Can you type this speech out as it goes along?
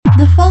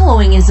The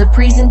following is a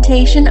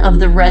presentation of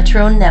the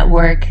Retro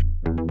Network.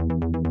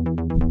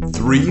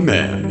 Three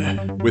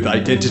men, with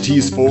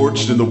identities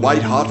forged in the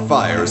white-hot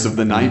fires of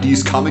the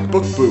 90s comic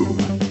book boom,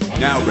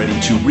 now ready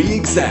to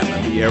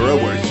re-examine the era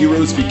where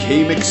heroes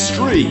became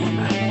extreme,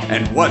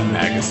 and what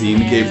magazine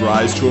gave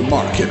rise to a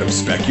market of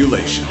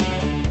speculation.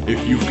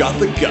 If you've got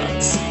the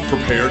guts,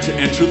 prepare to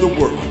enter the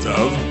world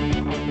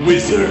of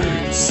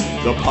Wizards,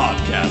 the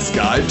podcast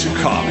guide to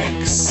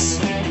comics.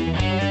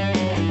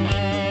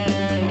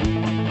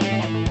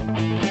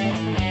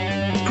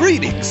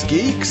 Greetings,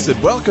 geeks,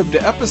 and welcome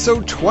to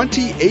episode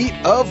 28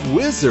 of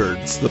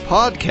Wizards, the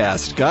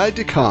podcast guide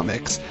to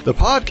comics, the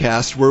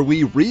podcast where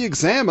we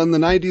re-examine the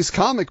 90s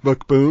comic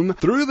book boom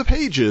through the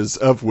pages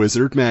of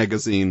Wizard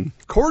magazine.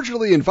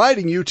 Cordially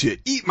inviting you to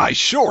eat my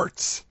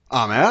shorts.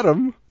 I'm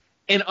Adam.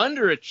 An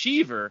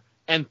underachiever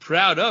and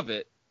proud of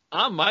it,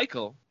 I'm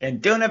Michael.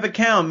 And don't have a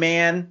count,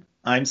 man.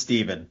 I'm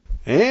Steven.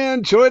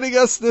 And joining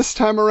us this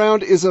time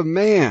around is a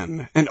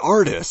man, an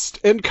artist,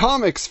 and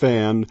comics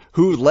fan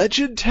who,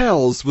 legend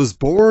tells, was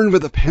born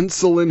with a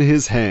pencil in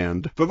his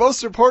hand. But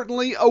most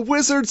importantly, a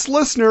Wizards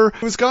listener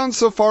who's gone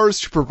so far as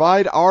to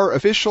provide our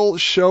official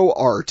show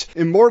art,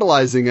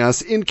 immortalizing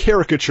us in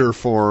caricature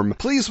form.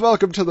 Please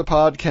welcome to the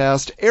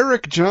podcast,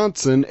 Eric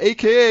Johnson,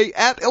 aka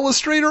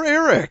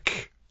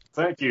 @IllustratorEric.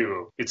 Thank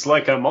you. It's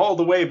like I'm all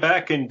the way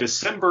back in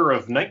December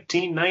of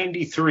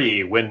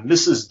 1993 when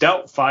Mrs.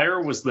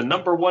 Doubtfire was the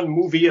 #1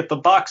 movie at the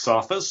box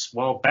office,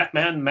 while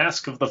Batman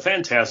Mask of the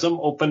Phantasm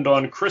opened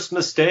on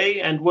Christmas Day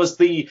and was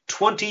the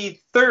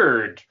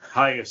 23rd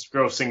highest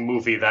grossing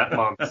movie that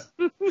month.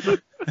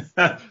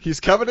 He's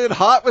coming in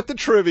hot with the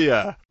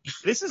trivia.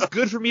 This is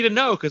good for me to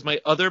know because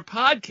my other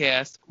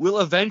podcast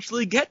will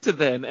eventually get to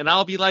then, and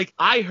I'll be like,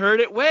 I heard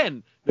it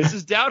when.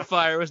 Mrs.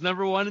 Doubtfire was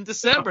 #1 in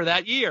December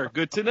that year.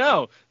 Good to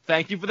know.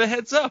 Thank you for the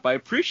heads up. I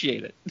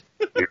appreciate it.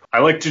 I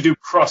like to do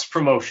cross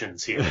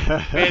promotions here.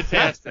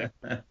 Fantastic.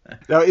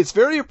 Now, it's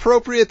very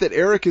appropriate that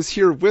Eric is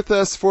here with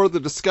us for the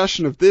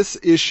discussion of this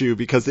issue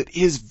because it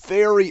is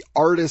very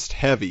artist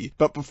heavy.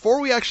 But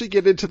before we actually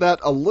get into that,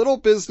 a little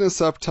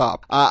business up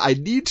top. I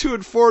need to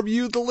inform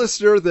you, the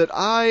listener, that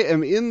I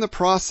am in the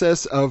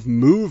process of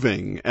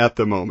moving at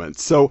the moment.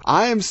 So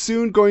I am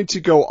soon going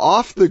to go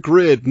off the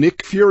grid,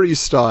 Nick Fury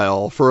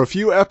style, for a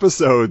few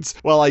episodes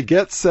while I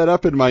get set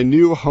up in my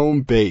new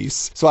home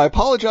base. So I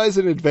apologize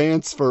in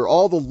advance for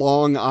all the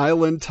Long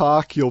Island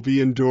talk you'll be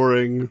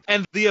enduring.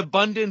 And the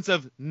abundance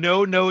of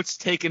no notes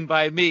taken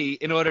by me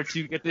in order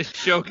to get this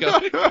show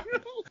going.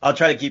 I'll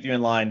try to keep you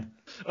in line.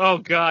 Oh,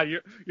 God,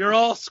 you're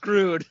all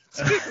screwed.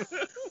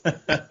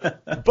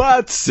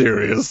 But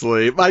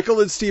seriously,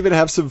 Michael and Steven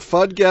have some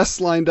fun guests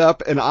lined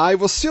up, and I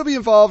will still be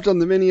involved on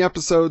the mini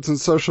episodes and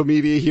social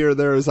media here and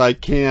there as I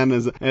can,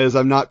 as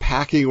I'm not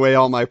packing away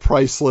all my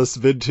priceless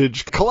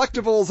vintage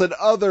collectibles and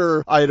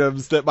other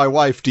items that my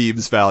wife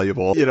deems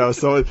valuable.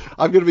 So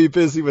I'm going to be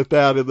busy with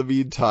that in the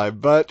meantime.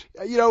 But,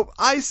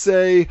 I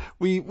say,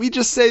 we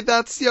just say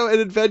that's, an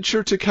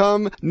adventure to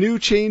come, new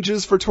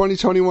changes for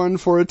 2021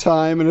 for a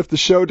time, and if the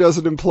show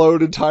doesn't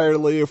implode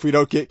entirely, if we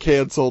don't get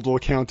canceled, we'll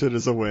count it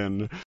as a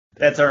win.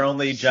 That's our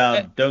only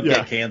job. Don't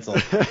get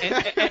canceled.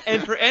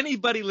 And for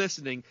anybody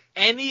listening,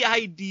 any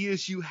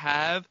ideas you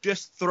have,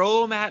 just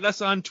throw them at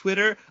us on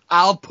Twitter.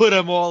 I'll put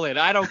them all in.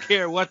 I don't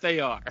care what they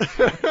are.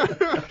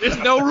 There's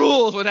no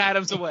rules when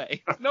Adam's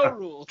away. No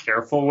rules.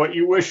 Careful what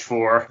you wish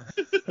for.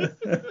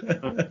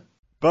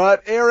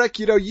 But, Eric,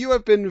 you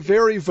have been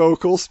very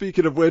vocal,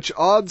 speaking of which,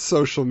 on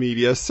social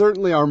media,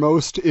 certainly our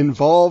most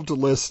involved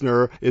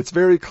listener. It's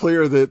very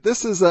clear that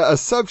this is a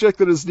subject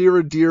that is near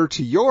and dear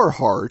to your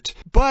heart,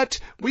 but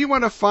we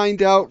want to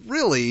find out,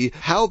 really,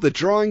 how the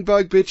drawing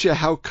bug bit you,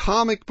 how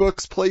comic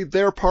books played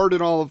their part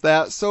in all of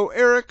that. So,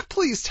 Eric,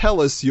 please tell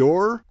us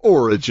your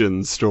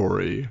origin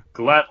story.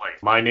 Gladly.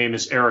 My name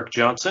is Eric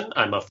Johnson.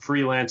 I'm a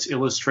freelance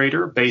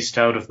illustrator based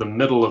out of the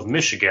middle of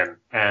Michigan,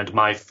 and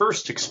my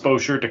first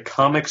exposure to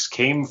comics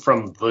came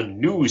from the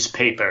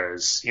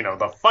newspapers,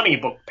 the funny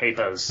book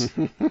papers.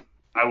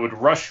 I would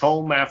rush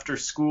home after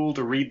school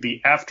to read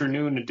the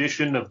afternoon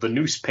edition of the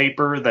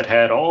newspaper that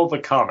had all the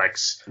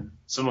comics.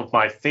 Some of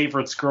my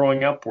favorites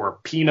growing up were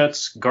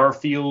Peanuts,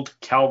 Garfield,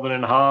 Calvin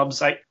and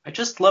Hobbes. I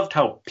just loved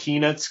how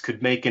Peanuts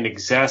could make an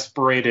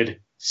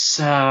exasperated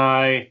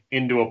sigh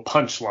into a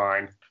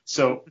punchline.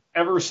 So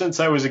ever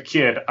since I was a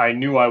kid, I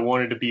knew I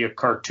wanted to be a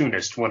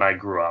cartoonist when I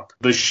grew up.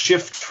 The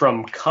shift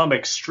from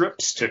comic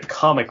strips to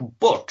comic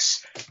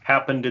books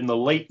happened in the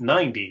late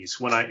 90s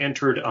when I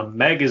entered a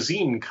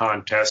magazine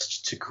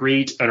contest to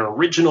create an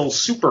original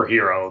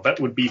superhero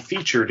that would be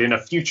featured in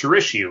a future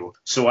issue.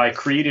 So I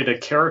created a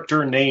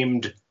character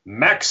named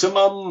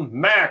Maximum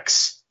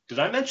Max. Did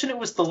I mention it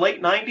was the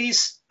late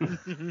 90s?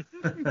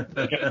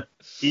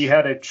 He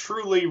had a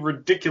truly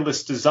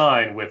ridiculous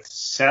design with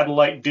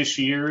satellite dish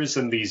ears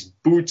and these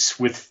boots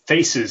with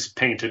faces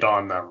painted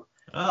on them.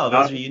 Oh,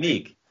 those are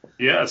unique.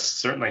 Yes,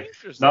 certainly.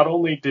 Not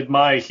only did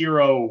my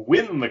hero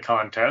win the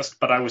contest,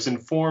 but I was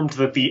informed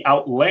that the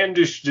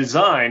outlandish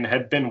design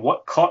had been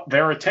what caught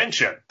their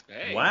attention.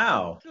 Hey,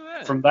 Wow. look at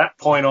that. From that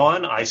point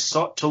on, I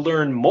sought to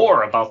learn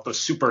more about the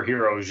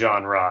superhero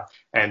genre,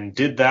 and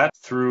did that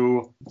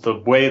through the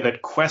way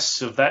that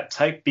quests of that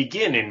type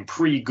begin in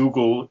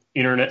pre-Google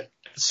internet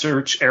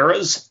search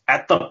eras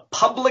at the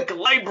public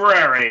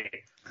library,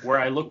 where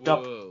I looked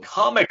up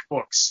comic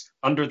books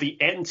under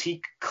the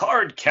antique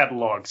card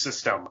catalog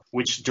system,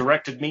 which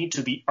directed me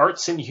to the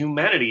arts and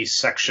humanities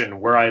section,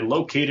 where I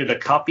located a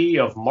copy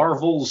of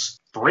Marvel's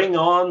Bring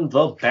On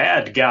the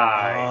Bad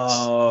Guys.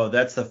 Oh,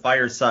 that's the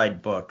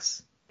Fireside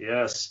books.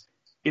 Yes.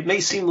 It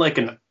may seem like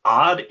an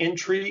odd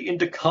entry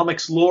into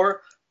comics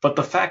lore, but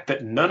the fact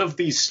that none of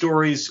these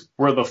stories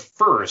were the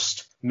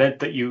first meant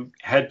that you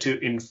had to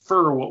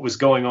infer what was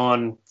going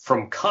on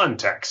from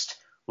context,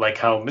 like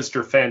how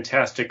Mr.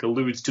 Fantastic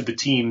alludes to the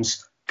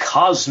team's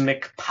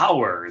cosmic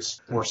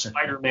powers, or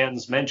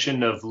Spider-Man's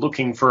mention of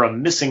looking for a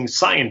missing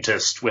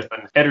scientist with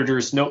an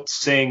editor's note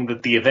saying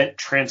that the event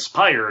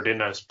transpired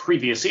in a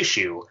previous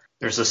issue.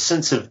 There's a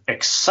sense of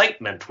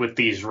excitement with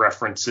these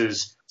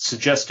references,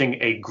 suggesting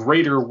a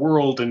greater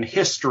world and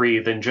history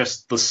than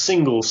just the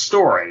single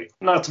story.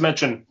 Not to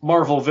mention,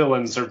 Marvel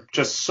villains are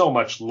just so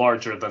much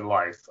larger than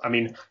life. I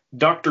mean,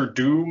 Doctor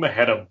Doom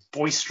had a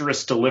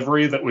boisterous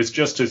delivery that was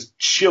just as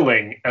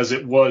chilling as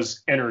it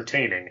was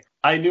entertaining.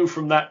 I knew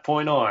from that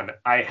point on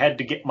I had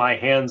to get my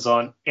hands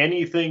on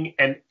anything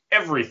and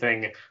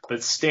everything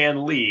that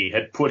Stan Lee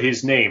had put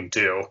his name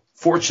to.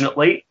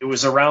 Fortunately, it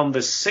was around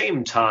the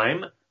same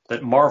time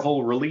that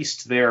Marvel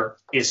released their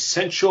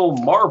Essential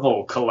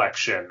Marvel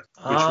collection, which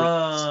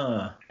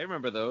I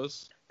remember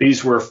those.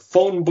 these were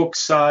phone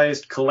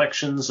book-sized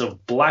collections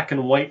of black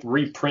and white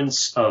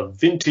reprints of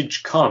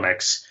vintage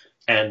comics,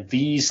 and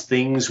these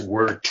things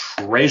were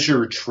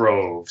treasure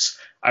troves.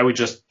 I would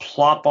just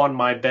plop on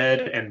my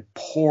bed and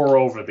pore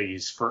over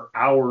these for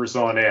hours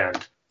on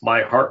end.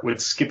 My heart would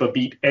skip a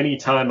beat any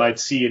time I'd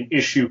see an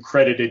issue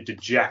credited to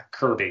Jack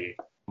Kirby.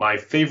 My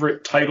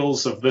favorite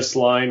titles of this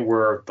line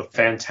were The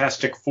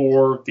Fantastic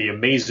Four, The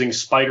Amazing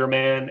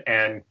Spider-Man,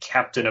 and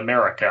Captain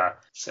America.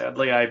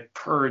 Sadly, I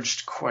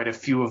purged quite a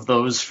few of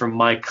those from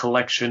my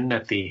collection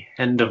at the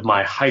end of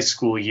my high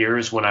school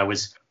years when I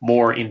was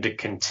more into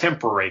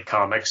contemporary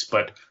comics,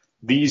 but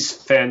these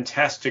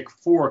Fantastic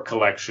Four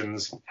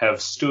collections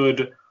have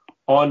stood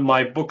on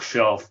my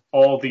bookshelf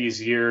all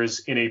these years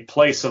in a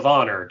place of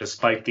honor,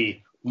 despite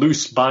the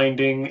loose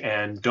binding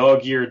and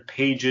dog-eared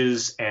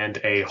pages and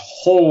a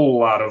whole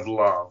lot of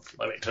love,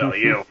 let me tell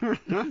you.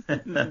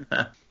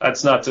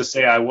 That's not to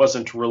say I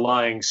wasn't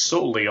relying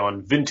solely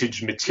on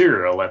vintage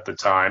material at the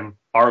time.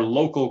 Our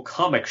local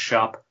comic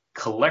shop,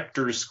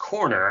 Collector's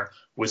Corner,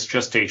 was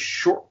just a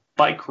short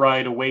bike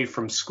ride away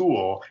from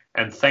school,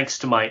 and thanks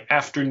to my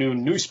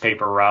afternoon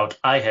newspaper route,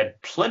 I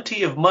had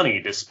plenty of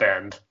money to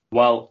spend.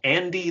 While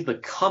Andy, the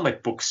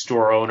comic book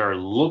store owner,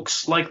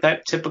 looks like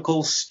that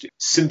typical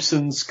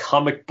Simpsons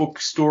comic book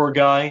store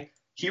guy,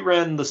 he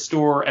ran the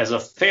store as a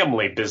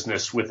family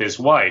business with his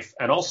wife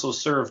and also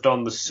served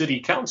on the city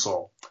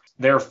council.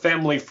 Their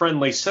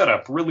family-friendly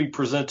setup really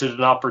presented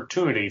an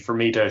opportunity for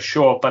me to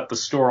show up at the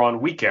store on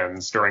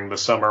weekends during the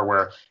summer,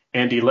 where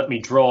Andy let me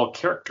draw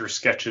character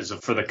sketches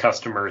for the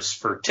customers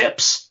for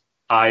tips.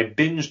 I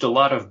binged a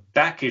lot of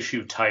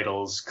back-issue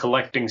titles,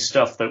 collecting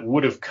stuff that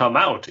would have come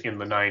out in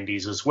the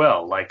 90s as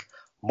well, like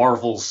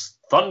Marvel's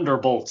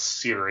Thunderbolts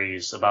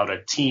series about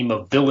a team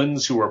of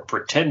villains who are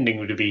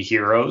pretending to be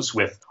heroes,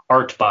 with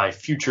art by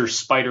future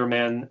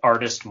Spider-Man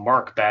artist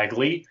Mark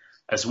Bagley,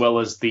 as well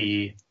as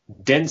the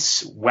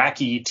dense,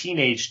 wacky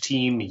teenage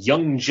team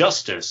Young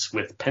Justice,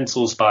 with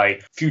pencils by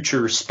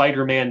future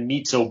Spider-Man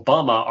Meets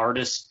Obama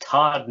artist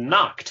Todd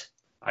Nacht.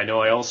 I know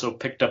I also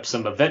picked up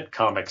some event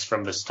comics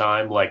from this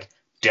time, like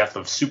Death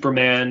of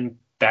Superman,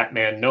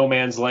 Batman No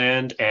Man's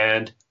Land,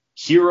 and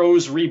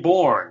Heroes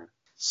Reborn.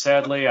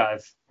 Sadly,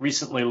 I've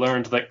recently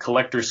learned that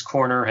Collector's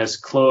Corner has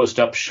closed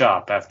up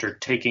shop after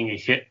taking a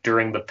hit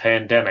during the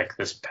pandemic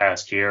this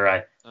past year.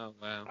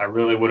 I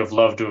really would have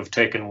loved to have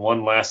taken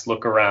one last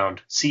look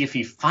around, see if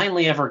he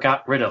finally ever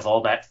got rid of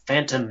all that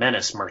Phantom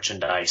Menace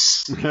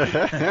merchandise.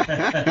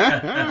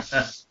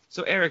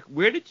 So, Eric,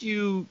 where did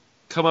you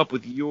come up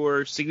with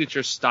your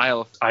signature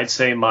style? I'd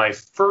say my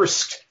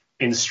first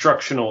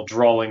instructional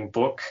drawing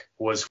book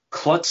was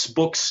Klutz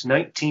Books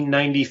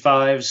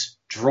 1995's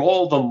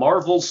Draw the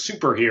Marvel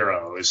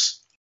Superheroes.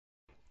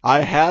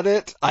 I had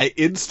it. I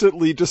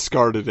instantly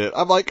discarded it.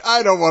 I'm like,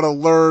 I don't want to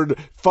learn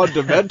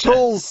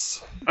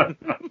fundamentals.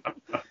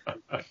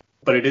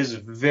 But it is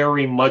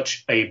very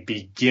much a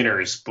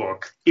beginner's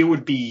book. It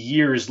would be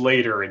years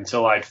later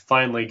until I'd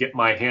finally get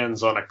my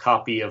hands on a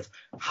copy of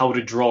How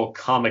to Draw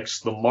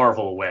Comics the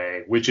Marvel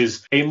Way, which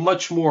is a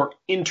much more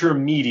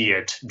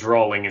intermediate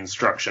drawing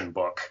instruction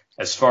book.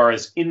 As far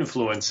as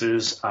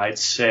influences, I'd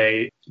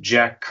say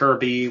Jack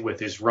Kirby with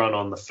his run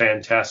on the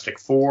Fantastic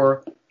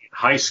Four.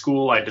 High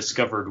school, I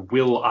discovered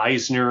Will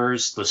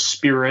Eisner's The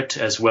Spirit,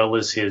 as well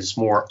as his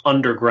more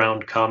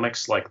underground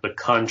comics like The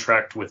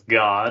Contract with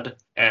God.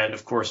 And,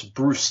 of course,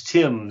 Bruce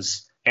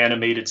Timm's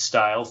animated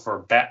style for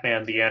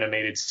Batman the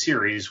Animated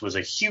Series was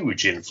a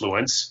huge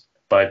influence.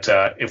 But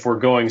if we're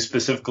going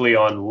specifically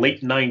on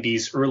late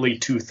 90s, early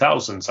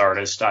 2000s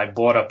artists, I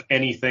bought up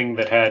anything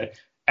that had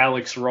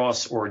Alex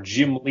Ross or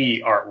Jim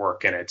Lee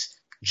artwork in it.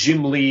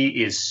 Jim Lee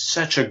is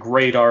such a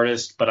great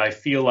artist, but I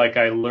feel like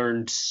I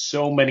learned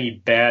so many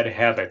bad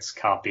habits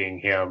copying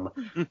him,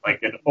 like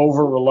an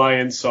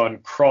over-reliance on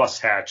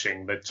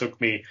cross-hatching that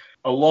took me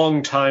a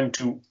long time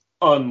to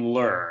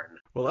unlearn.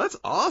 Well, that's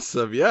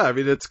awesome. Yeah, I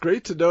mean, it's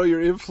great to know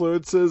your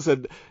influences.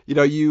 And, you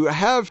know, you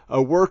have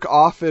a work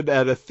often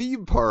at a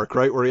theme park,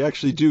 right, where you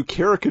actually do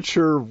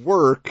caricature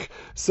work.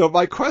 So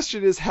my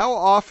question is, how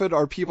often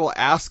are people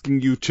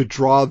asking you to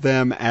draw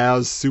them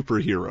as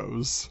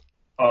superheroes?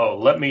 Oh,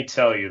 let me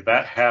tell you,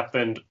 that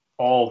happened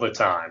all the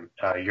time.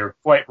 You're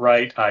quite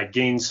right. I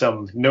gained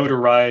some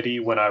notoriety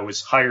when I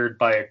was hired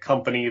by a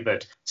company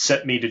that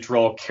set me to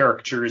draw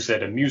characters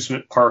at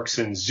amusement parks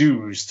and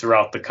zoos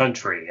throughout the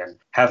country. And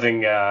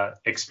having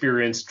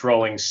experience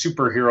drawing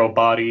superhero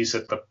bodies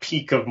at the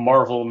peak of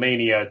Marvel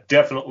mania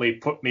definitely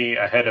put me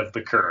ahead of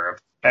the curve.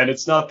 And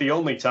it's not the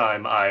only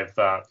time I've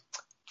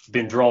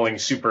been drawing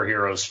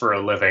superheroes for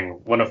a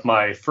living. One of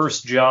my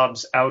first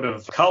jobs out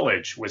of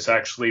college was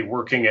actually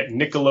working at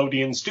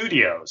Nickelodeon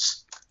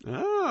Studios.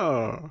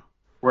 Oh.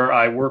 Where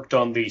I worked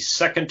on the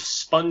second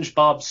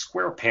SpongeBob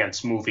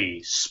SquarePants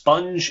movie,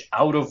 Sponge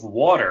Out of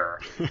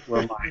Water,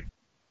 where my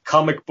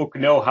comic book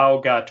know-how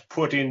got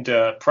put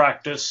into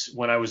practice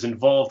when I was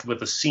involved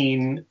with a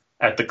scene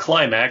at the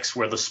climax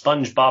where the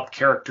SpongeBob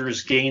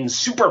characters gain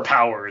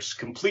superpowers,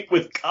 complete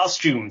with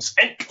costumes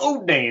and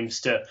code names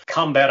to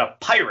combat a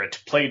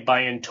pirate played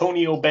by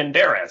Antonio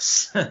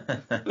Banderas.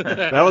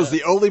 That was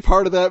the only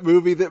part of that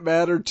movie that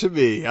mattered to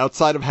me,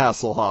 outside of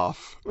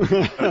Hasselhoff.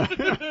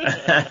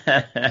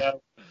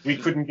 We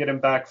couldn't get him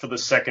back for the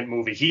second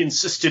movie. He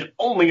insisted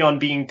only on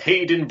being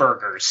paid in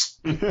burgers.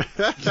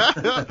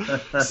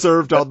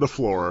 Served on the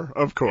floor,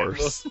 of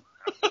course.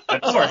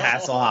 Poor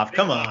Hasselhoff,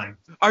 come on.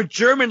 Our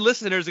German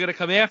listeners are going to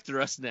come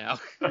after us now.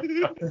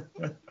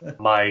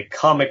 My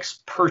comics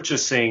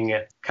purchasing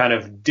kind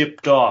of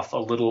dipped off a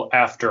little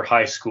after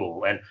high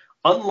school, and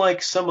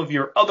unlike some of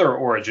your other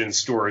origin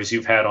stories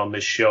you've had on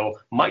this show,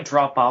 my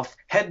drop-off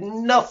had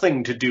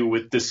nothing to do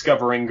with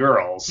discovering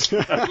girls.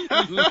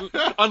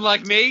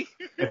 Unlike me?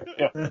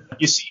 Yeah.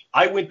 You see,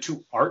 I went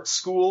to art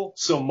school,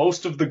 so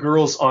most of the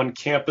girls on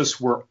campus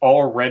were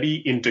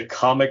already into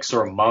comics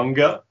or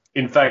manga.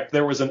 In fact,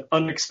 there was an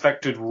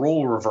unexpected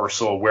role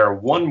reversal where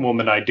one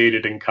woman I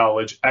dated in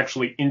college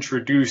actually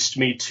introduced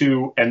me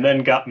to and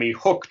then got me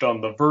hooked on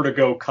the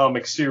Vertigo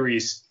comic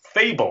series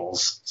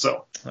Fables.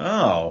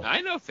 Oh. I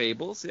know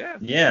Fables, yeah.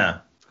 Yeah.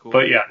 Cool.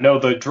 But yeah, no,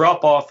 the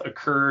drop-off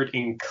occurred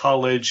in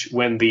college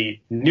when the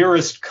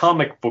nearest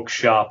comic book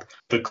shop,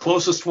 the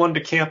closest one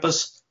to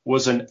campus,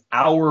 was an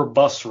hour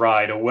bus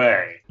ride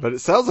away. But it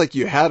sounds like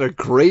you had a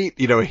great,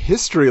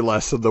 history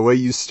lesson the way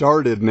you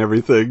started and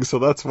everything, so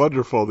that's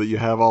wonderful that you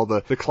have all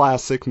the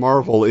classic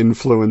Marvel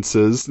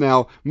influences.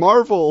 Now,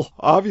 Marvel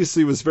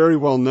obviously was very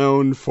well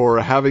known for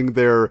having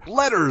their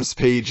letters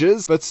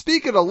pages, but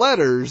speaking of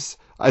letters,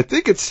 I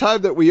think it's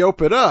time that we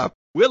open up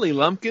Willie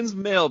Lumpkin's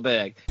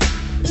mailbag.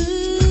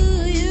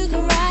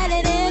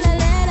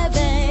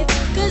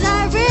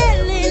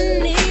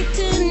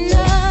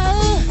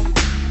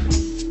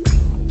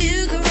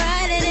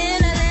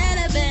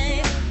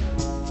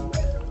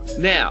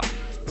 Now,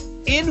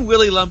 in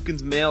Willie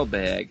Lumpkin's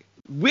mailbag,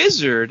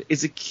 Wizard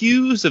is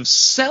accused of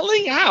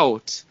selling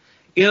out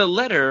in a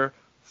letter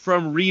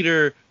from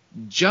reader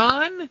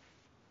John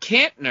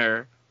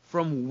Cantner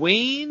from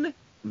Wayne,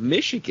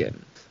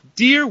 Michigan.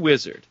 Dear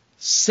Wizard,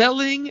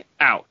 selling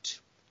out.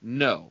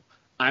 No,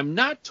 I'm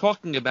not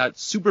talking about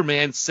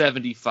Superman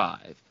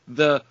 75,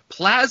 the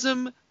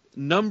Plasm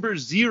number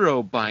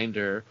 0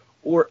 binder,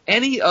 or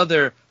any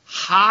other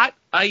hot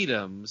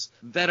items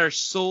that are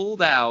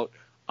sold out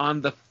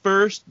on the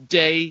first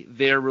day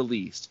they're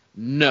released.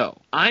 No,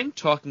 I'm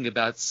talking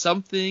about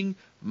something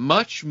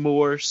much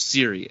more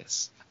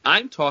serious.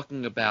 I'm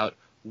talking about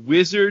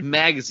Wizard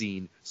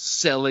magazine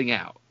selling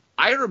out.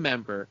 I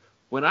remember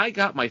when I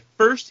got my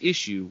first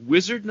issue,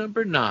 Wizard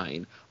number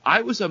 9,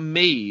 I was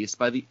amazed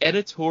by the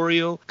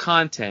editorial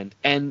content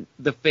and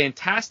the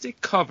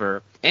fantastic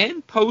cover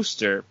and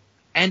poster,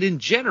 and in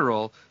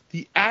general,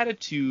 the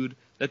attitude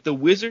that the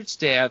Wizard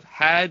staff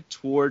had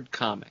toward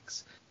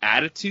comics.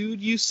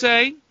 Attitude, you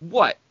say?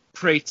 What,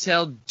 pray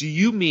tell, do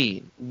you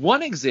mean?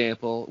 One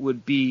example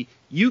would be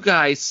you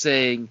guys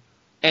saying,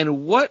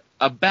 and what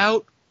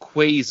about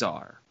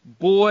Quasar?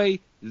 Boy,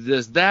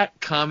 does that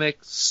comic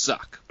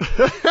suck.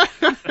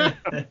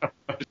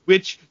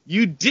 Which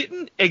you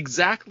didn't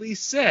exactly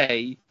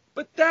say,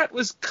 but that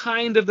was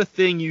kind of the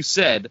thing you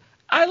said.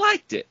 I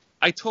liked it.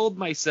 I told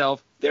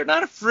myself, they're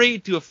not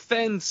afraid to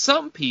offend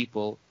some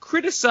people,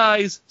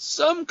 criticize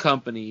some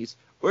companies,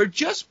 or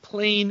just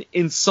plain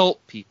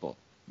insult people.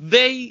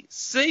 They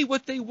say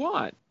what they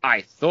want,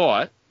 I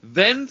thought.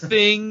 Then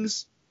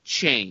things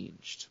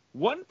changed.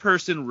 One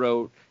person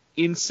wrote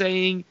in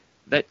saying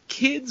that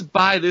kids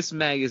buy this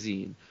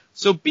magazine,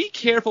 so be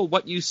careful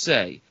what you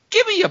say.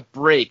 Give me a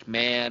break,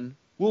 man.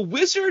 Will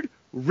Wizard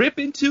rip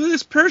into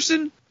this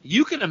person?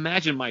 You can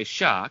imagine my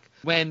shock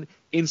when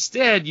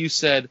instead you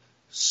said,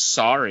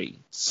 sorry.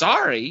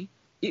 Sorry?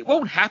 It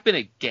won't happen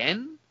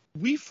again?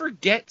 We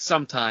forget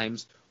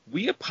sometimes.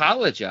 We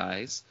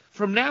apologize.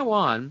 From now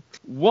on,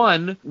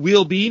 one,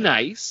 we'll be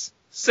nice,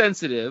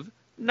 sensitive,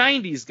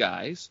 90s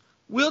guys.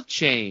 We'll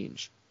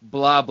change.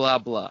 Blah, blah,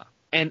 blah.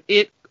 And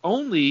it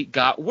only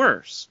got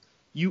worse.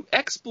 You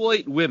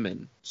exploit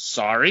women.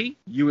 Sorry.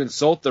 You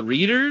insult the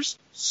readers.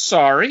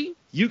 Sorry.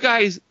 You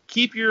guys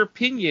keep your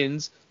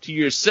opinions to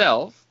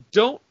yourself.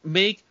 Don't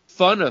make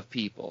fun of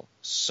people.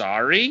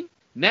 Sorry.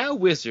 Now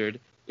Wizard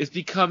is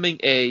becoming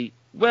a,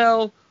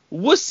 well,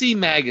 wussy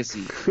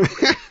magazine.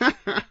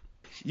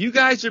 You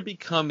guys are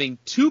becoming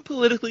too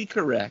politically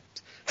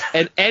correct,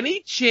 and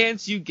any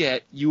chance you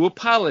get, you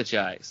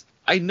apologize.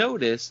 I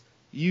notice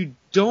you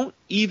don't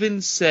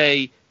even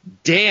say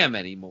damn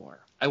anymore.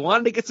 I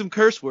wanted to get some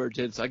curse words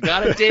in, so I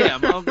got a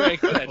damn. Oh, very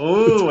good.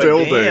 Ooh,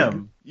 a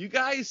damn. You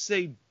guys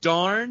say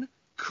darn,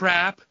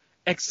 crap,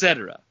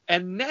 etc.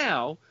 And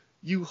now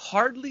you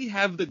hardly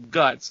have the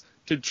guts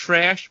to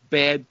trash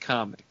bad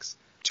comics.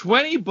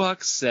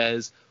 $20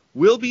 says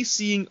we'll be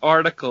seeing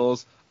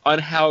articles on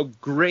how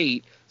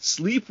great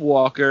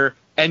Sleepwalker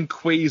and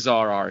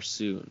Quasar are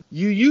soon.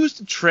 You used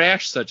to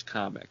trash such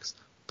comics.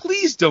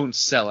 Please don't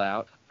sell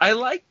out. I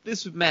liked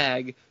this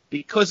mag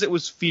because it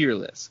was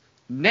fearless.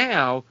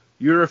 Now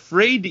you're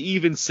afraid to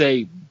even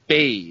say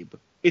babe.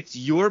 It's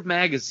your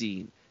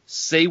magazine.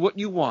 Say what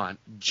you want.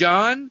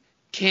 John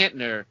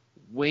Cantner,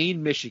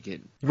 Wayne,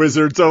 Michigan.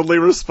 Wizard's only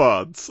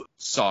response.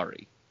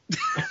 Sorry.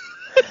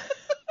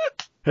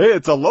 Hey,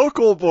 it's a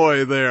local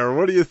boy there.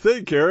 What do you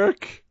think,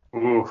 Eric?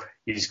 Ooh,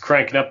 he's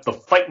cranking up the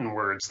fighting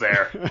words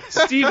there.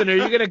 Steven, are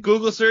you going to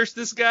Google search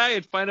this guy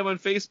and find him on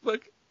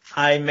Facebook?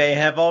 I may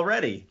have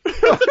already.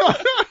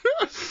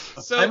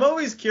 So, I'm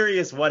always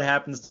curious what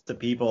happens to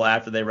people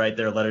after they write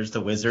their letters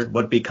to Wizard,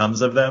 what becomes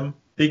of them.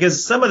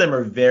 Because some of them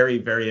are very,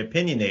 very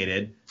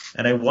opinionated,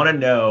 and I want to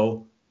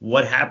know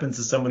what happens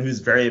to someone who's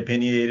very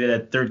opinionated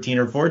at 13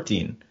 or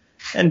 14.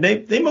 And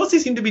they mostly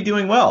seem to be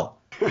doing well.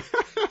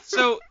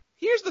 So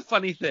here's the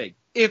funny thing.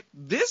 If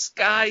this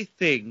guy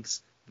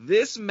thinks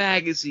this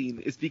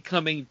magazine is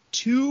becoming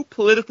too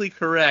politically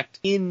correct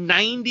in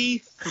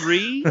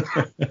 93,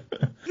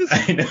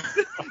 I know.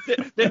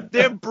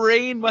 their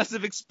brain must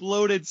have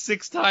exploded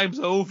 6 times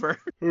over.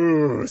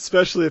 Ooh,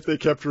 especially if they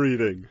kept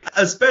reading.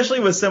 Especially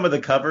with some of the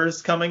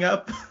covers coming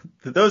up.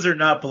 Those are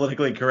not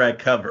politically correct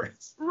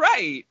covers.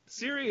 Right.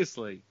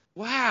 Seriously.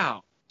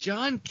 Wow.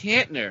 John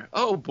Cantner.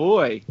 Oh,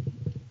 boy.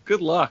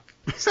 Good luck.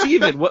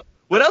 Steven, what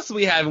else do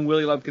we have in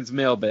Willie Lumpkin's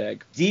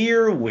mailbag?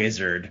 Dear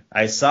Wizard,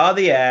 I saw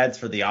the ads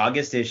for the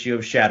August issue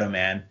of Shadow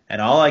Man,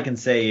 and all I can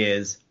say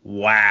is,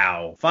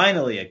 wow.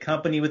 Finally, a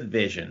company with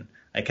vision.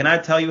 I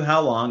cannot tell you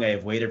how long I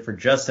have waited for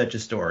just such a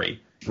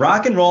story.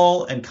 Rock and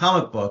roll and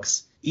comic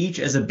books, each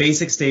as a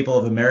basic staple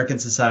of American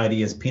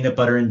society as peanut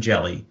butter and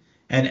jelly.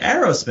 And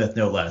Aerosmith,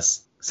 no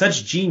less.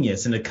 Such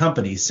genius in a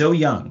company so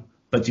young.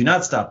 But do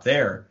not stop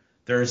there.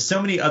 There are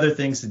so many other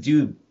things to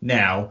do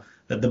now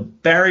that the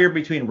barrier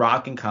between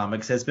rock and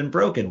comics has been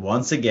broken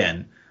once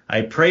again.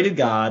 I pray to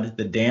God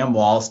the damn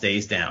wall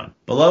stays down.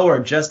 Below are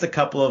just a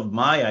couple of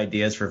my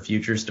ideas for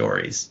future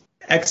stories.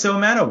 Exo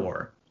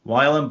Manowar.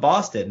 While in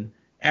Boston,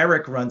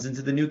 Eric runs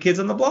into the New Kids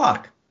on the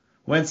Block,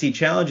 whence he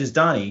challenges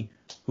Donnie,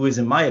 who is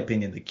in my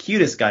opinion the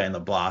cutest guy on the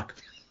block,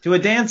 to a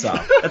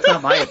dance-off. That's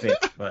not my opinion,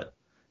 but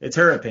it's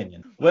her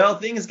opinion. Well,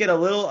 things get a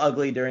little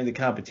ugly during the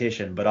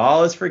competition, but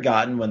all is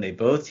forgotten when they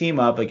both team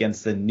up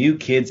against the New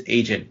Kids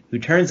agent, who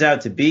turns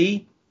out to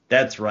be,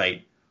 that's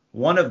right,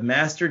 one of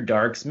Master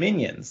Dark's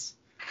minions,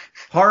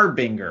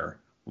 Harbinger,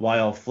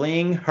 while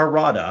fleeing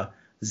Harada,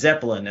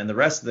 Zeppelin and the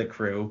rest of the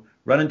crew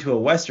run into a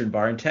Western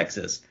bar in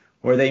Texas,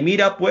 where they meet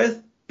up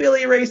with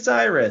Billy Ray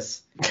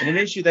Cyrus, in an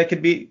issue that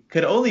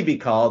could only be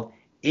called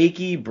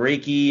Achy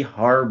Breaky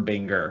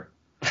Harbinger.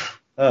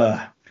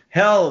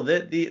 Hell,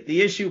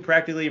 the issue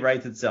practically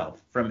writes itself,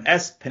 from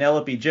S.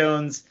 Penelope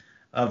Jones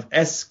of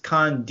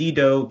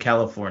Escondido,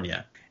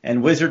 California.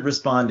 And Wizard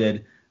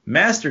responded,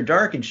 Master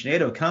Dark and Sinead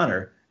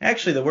O'Connor,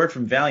 actually the word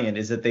from Valiant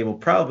is that they will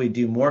probably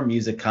do more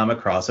music comic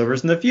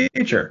crossovers in the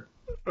future.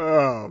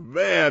 Oh,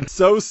 man,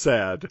 so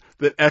sad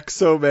that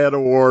Exo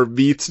Manowar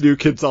meets New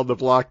Kids on the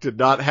Block did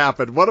not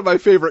happen. One of my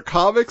favorite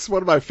comics,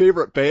 one of my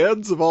favorite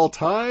bands of all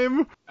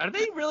time. Are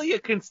they really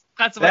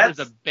classified as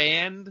a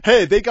band?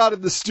 Hey, they got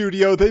in the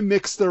studio, they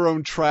mixed their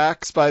own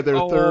tracks by their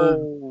third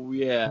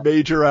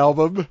major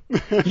album.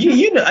 I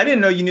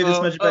didn't know you knew this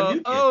much about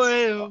New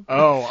Kids.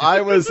 I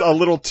was a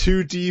little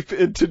too deep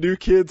into New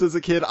Kids as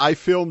a kid. I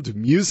filmed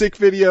music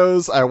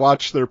videos, I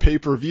watched their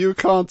pay-per-view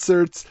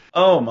concerts.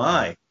 Oh,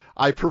 my.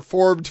 I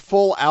performed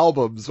full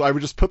albums. I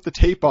would just put the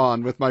tape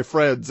on with my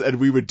friends, and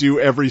we would do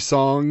every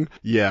song.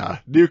 Yeah,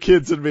 New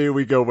Kids and me,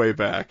 we go way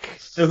back.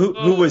 So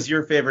who was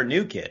your favorite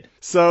New Kid?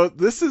 So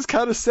this is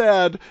kind of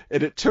sad,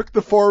 and it took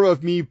the form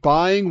of me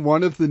buying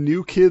one of the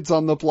New Kids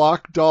on the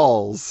Block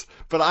dolls.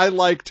 But I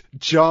liked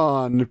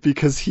John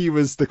because he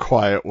was the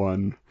quiet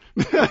one.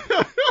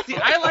 See,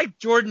 I like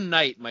Jordan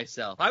Knight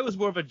myself. I was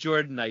more of a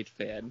Jordan Knight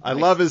fan. I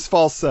love his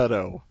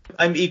falsetto.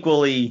 I'm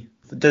equally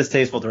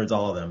distasteful towards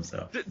all of them.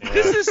 So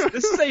This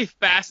is a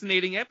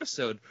fascinating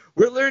episode.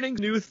 We're learning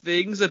new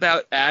things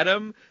about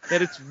Adam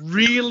that it's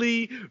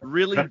really,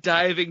 really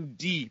diving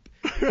deep.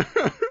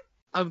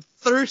 I'm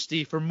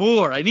thirsty for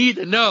more. I need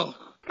to know.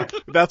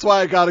 That's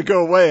why I gotta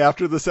go away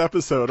after this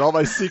episode. All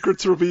my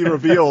secrets will be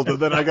revealed, and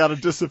then I gotta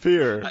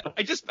disappear.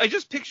 I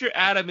just picture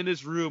Adam in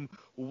his room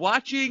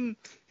watching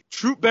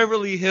Troop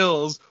Beverly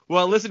Hills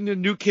while listening to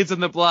New Kids on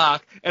the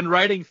Block and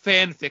writing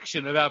fan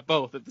fiction about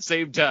both at the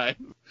same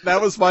time.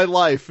 That was my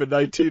life in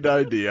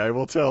 1990, I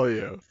will tell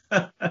you.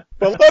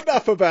 Well,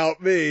 enough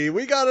about me.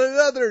 We got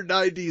another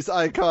 90s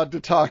icon to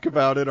talk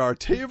about in our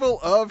table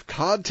of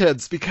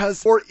contents,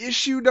 because for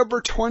issue number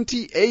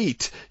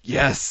 28,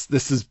 yes,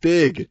 this is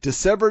big,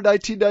 December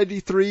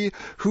 1993,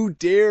 who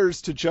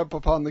dares to jump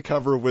upon the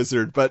cover of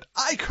Wizard? But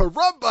ay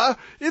caramba,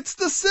 it's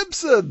The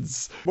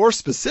Simpsons! More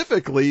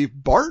specifically,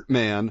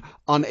 Bartman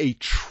on a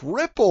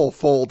triple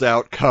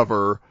fold-out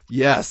cover.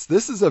 Yes,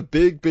 this is a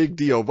big, big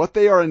deal. What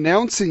they are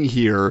announcing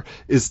here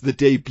is the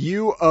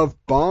debut of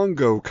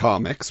Bongo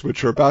Comics,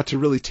 which are about to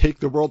really take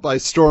the world by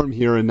storm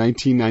here in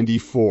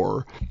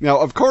 1994. Now,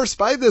 of course,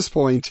 by this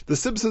point, The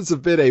Simpsons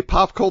have been a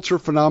pop culture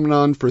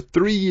phenomenon for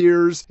 3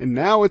 years, and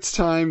now it's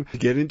time to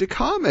get into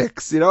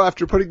comics. You know,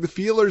 after putting the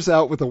feelers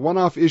out with a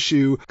one-off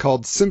issue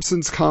called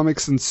Simpsons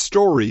Comics and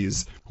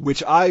Stories,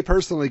 which I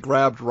personally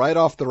grabbed right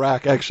off the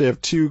rack. I actually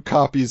have 2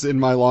 copies in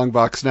my long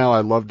box now.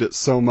 I loved it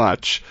so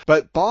much.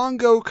 But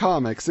Bongo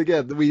Comics,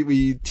 again,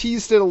 we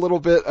teased it a little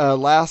bit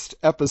last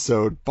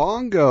episode.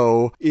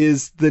 Bongo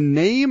is the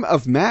name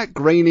of Matt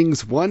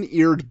Groening's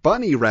one-eared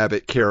bunny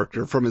rabbit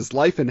character from his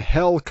Life in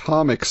Hell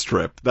comic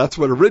strip. That's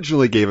what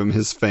originally gave him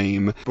his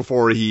fame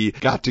before he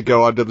got to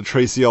go onto the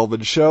Tracy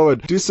Ullman Show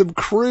and do some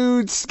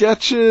crude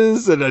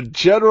sketches and a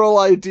general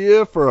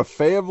idea for a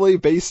family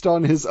based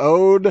on his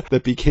own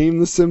that became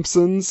The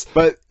Simpsons.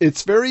 But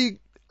it's very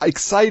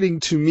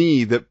exciting to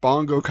me that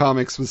Bongo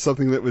Comics was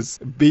something that was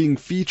being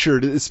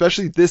featured,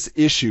 especially this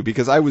issue,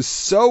 because I was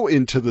so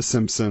into The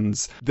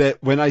Simpsons that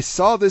when I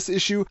saw this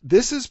issue,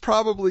 this is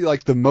probably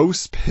like the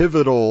most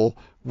pivotal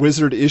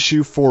Wizard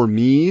issue for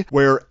me,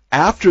 where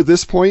after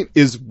this point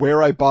is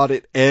where I bought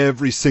it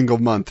every single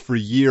month for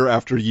year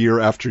after year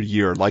after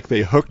year. Like,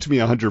 they hooked me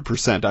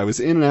 100%. I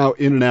was in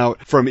and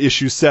out from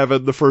issue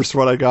 7, the first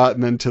one I got,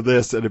 and then to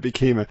this, and it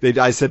became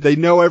I said, they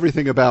know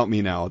everything about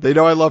me now. They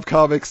know I love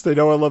comics. They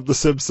know I love The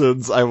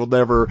Simpsons. I will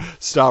never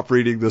stop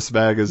reading this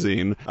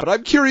magazine. But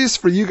I'm curious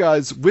for you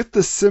guys, with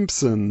The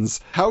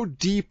Simpsons, how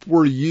deep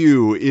were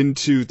you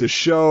into the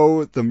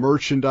show, the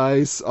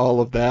merchandise,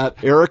 all of that?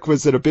 Eric,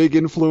 was it a big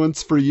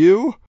influence for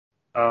you?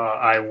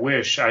 I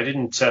wish. I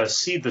didn't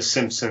see The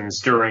Simpsons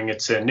during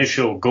its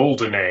initial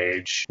golden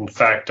age. In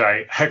fact,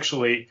 I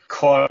actually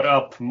caught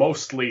up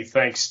mostly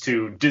thanks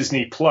to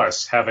Disney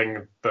Plus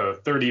having the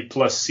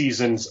 30-plus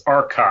seasons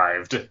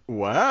archived.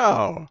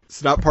 Wow.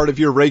 It's not part of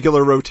your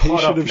regular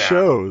rotation of now.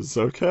 shows.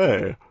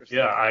 Okay.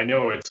 Yeah, I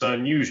know. It's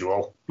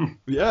unusual.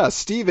 Yeah,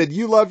 Steven,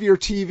 you love your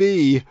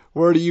TV.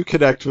 Where do you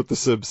connect with The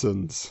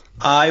Simpsons?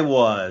 I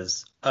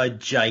was a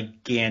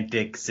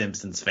gigantic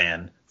Simpsons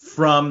fan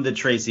from the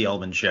Tracy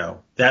Ullman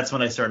Show. That's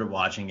when I started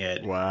watching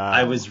it. Wow.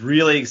 I was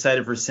really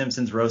excited for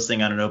Simpsons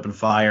roasting on an open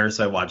fire,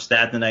 so I watched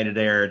that the night it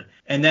aired.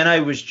 And then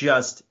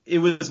it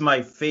was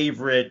my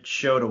favorite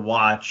show to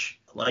watch,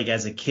 like,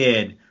 as a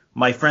kid.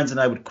 My friends and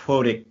I would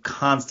quote it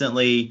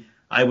constantly.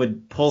 I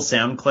would pull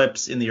sound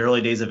clips in the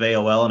early days of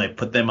AOL, and I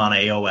put them on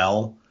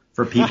AOL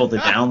for people to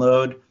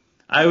download.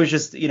 I was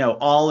just,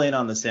 all in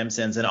on The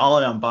Simpsons and all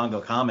in on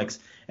Bongo Comics.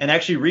 And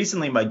actually,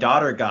 recently, my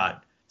daughter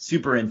got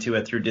super into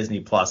it through Disney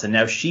Plus, and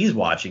now she's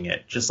watching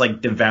it, just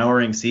like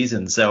devouring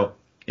seasons. So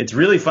it's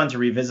really fun to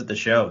revisit the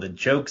show. The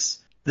jokes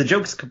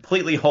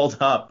completely hold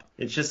up.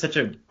 It's just such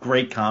a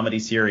great comedy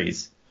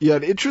series. Yeah,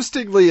 and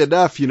interestingly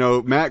enough,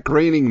 Matt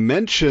Groening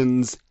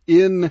mentions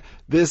in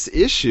this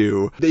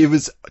issue, it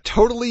was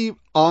totally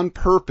on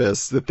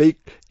purpose that they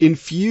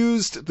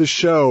infused the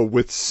show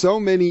with so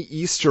many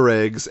Easter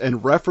eggs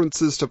and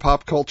references to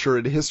pop culture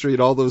and history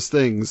and all those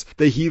things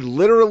that he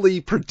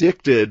literally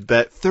predicted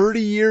that 30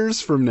 years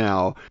from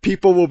now,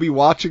 people will be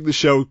watching the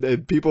show,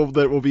 and people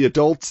that will be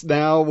adults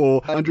now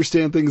will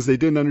understand things they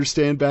didn't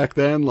understand back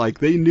then. Like,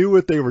 they knew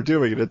what they were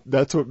doing, and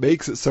that's what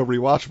makes it so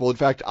rewatchable. In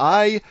fact,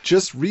 I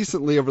just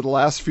recently, over the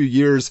last few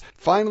years,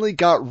 finally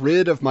got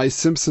rid of my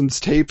Simpsons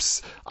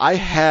tapes. I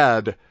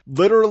had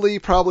literally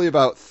probably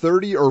about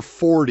 30 or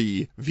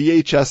 40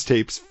 VHS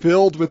tapes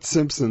filled with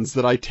Simpsons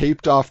that I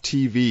taped off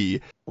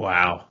TV.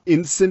 Wow.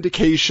 In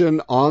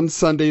syndication on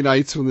Sunday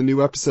nights when the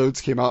new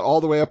episodes came out,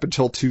 all the way up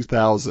until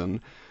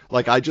 2000.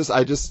 Like,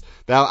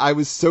 I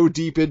was so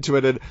deep into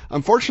it, and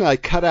unfortunately I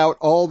cut out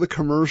all the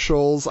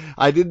commercials.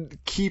 I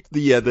didn't keep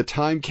the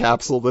time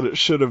capsule that it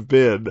should have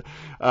been.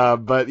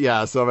 But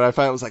yeah, so I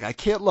found I was like, I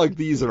can't lug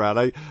these around.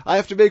 I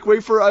have to make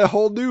way for a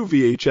whole new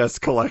VHS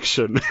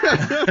collection.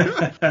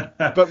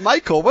 But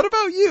Michael, what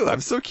about you? I'm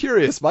so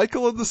curious.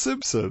 Michael and The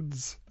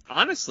Simpsons.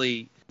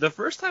 Honestly, The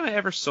first time I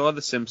ever saw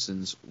The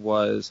Simpsons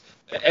was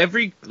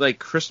every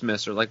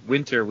Christmas or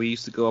winter. We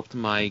used to go up to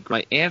my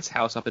aunt's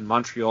house up in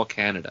Montreal,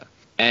 Canada,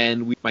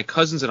 and my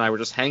cousins and I were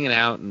just hanging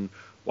out and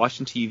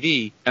watching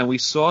TV, and we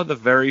saw the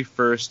very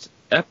first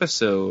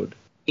episode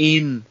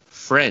in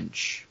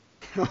French.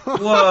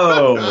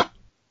 Whoa,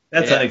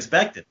 that's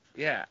unexpected.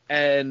 Yeah,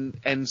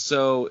 and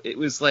so it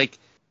was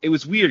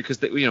weird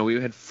because we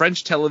had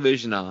French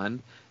television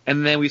on.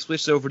 And then we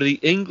switched over to the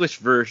English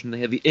version. They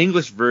had the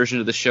English version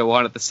of the show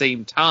on at the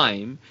same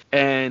time.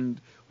 And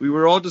we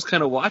were all just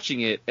kind of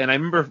watching it. And I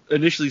remember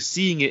initially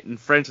seeing it in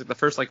French the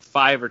first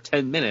 5 or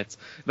 10 minutes.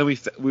 Then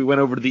we went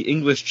over to the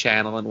English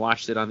channel and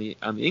watched it on the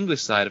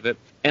English side of it.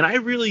 And I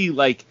really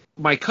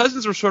my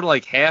cousins were sort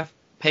of half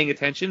paying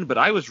attention, but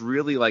I was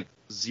really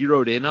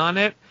zeroed in on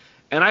it.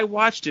 And I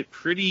watched it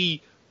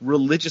pretty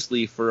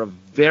religiously for a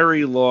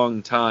very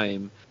long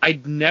time.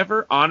 I'd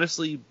never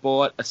honestly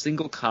bought a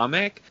single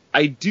comic.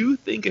 I do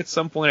think at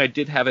some point I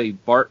did have a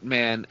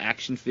Bartman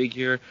action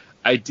figure.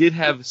 I did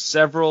have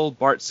several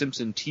Bart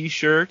Simpson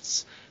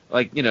t-shirts,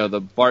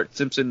 the Bart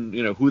Simpson,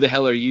 who the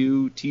hell are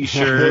you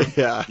t-shirt.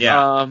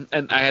 Yeah.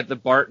 And I had the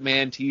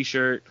Bartman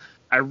t-shirt.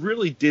 I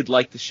really did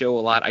like the show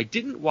a lot. I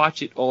didn't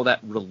watch it all that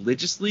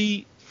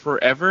religiously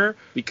forever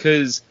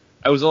because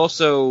I was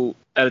also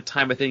at a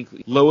time, I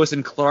think, Lois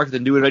and Clark, The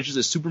New Adventures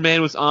of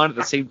Superman was on at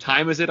the same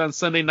time as it on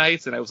Sunday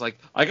nights, and I was like,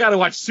 I gotta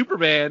watch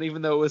Superman,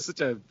 even though it was such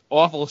an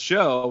awful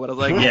show. But I was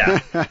like,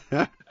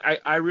 yeah.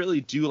 I really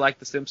do like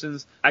The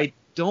Simpsons. I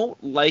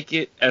don't like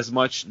it as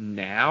much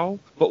now,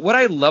 but what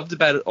I loved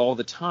about it all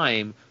the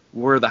time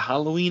were the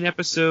Halloween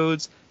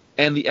episodes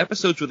and the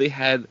episodes where they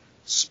had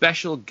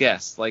special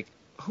guests.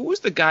 Who was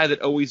the guy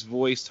that always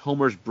voiced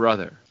Homer's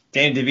brother?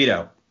 Danny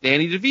DeVito.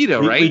 Danny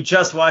DeVito, right? We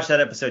just watched that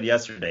episode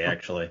yesterday,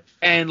 actually.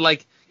 And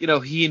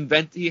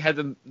he had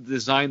them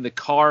design the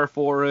car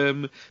for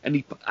him,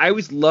 and I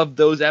always loved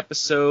those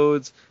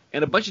episodes.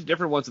 And a bunch of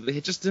different ones. They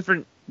had just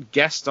different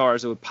guest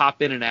stars that would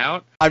pop in and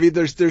out. I mean,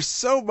 there's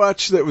so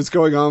much that was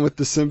going on with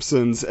The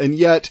Simpsons, and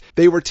yet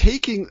they were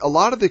taking a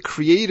lot of the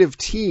creative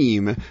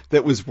team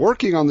that was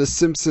working on The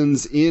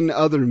Simpsons in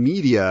other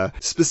media,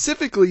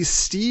 specifically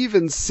Steve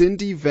and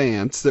Cindy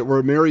Vance, that were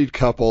a married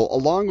couple,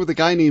 along with a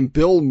guy named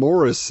Bill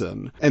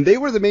Morrison. And they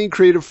were the main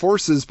creative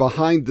forces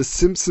behind The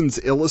Simpsons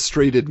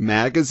Illustrated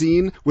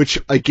magazine, which,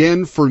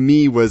 again, for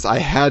me I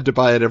had to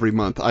buy it every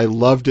month. I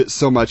loved it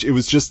so much. It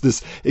was just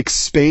this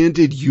expanded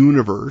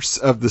universe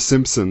of The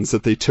Simpsons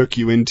that they took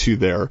you into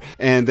there.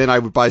 And then I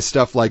would buy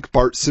stuff like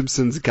Bart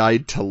Simpson's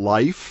Guide to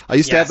Life. I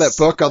used to have that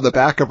book on the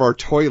back of our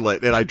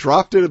toilet, and I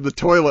dropped it in the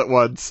toilet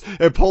once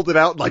and pulled it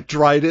out and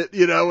dried it,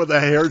 with a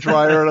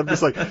hairdryer. And I'm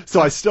just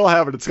so I still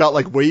have it. It's got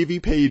wavy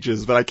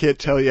pages, but I can't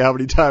tell you how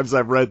many times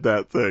I've read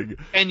that thing.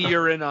 And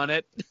urine on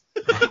it.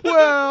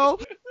 Well...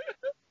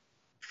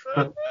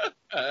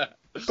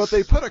 But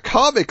they put a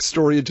comic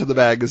story into the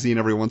magazine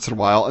every once in a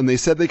while, and they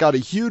said they got a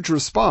huge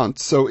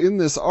response. So in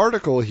this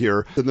article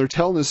here, and they're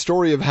telling the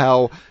story of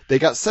how they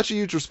got such a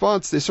huge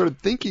response, they started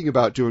thinking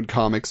about doing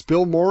comics.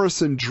 Bill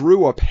Morrison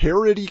drew a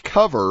parody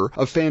cover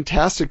of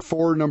Fantastic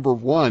Four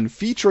 #1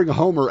 featuring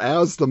Homer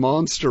as the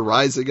monster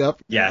rising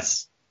up.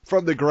 Yes.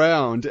 From the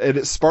ground, and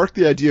it sparked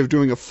the idea of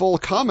doing a full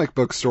comic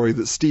book story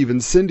that Steve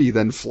and Cindy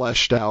then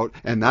fleshed out,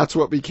 and that's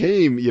what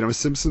became,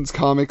 Simpsons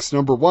Comics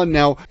 #1.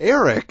 Now,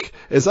 Eric,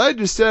 as I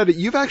understand it,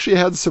 you've actually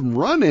had some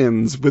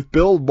run-ins with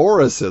Bill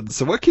Morrison,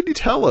 so what can you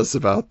tell us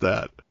about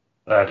that?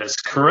 That is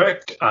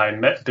correct. I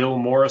met Bill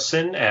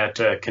Morrison at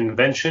a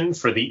convention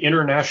for the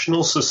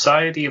International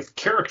Society of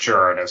Caricature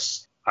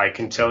Artists. I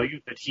can tell you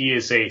that he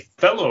is a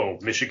fellow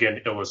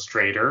Michigan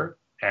illustrator.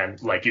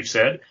 And like you've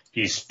said,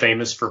 he's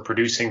famous for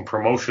producing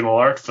promotional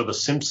art for The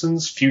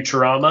Simpsons,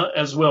 Futurama,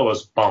 as well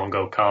as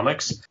Bongo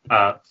Comics.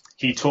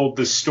 He told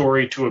this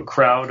story to a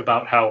crowd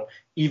about how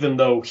even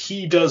though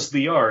he does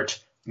the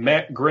art,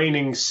 Matt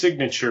Groening's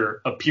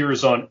signature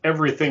appears on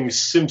everything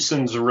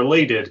Simpsons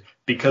related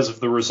because of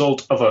the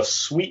result of a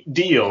sweet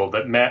deal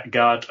that Matt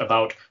got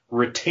about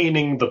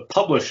retaining the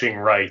publishing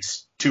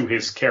rights to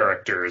his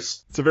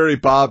characters. It's a very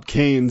Bob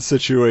Kane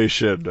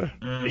situation.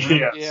 Mm-hmm.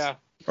 Yes. Yeah.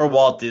 Or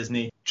Walt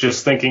Disney.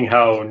 Just thinking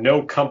how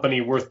no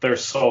company worth their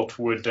salt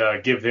would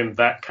give him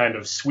that kind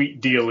of sweet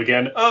deal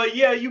again.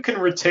 Yeah, you can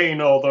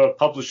retain all the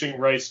publishing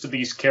rights to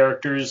these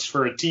characters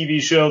for a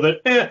TV show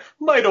that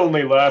might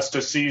only last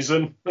a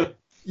season.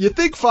 You'd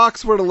think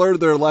Fox would have learned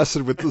their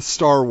lesson with the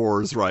Star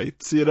Wars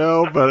rights,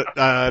 but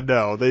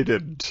no, they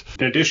didn't.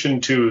 In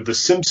addition to The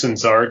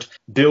Simpsons art,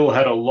 Bill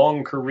had a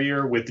long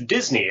career with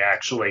Disney,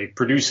 actually,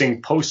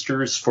 producing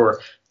posters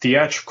for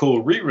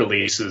theatrical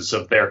re-releases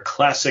of their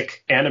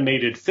classic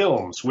animated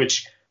films,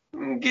 which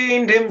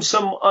gained him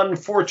some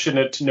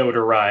unfortunate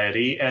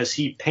notoriety as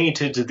he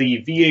painted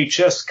the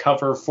VHS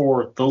cover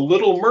for The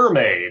Little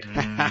Mermaid,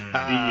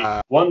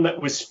 the one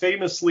that was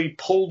famously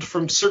pulled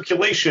from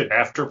circulation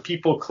after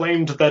people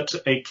claimed that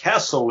a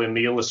castle in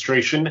the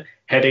illustration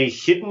had a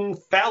hidden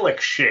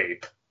phallic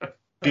shape.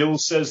 Bill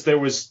says there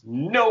was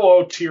no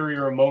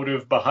ulterior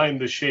motive behind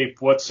the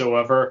shape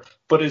whatsoever,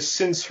 but has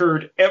since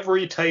heard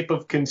every type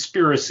of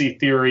conspiracy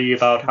theory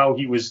about how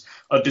he was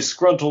a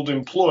disgruntled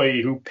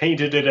employee who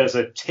painted it as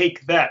a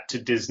take that to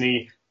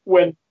Disney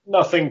when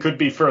nothing could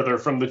be further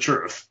from the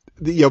truth.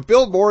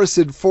 Bill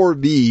Morrison, for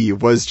me,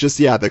 was just,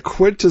 the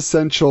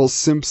quintessential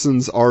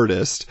Simpsons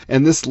artist.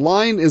 And this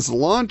line is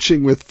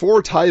launching with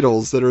 4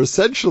 titles that are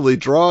essentially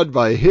drawn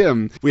by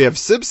him. We have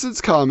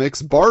Simpsons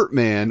Comics,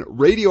 Bartman,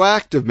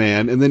 Radioactive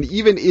Man, and then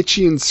even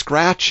Itchy and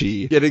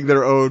Scratchy getting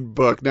their own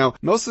book. Now,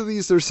 most of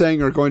these they're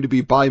saying are going to be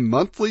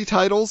bi-monthly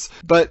titles,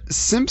 but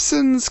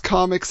Simpsons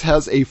Comics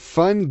has a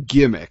fun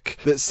gimmick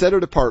that set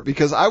it apart,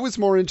 because I was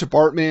more into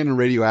Bartman and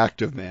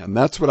Radioactive Man.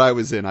 That's what I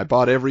was in. I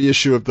bought every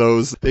issue of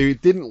those. They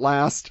didn't last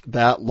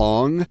that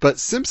long, but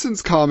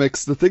Simpsons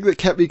Comics, the thing that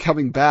kept me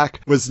coming back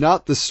was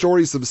not the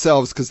stories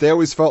themselves, because they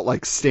always felt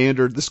like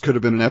standard, this could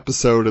have been an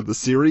episode of the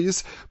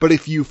series, but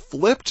if you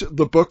flipped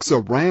the books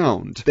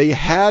around, they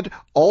had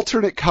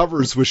alternate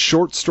covers with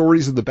short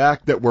stories in the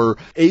back that were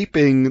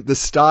aping the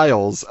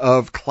styles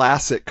of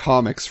classic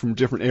comics from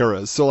different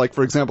eras. So, like,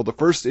 for example, the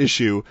first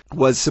issue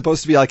was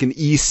supposed to be like an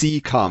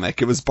EC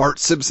comic. It was Bart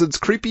Simpson's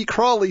Creepy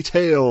Crawly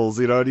Tales,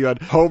 and you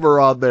had Homer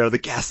on there, the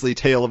ghastly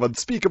tale of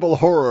unspeakable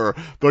horror,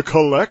 the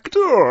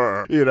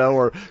Collector,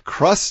 or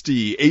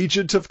Krusty,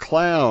 Agent of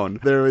Clown.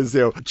 There was,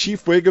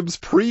 Chief Wiggum's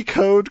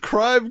Pre-Code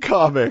Crime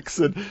Comics,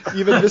 and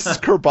even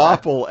Mrs.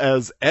 Krabappel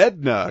as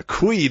Edna,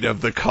 Queen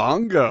of the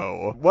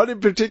Congo. One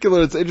in particular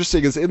that's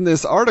interesting is in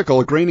this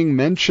article, Groening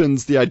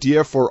mentions the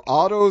idea for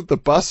Otto the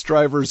Bus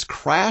Driver's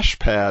Crash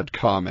Pad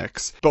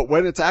comics, but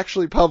when it's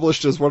actually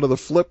published as one of the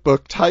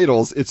flipbook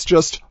titles, it's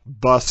just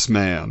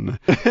Busman.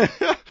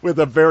 With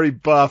a very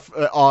buff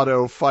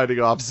Otto fighting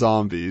off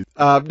zombies.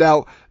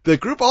 Now, the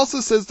group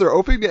also says they're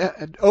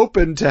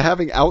open to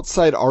having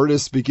outside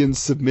artists begin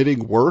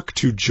submitting work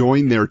to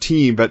join their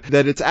team, but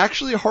that it's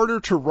actually harder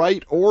to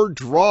write or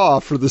draw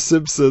for The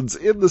Simpsons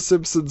in the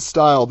Simpsons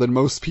style than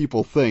most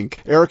people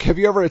think. Eric, have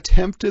you ever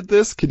attempted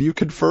this? Can you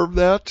confirm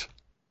that?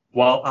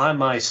 While I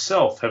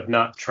myself have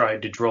not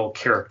tried to draw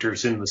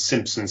characters in the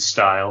Simpsons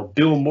style,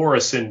 Bill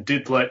Morrison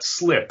did let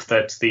slip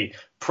that the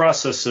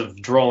process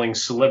of drawing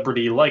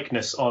celebrity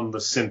likeness on The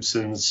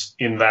Simpsons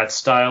in that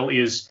style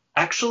is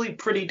actually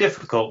pretty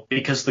difficult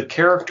because the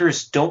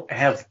characters don't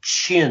have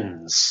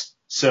chins.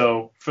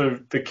 So for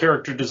the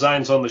character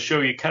designs on the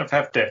show, you kind of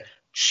have to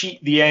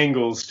cheat the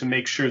angles to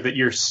make sure that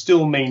you're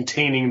still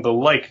maintaining the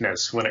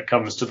likeness when it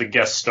comes to the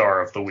guest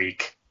star of the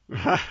week.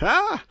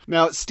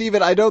 Now,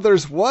 Stephen, I know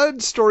there's one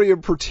story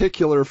in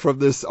particular from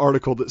this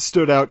article that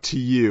stood out to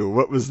you.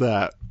 What was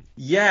that?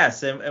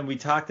 Yes, and we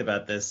talked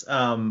about this.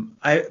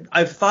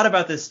 I've thought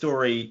about this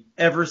story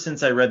ever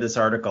since I read this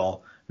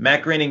article.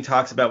 Matt Groening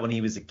talks about when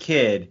he was a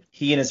kid,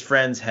 he and his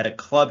friends had a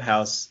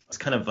clubhouse. It's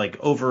kind of like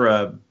over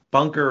a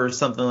bunker or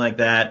something like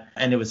that,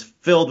 and it was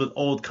filled with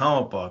old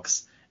comic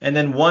books. And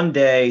then one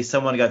day,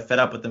 someone got fed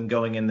up with them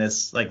going in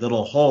this like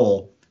little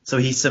hole, so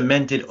he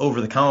cemented over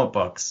the comic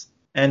books.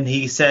 And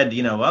he said,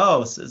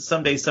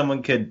 someday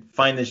someone could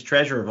find this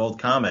treasure of old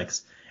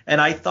comics. And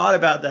I thought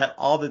about that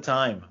all the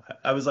time.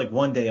 I was like,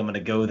 one day I'm going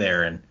to go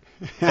there and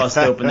bust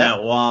open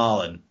that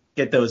wall and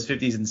get those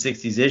 50s and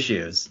 60s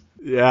issues.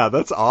 Yeah,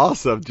 that's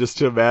awesome, just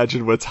to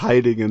imagine what's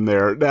hiding in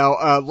there.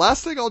 Now,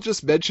 last thing I'll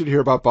just mention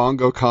here about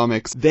Bongo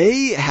Comics,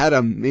 they had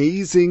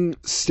amazing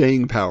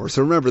staying power.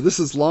 So remember, this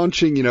is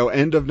launching,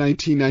 end of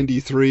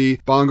 1993,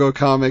 Bongo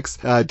Comics,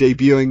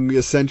 debuting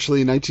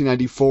essentially in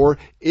 1994.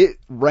 It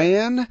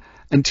ran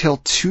until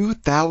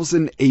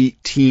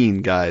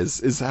 2018, guys,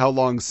 is how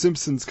long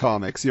Simpsons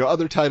Comics,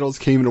 other titles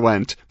came and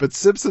went, but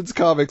Simpsons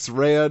Comics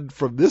ran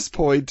from this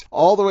point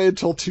all the way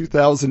until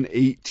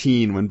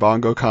 2018 when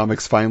Bongo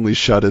Comics finally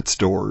shut its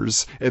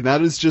doors. And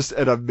that is just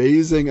an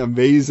amazing,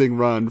 amazing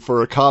run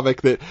for a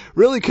comic that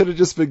really could have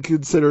just been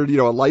considered,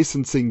 a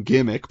licensing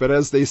gimmick. But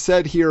as they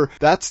said here,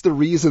 that's the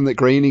reason that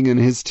Groening and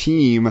his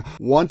team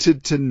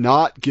wanted to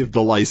not give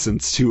the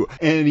license to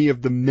any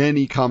of the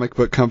many comic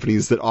book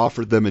companies that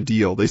offered them a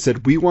deal. They said,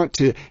 we want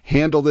to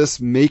handle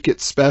this, make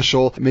it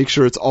special, make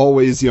sure it's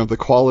always, the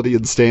quality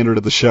and standard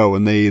of the show,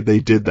 and they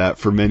did that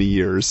for many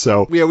years.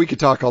 So, we could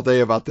talk all day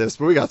about this,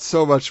 but we got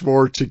so much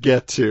more to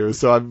get to.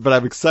 So,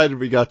 I'm excited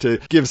we got to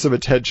give some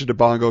attention to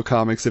Bongo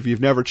Comics. If you've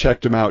never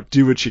checked them out,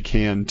 do what you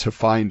can to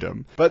find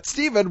them. But,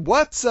 Stephen,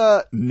 what's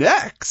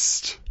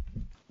next?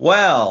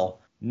 Well,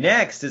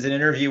 next is an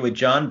interview with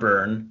John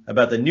Byrne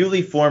about the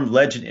newly formed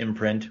Legend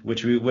imprint,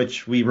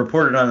 which we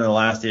reported on in the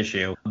last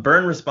issue.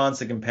 Byrne responds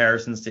to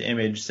comparisons to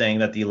Image, saying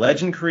that the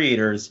Legend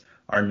creators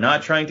are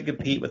not trying to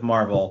compete with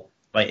Marvel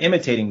by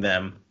imitating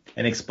them,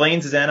 and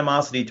explains his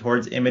animosity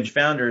towards Image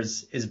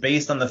founders is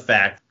based on the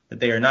fact that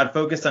they are not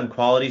focused on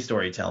quality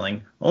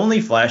storytelling,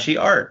 only flashy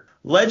art.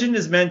 Legend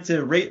is meant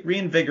to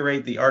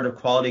reinvigorate the art of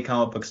quality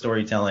comic book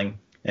storytelling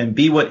and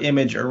be what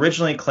Image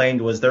originally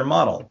claimed was their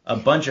model, a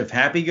bunch of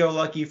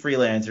happy-go-lucky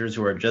freelancers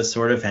who are just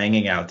sort of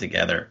hanging out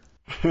together.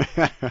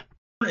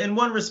 In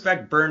one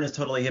respect, Byrne is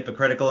totally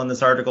hypocritical in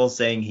this article,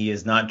 saying he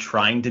is not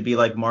trying to be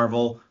like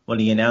Marvel when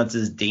he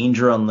announces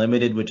Danger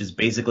Unlimited, which is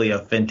basically a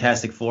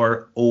Fantastic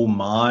Four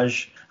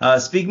homage.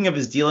 Speaking of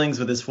his dealings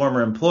with his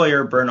former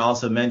employer, Byrne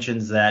also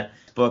mentions that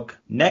book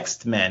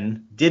Next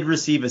Men did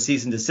receive a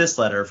cease and desist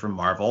letter from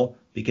Marvel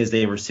because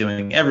they were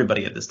suing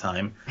everybody at this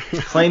time,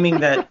 claiming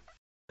that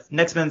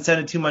Next Men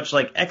sounded too much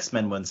like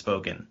X-Men when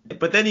spoken.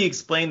 But then he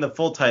explained the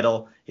full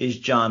title is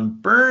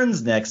John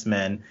Byrne's Next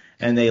Men,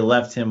 and they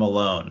left him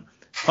alone.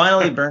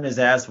 Finally, Byrne is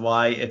asked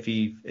why, if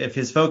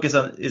his focus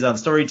is on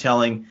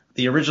storytelling,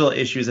 the original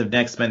issues of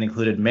Next Men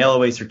included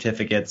mail-away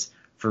certificates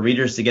for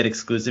readers to get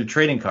exclusive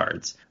trading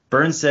cards.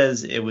 Byrne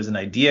says it was an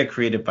idea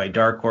created by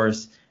Dark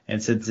Horse,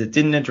 and since it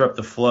didn't interrupt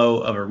the flow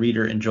of a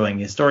reader enjoying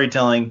his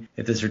storytelling,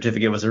 if the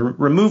certificate was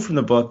removed from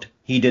the book,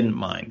 he didn't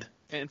mind.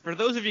 And for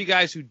those of you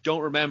guys who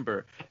don't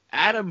remember,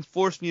 Adam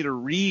forced me to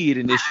read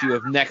an issue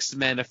of Next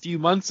Men a few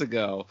months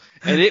ago,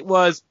 and it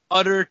was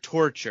utter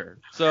torture.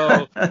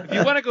 So if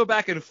you want to go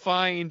back and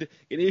find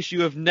an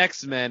issue of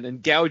Next Men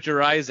and gouge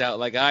your eyes out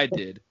like I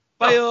did,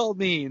 by all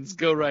means,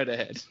 go right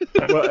ahead.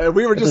 Well,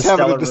 we were just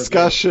having a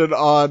discussion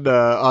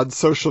on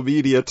social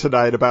media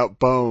tonight about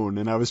Bone,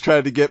 and I was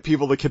trying to get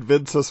people to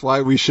convince us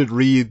why we should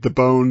read the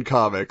Bone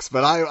comics.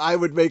 But I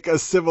would make a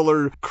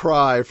similar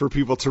cry for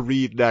people to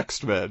read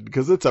Next Men,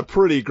 because it's a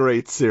pretty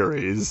great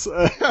series.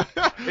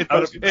 I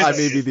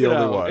may be the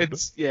only one.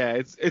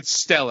 It's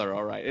stellar,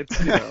 all right. It's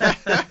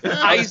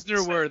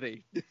Eisner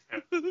worthy.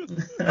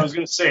 I was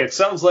going to say, it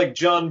sounds like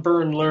John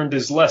Byrne learned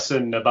his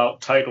lesson about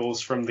titles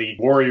from the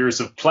Warriors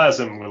of Plasm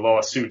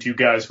lawsuit you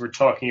guys were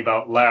talking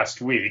about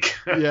last week.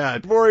 Yeah,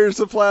 Warriors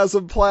of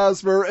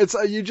Plasma. It's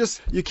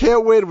you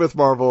can't win with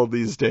Marvel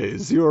these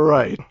days. You were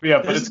right.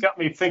 Yeah, but it's got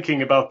me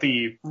thinking about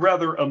the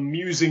rather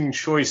amusing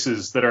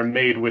choices that are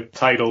made with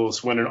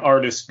titles when an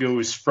artist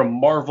goes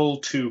from Marvel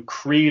to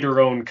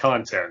creator-owned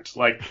content.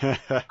 Like,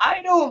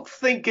 I don't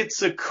think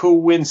it's a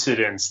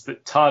coincidence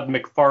that Todd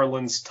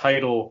McFarlane's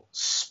title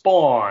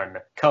Spawn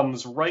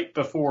comes right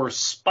before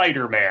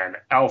Spider-Man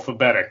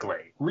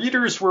alphabetically.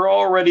 Readers were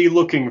already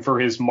looking for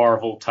his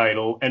Marvel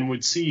title and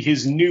would see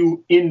his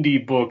new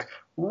indie book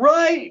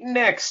right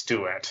next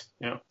to it.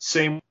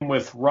 Same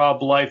with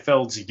Rob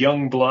Liefeld's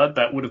Youngblood.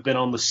 That would have been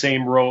on the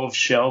same row of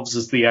shelves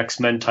as the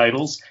X-Men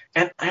titles.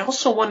 And I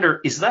also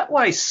wonder, is that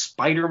why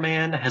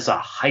Spider-Man has a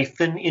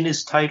hyphen in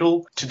his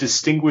title to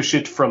distinguish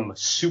it from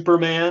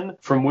Superman,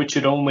 from which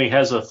it only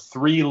has a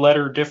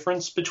 3-letter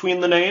difference between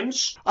the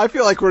names? I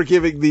feel like we're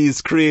giving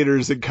these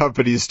creators and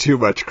companies too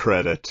much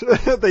credit.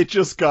 They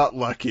just got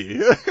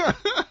lucky.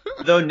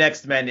 Though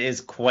Next Men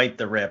is quite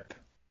the rip.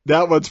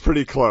 That one's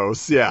pretty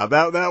close. Yeah,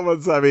 that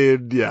one's,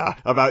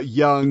 about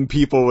young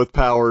people with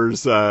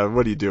powers. What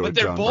are you doing, But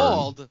they're John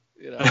bald. Byrne?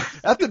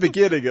 At the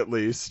beginning, at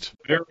least.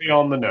 Very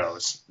on the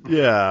nose.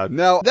 Yeah.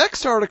 Now,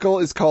 next article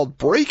is called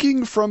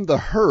Breaking from the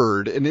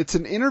Herd, and it's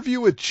an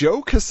interview with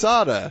Joe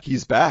Quesada.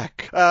 He's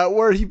back.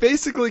 Where he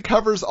basically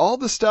covers all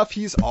the stuff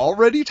he's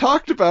already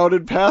talked about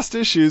in past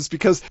issues,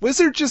 because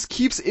Wizard just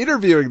keeps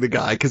interviewing the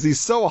guy because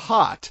he's so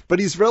hot, but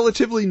he's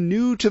relatively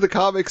new to the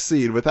comic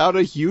scene without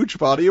a huge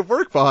body of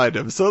work behind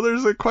him, so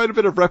there's quite a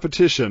bit of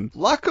repetition.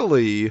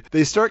 Luckily,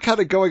 they start kind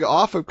of going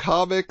off of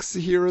comics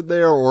here and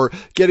there, or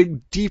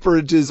getting deeper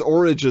into his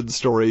origin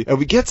story, and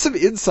we get some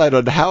insight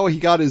on how he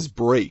got his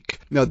break.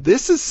 Now,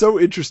 this is so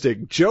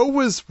interesting. Joe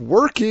was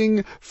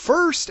working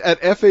first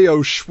at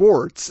FAO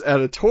Schwartz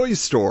at a toy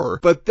store,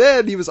 but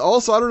then he was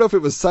also, I don't know if it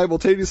was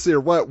simultaneously or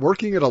what,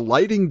 working at a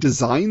lighting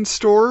design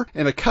store,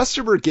 and a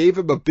customer gave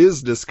him a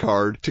business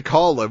card to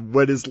call him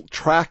when his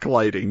track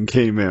lighting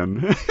came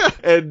in.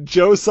 And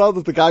Joe saw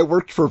that the guy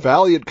worked for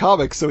Valiant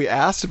Comics, so he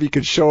asked if he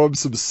could show him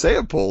some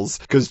samples,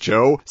 because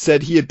Joe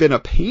said he had been a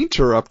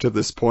painter up to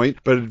this point,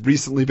 but had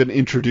recently been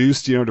introduced,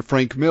 to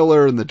Frank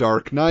Miller and The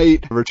Dark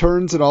Knight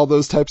Returns and all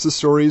those types of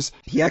stories.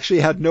 He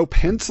actually had no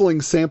penciling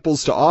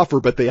samples to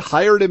offer, but they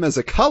hired him as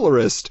a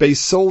colorist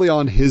based solely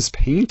on his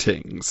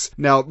paintings.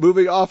 Now,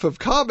 moving off of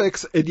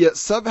comics, and yet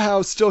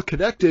somehow still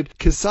connected,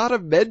 Quesada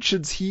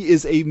mentions he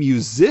is a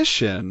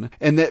musician,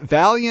 and that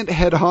Valiant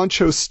head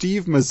honcho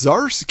Steve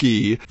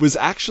Mazarsky was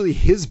actually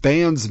his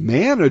band's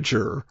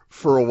manager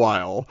for a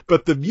while,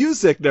 but the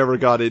music never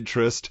got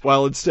interest,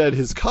 while instead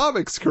his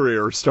comics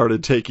career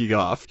started taking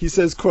off. He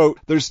says, quote,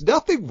 "There's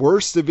nothing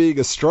worse than being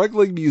a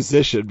struggling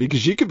musician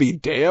because you can be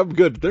damn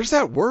good." There's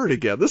that word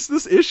again.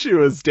 This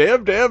issue is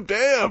damn.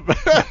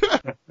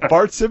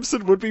 Bart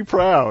Simpson would be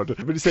proud.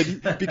 But he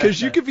said,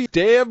 because you can be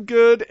damn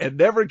good and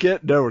never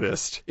get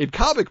noticed. In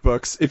comic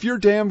books, if you're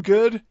damn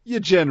good, you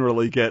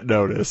generally get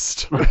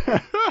noticed.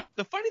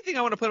 The funny thing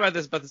I want to put about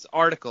this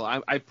article,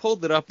 I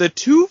pulled it up. The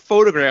two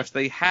photographs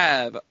they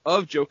have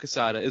of Joe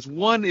Quesada is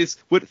one is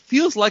what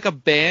feels like a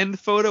band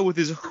photo with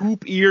his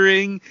hoop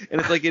earring,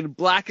 and it's like in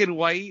black and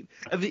white.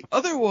 And the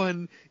other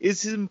one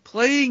is him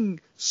playing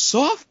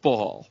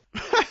softball.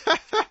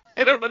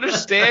 I don't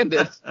understand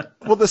it.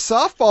 Well, the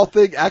softball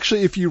thing,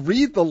 actually, if you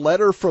read the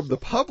letter from the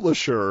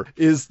publisher,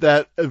 is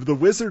that the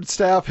Wizard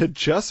staff had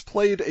just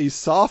played a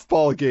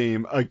softball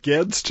game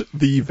against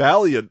the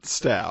Valiant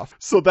staff.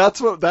 So that's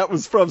what that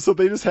was from. So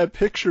they just had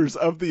pictures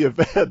of the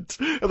event.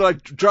 And they're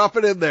like, drop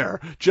it in there.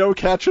 Joe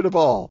catching a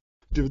ball.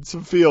 Doing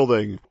some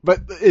fielding.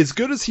 But as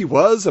good as he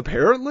was,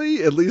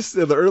 apparently, at least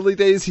in the early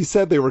days, he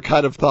said they were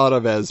kind of thought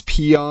of as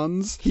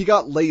peons. He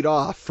got laid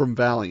off from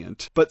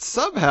Valiant, but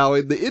somehow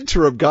in the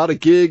interim got a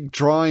gig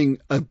drawing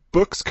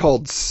books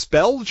called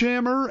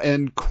Spelljammer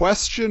and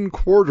Question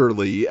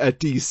Quarterly at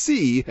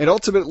DC, and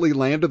ultimately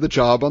landed the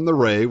job on the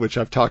Ray, which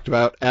I've talked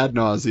about ad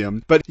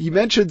nauseum. But he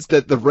mentions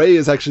that the Ray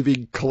is actually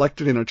being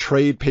collected in a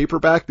trade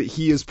paperback that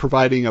he is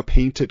providing a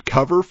painted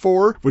cover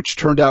for, which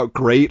turned out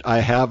great. I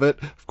have it.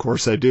 Of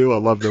course I do. I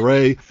love the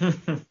Ray.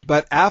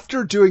 But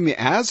after doing the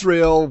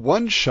Azrael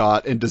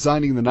one-shot and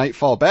designing the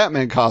Nightfall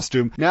Batman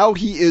costume, now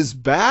he is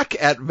back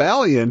at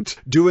Valiant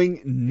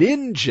doing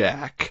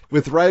Ninjak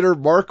with writer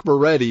Mark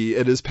Moretti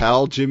and his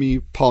pal Jimmy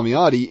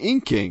Palmiotti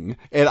inking.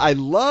 And I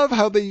love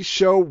how they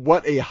show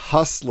what a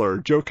hustler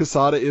Joe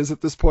Quesada is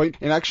at this point.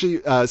 And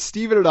actually,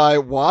 Steven and I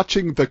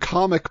watching the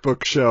comic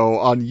book show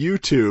on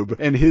YouTube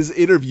and his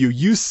interview,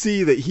 you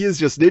see that he is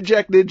just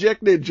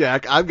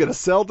Ninjak. I'm going to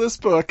sell this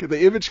book.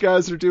 The Image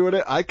guys are doing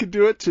it. I can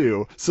do it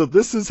too. So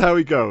this is how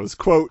he goes.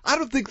 Quote, I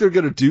don't think they're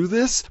going to do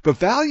this, but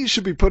Valiant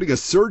should be putting a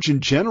Surgeon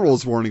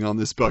General's warning on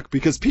this book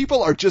because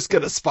people are just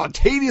going to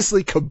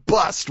spontaneously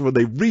combust when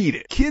they read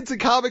it. Kids in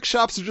comic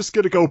shops are just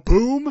going to go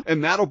boom,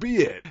 and that'll be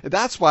it. And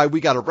that's why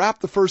we got to wrap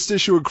the first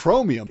issue in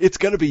chromium. It's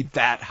going to be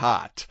that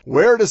hot.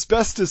 Wear an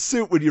asbestos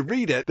suit when you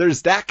read it.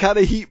 There's that kind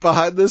of heat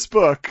behind this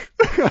book.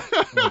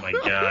 Oh my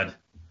God.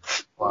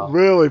 Wow.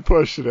 Really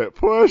pushing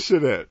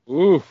it.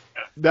 Oof.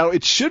 Now,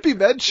 it should be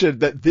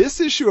mentioned that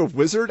this issue of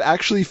Wizard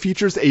actually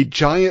features a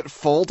giant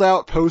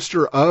fold-out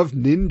poster of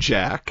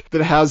Ninjak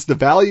that has the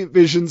Valiant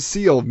Vision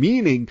seal,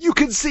 meaning you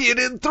can see it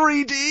in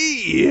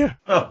 3D!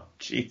 Oh,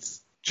 jeez.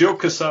 Joe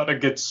Quesada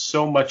gets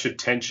so much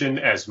attention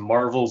as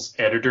Marvel's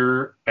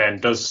editor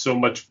and does so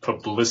much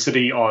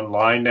publicity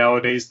online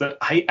nowadays that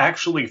I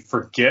actually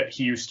forget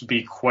he used to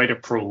be quite a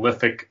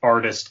prolific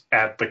artist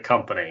at the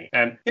company.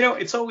 And,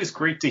 it's always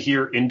great to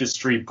hear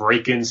industry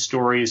break-in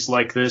stories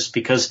like this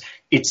because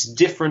it's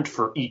different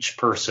for each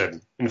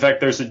person. In fact,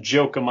 there's a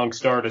joke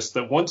amongst artists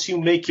that once you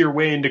make your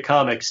way into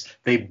comics,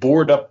 they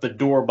board up the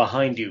door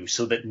behind you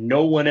so that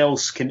no one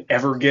else can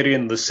ever get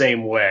in the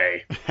same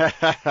way.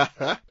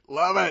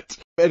 Love it.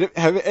 And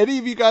have any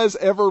of you guys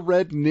ever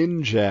read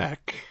Ninjak?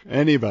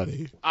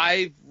 Anybody?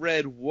 I've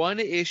read one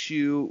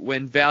issue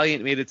when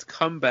Valiant made its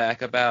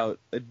comeback about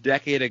a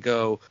decade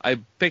ago. I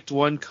picked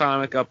one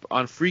comic up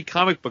on Free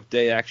Comic Book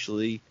Day,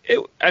 actually.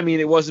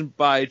 It wasn't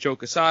by Joe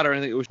Quesada or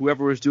anything. It was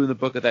whoever was doing the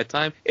book at that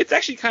time. It's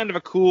actually kind of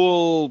a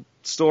cool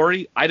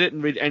story. I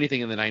didn't read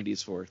anything in the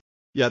 90s for it.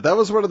 Yeah, that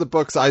was one of the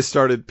books I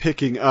started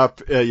picking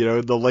up,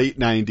 in the late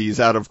 90s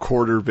out of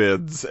quarter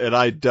bins, and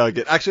I dug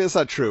it. Actually, that's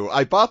not true.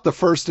 I bought the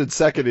first and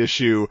second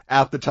issue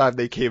at the time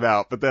they came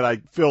out, but then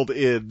I filled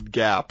in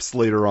gaps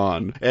later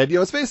on. And,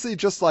 it's basically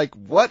just like,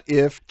 what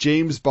if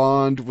James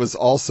Bond was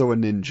also a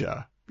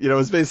ninja?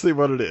 It's basically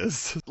what it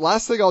is.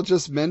 Last thing I'll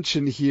just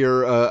mention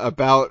here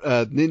about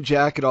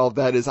Ninjak and all of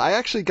that is I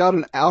actually got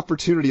an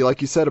opportunity,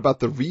 like you said, about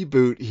the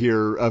reboot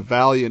here of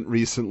Valiant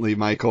recently,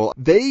 Michael.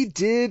 They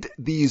did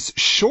these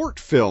short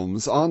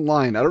films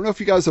online. I don't know if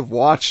you guys have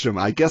watched them.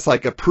 I guess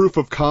like a proof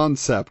of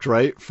concept,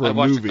 right, for a movie.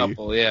 I've watched a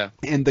couple, yeah.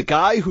 And the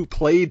guy who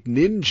played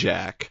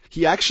Ninjak,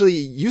 he actually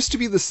used to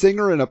be the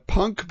singer in a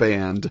punk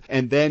band,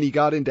 and then he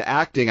got into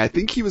acting. I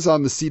think he was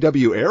on the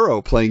CW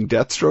Arrow playing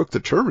Deathstroke the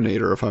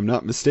Terminator, if I'm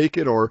not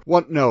mistaken, or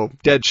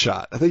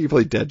Deadshot. I think he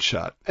played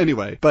Deadshot.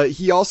 Anyway, but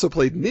he also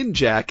played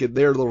Ninjak in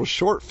their little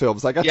short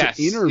films. I got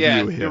to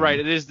interview him. You're right.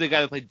 It is the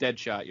guy that played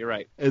Deadshot. You're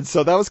right. And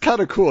so that was kind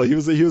of cool. He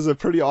was a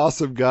pretty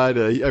awesome guy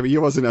he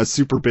wasn't a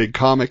super big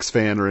comics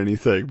fan or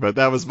anything, but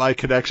that was my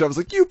connection. I was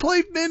like, you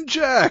played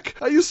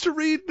Ninjak! I used to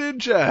read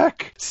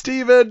Ninjak!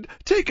 Steven,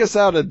 take us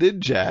out of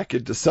Ninjak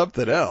into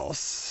something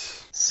else.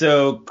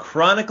 So,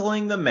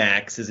 Chronicling the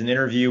Max is an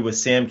interview with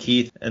Sam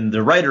Keith and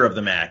the writer of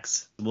the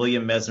Max,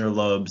 William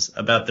Messner-Loebs,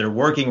 about their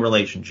working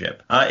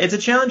relationship. It's a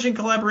challenging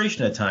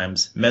collaboration at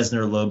times,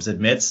 Messner-Loebs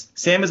admits.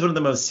 Sam is one of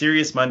the most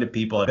serious-minded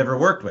people I've ever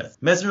worked with.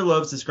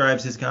 Messner-Loebs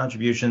describes his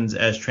contributions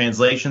as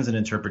translations and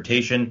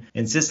interpretation,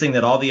 insisting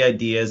that all the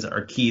ideas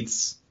are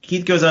Keith's.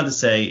 Keith goes on to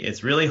say,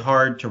 it's really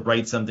hard to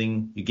write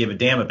something you give a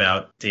damn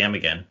about. Damn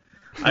again.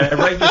 I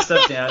write this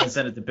stuff down and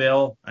send it to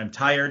Bill. I'm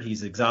tired.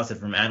 He's exhausted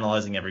from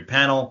analyzing every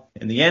panel.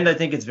 In the end, I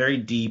think it's very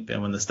deep,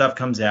 and when the stuff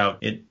comes out,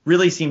 it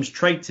really seems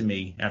trite to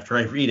me after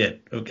I read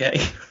it,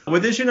 okay?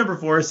 With issue number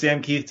 4,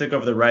 Sam Keith took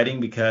over the writing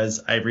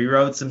because I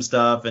rewrote some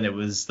stuff, and it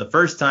was the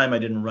first time I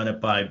didn't run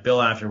it by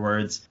Bill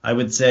afterwards. I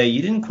would say,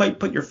 you didn't quite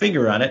put your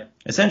finger on it.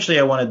 Essentially,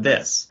 I wanted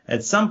this.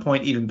 At some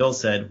point, even Bill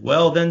said,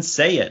 well, then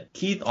say it.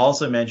 Keith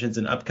also mentions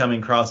an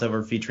upcoming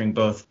crossover featuring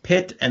both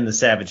Pitt and the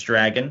Savage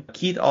Dragon.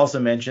 Keith also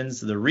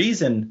mentions the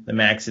reason the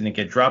Max didn't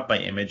get dropped by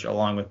Image,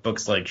 along with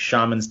books like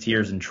Shaman's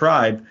Tears and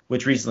Tribe,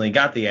 which recently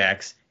got the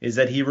axe, is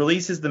that he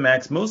releases the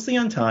Max mostly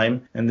on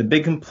time, and the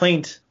big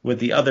complaint with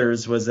the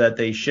others was that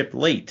they shipped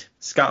late.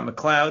 Scott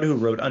McCloud, who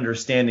wrote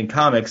Understanding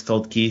Comics,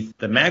 told Keith,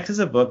 the Max is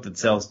a book that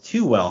sells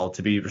too well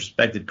to be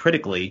respected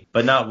critically,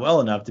 but not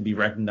well enough to be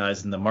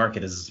recognized in the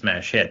market as a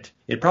smash hit.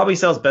 It probably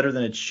sells better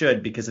than it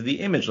should because of the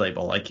Image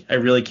label. I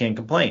really can't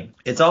complain.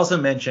 It's also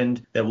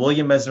mentioned that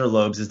William Messner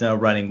Loebs is now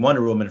writing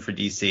Wonder Woman for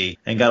DC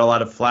and got a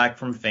lot of flack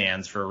from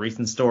fans for a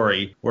recent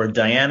story where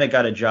Diana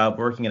got a job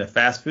working at a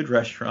fast food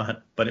restaurant,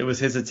 but it was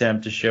his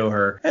attempt to show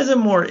her as a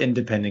more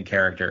independent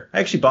character. I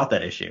actually bought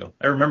that issue.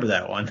 I remember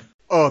that one.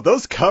 Oh,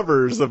 those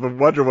covers of a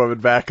Wonder Woman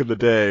back in the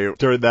day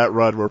during that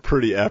run were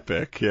pretty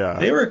epic, yeah.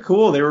 They were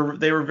cool. They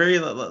were very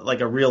like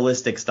a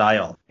realistic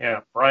style. Yeah,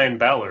 Brian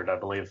Ballard, I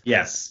believe.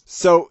 Yes.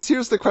 So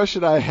here's the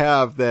question I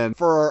have then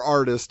for our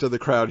artist of the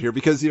crowd here,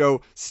 because,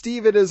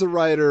 Steven is a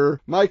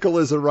writer, Michael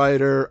is a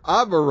writer,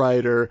 I'm a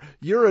writer,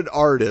 you're an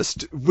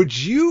artist. Would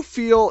you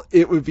feel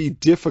it would be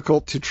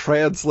difficult to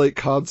translate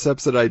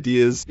concepts and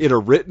ideas in a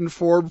written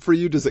form for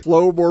you? Does it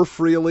flow more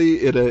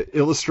freely in an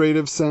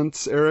illustrative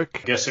sense, Eric?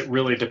 I guess it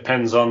really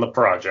depends on the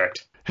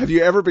project. Have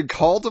you ever been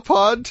called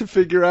upon to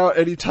figure out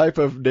any type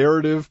of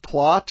narrative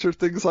plot or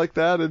things like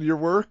that in your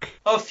work?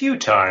 A few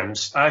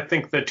times. I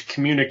think that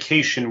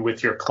communication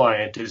with your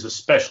client is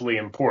especially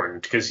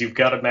important because you've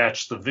got to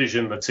match the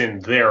vision that's in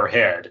their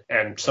head,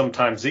 and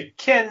sometimes it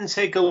can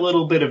take a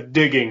little bit of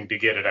digging to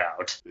get it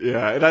out.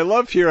 Yeah, and I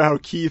love here how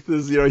Keith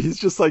is, he's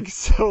just well,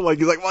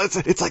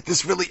 it's like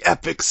this really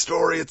epic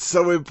story. It's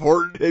so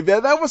important. Hey,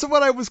 man, that wasn't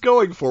what I was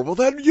going for. Well,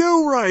 then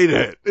you write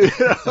it.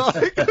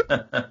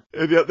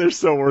 And yet they're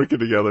still working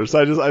together.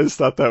 So I just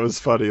thought that was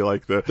funny,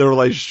 like the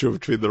relationship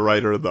between the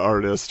writer and the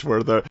artist,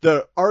 where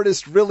the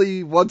artist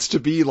really wants to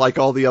be like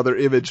all the other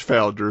Image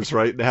founders,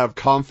 right? And have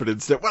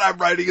confidence that what I'm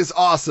writing is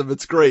awesome,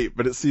 it's great,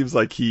 but it seems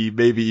like he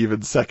maybe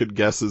even second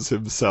guesses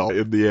himself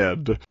in the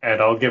end. And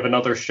I'll give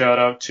another shout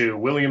out to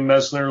William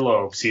Messner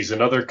Loebs. He's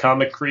another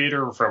comic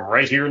creator from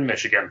right here in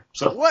Michigan.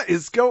 So what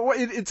is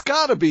it's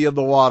gotta be in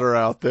the water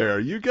out there,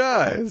 you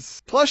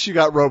guys. Plus you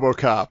got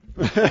RoboCop.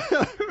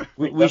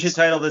 We should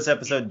title this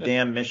episode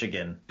Damn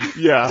Michigan.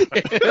 Yeah.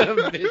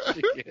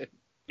 Michigan.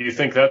 Do you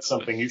think that's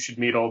something you should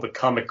meet all the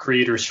comic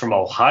creators from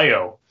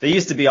Ohio? They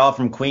used to be all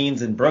from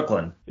Queens and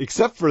Brooklyn.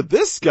 Except for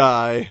this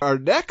guy. Our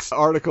next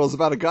article is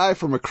about a guy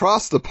from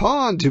across the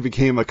pond who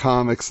became a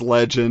comics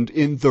legend.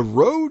 In The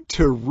Road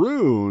to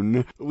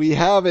Ruin, we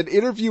have an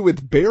interview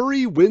with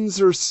Barry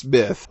Windsor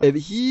Smith, and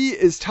he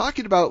is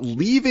talking about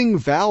leaving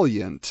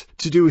Valiant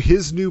to do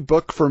his new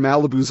book for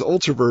Malibu's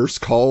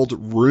Ultraverse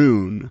called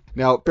Rune.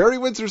 Now, Barry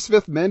Windsor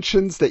Smith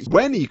mentions that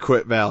when he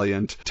quit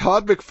Valiant,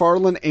 Todd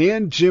McFarlane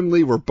and Jim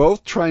Lee were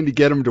both trying to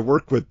get him to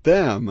work with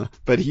them,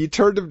 but he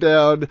turned him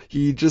down.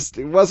 He just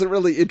wasn't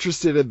really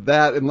interested in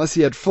that unless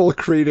he had full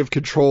creative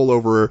control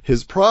over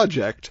his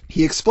project.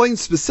 He explained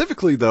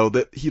specifically, though,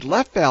 that he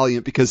left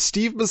Valiant because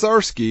Steve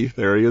Mazarsky,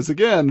 there he is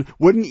again,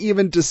 wouldn't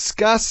even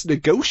discuss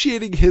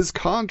negotiating his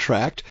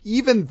contract,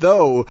 even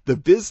though the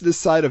business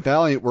side of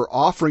Valiant were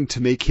offering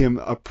to make him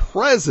a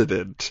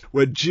president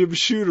when Jim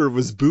Shooter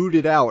was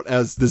booted out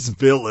as this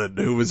villain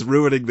who was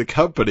ruining the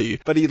company.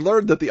 But he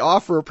learned that the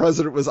offer of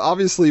president was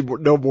obviously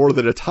no more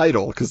than a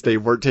title, because they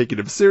weren't taking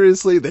him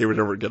seriously, they were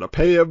never going to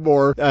pay him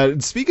more.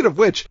 And speaking of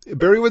which,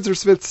 Barry Windsor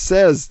Smith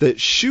says that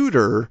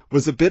Shooter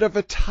was a bit of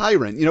a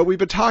tyrant. We've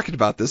been talking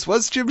about this.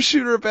 Was Jim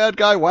Shooter a bad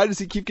guy? Why does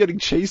he keep getting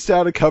chased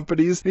out of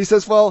companies? And he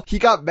says, well, he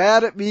got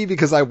mad at me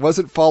because I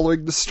wasn't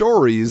following the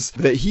stories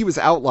that he was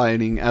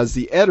outlining as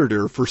the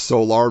editor for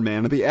Solar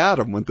Man of the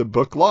Atom when the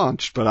book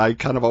launched, but I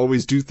kind of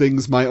always do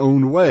things my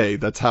own way.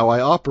 That's how I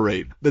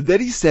operate. But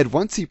then he said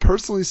once he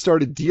personally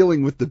started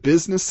dealing with the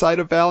business side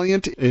of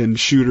Valiant in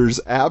Shooter's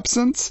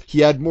absence,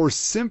 he had more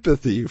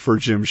sympathy for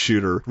Jim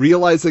Shooter,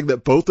 realizing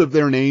that both of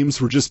their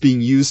names were just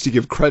being used to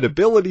give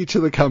credibility to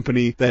the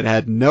company that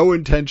had no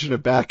intention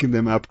of backing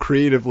them up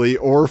creatively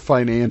or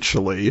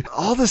financially.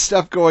 All this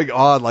stuff going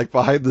on, like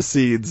behind the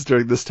scenes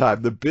during this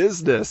time, the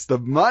business, the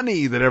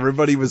money that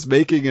everybody was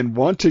making and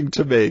wanting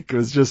to make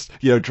was just,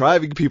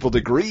 driving people to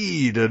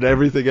greed and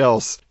everything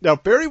else. Now,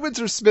 Barry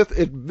Windsor Smith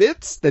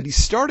admits that he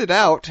started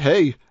out,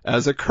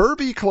 as a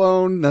Kirby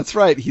clone. That's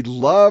right, he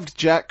loved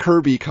Jack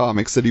Kirby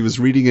comics that he was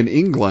reading in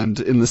England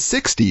in the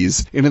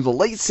 60s. And in the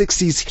late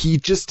 60s, he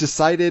just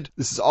decided,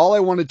 this is all I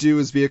want to do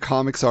is be a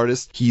comics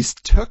artist. He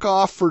took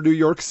off for New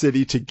York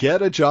City to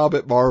get a job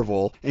at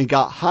Marvel and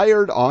got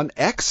hired on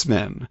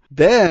X-Men.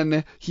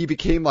 Then he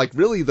became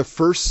really the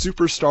first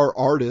superstar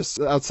artist,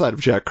 outside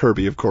of Jack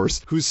Kirby, of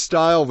course, whose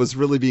style was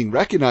really being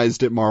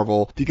recognized at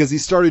Marvel because he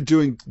started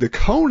doing the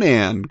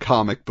Conan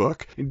comic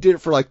book and did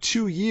it for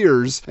 2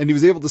 years, and he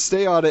was able to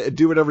stay on it and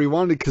do whatever he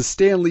wanted because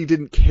Stan Lee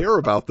didn't care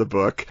about the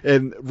book,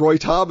 and Roy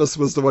Thomas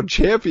was the one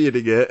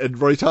championing it, and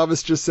Roy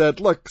Thomas just said,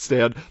 look,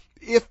 Stan,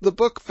 if the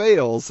book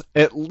fails,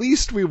 at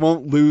least we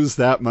won't lose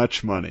that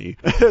much money.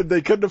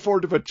 They couldn't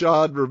afford to put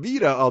John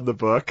Romita on the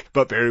book,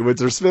 but Barry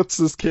Windsor Smith's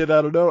this kid,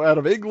 I don't know, out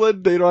of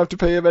England. They don't have to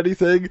pay him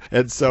anything.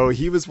 And so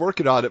he was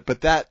working on it,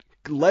 but that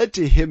led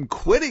to him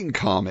quitting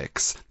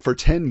comics for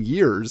 10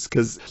 years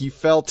because he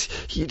felt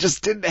he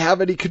just didn't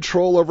have any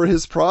control over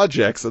his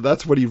projects, and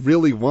that's what he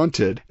really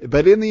wanted.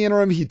 But in the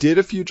interim, he did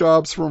a few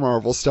jobs for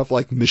Marvel, stuff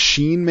like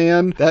Machine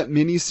Man. That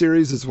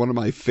miniseries is one of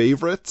my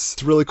favorites.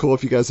 It's really cool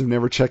if you guys have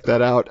never checked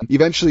that out.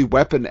 Eventually,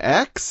 Weapon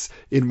X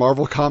in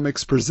Marvel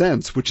Comics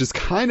Presents, which is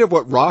kind of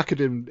what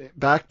rocketed him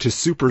back to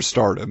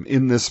superstardom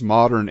in this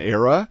modern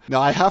era.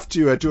 Now, I have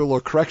to do a little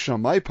correction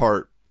on my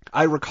part.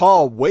 I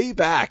recall way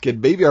back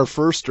in maybe our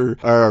first or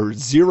our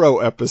 0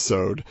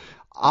 episode,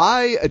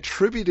 I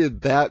attributed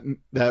that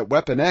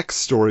Weapon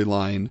X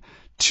storyline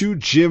to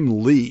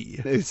Jim Lee,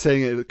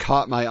 saying it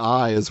caught my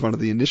eye as one of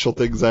the initial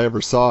things I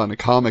ever saw in a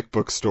comic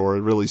book store.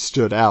 It really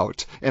stood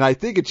out. And I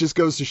think it just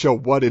goes to show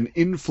what an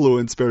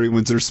influence Barry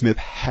Windsor Smith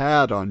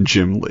had on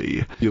Jim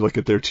Lee. You look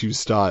at their two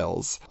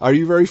styles. Are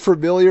you very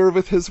familiar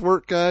with his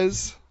work,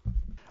 guys?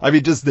 I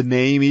mean, does the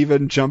name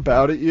even jump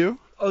out at you?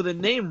 Oh, the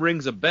name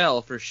rings a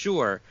bell for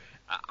sure.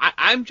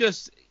 I'm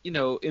just,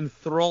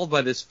 enthralled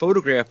by this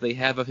photograph they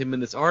have of him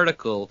in this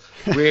article,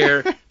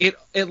 where it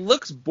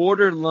looks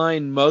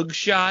borderline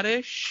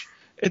mugshot-ish.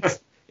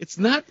 It's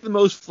not the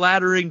most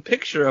flattering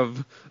picture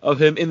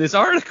of him in this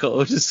article,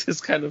 which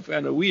is kind of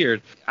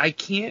weird. I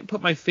can't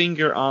put my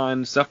finger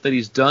on stuff that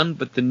he's done,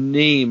 but the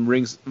name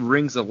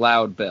rings a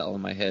loud bell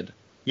in my head.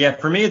 Yeah,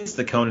 for me it's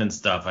the Conan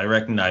stuff. I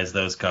recognize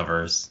those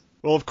covers.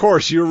 Well, of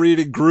course, you were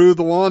reading Gru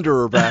the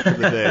Wanderer back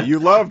in the day. You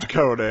loved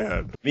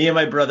Conan. Me and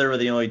my brother were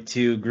the only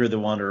two Gru the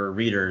Wanderer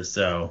readers,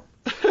 so...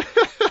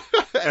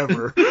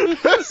 Ever.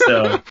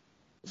 So,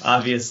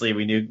 obviously,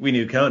 we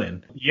knew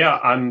Conan. Yeah,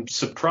 I'm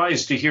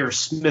surprised to hear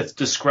Smith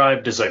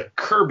described as a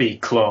Kirby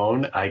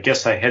clone. I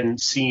guess I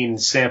hadn't seen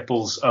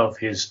samples of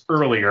his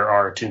earlier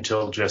art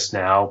until just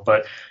now,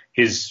 but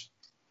his...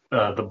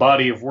 the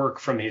body of work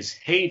from his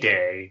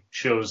heyday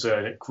shows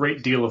a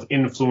great deal of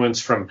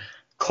influence from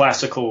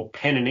classical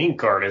pen and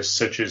ink artists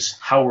such as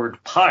Howard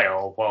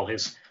Pyle, while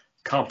his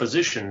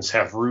compositions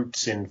have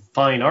roots in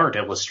fine art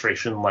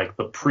illustration like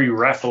the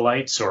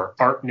Pre-Raphaelites or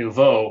Art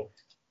Nouveau.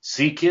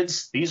 See,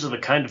 kids, these are the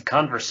kind of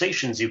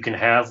conversations you can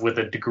have with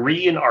a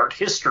degree in art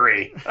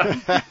history.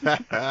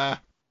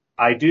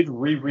 I did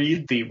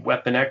reread the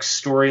Weapon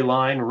X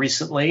storyline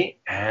recently,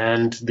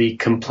 and the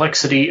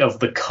complexity of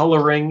the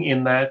coloring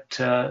in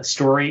that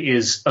story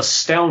is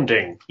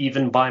astounding,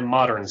 even by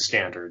modern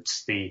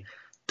standards. The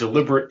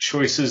deliberate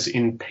choices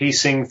in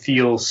pacing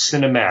feel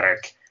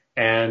cinematic,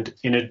 and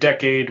in a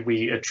decade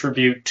we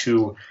attribute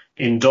to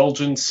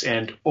indulgence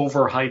and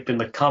overhype in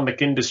the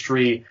comic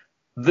industry,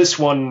 this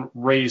one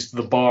raised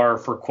the bar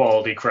for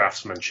quality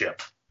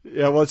craftsmanship.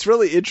 Yeah, well, it's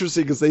really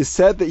interesting because they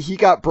said that he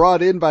got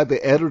brought in by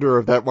the editor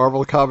of that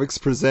Marvel Comics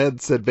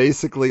Presents, and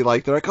basically,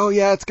 they're like, oh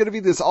yeah, it's going to be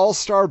this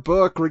all-star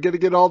book. We're going to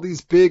get all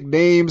these big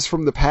names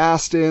from the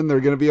past in. They're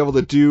going to be able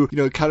to do,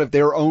 kind of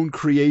their own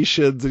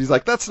creations. And he's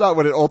like, that's not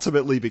what it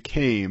ultimately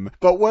became.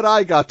 But what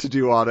I got to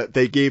do on it,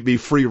 they gave me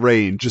free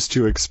reign just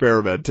to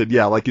experiment. And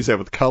yeah, like you said,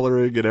 with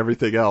coloring and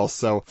everything else.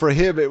 So for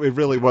him, it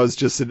really was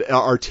just an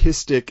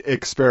artistic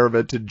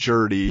experimented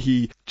journey.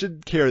 He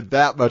didn't care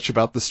that much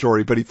about the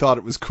story, but he thought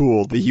it was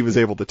cool that he was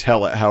able to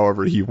tell it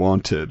however he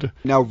wanted.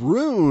 Now,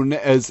 Rune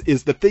is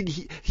the thing.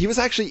 He was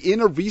actually in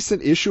a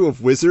recent issue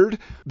of Wizard.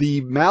 The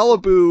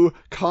Malibu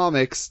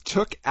Comics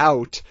took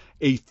out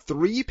a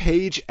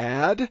 3-page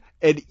ad,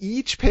 and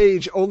each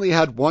page only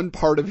had one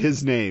part of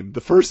his name. The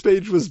first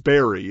page was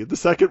Barry, the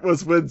second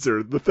was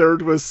Windsor, the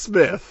third was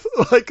Smith.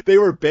 They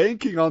were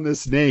banking on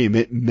this name.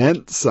 It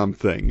meant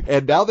something.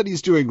 And now that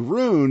he's doing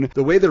Rune,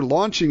 the way they're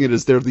launching it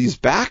is there are these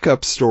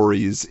backup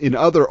stories in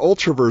other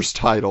Ultraverse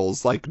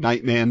titles, like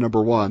Nightman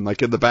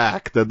 #1, in the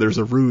back, then there's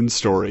a Rune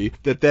story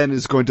that then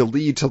is going to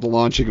lead to the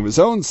launching of his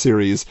own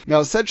series.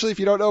 Now, essentially, if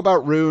you don't know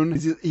about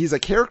Rune, he's a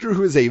character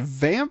who is a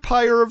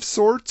vampire of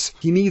sorts.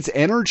 He needs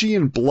energy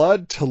and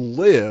blood to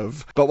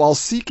live, but while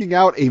seeking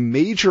out a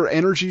major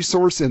energy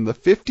source in the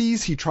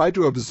 50s, he tried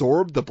to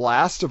absorb the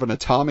blast of an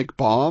atomic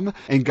bomb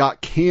and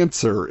got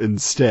cancer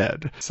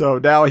instead. So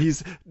now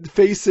he's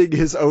facing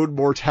his own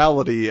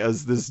mortality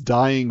as this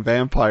dying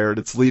vampire, and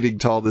it's leading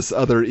to all this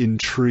other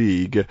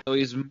intrigue. So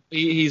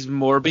he's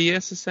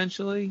Morbius,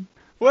 essentially?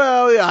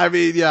 Well, yeah,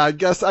 I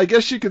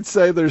guess you could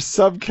say there's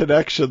some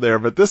connection there,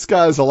 but this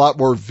guy's a lot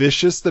more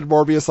vicious than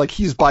Morbius.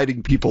 He's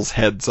biting people's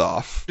heads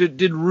off.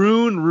 Did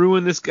Rune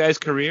ruin this guy's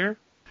career?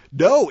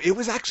 No, it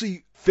was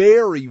actually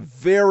very,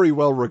 very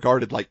well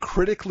regarded,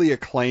 critically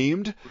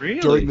acclaimed.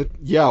 Really?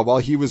 While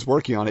he was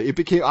working on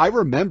it. I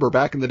remember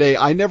back in the day,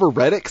 I never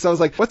read it because I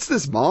was like, what's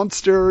this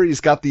monster?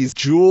 He's got these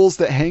jewels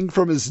that hang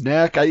from his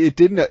neck. It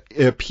didn't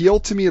appeal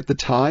to me at the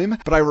time,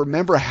 but I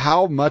remember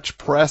how much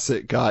press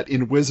it got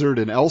in Wizard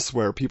and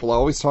elsewhere. People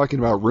always talking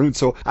about Rune.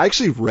 So I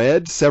actually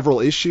read several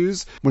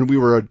issues when we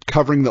were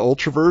covering the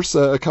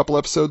Ultraverse a couple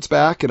episodes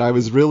back, and I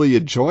was really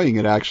enjoying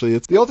it, actually.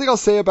 The only thing I'll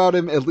say about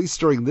him, at least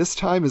during this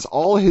time, is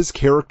all his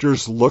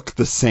characters look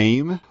the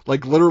same.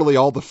 Like, literally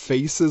all the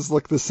faces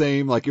look the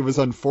same. Like, it was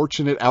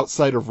unfortunate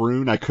outside of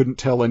Rune, I couldn't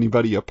tell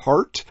anybody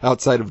apart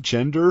outside of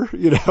gender,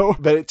 you know?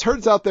 But it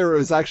turns out there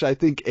was actually, I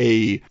think,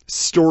 a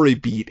story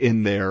beat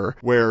in there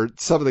where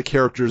some of the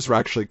characters were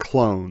actually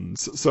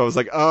clones. So I was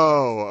like,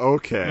 oh,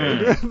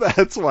 okay.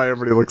 That's why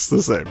everybody looks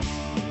the same.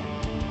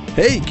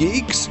 Hey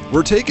geeks,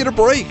 we're taking a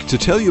break to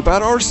tell you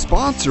about our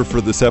sponsor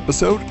for this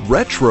episode,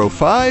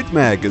 Retrofied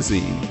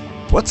Magazine.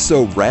 What's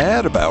so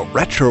rad about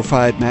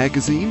Retrofied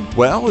Magazine?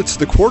 Well, it's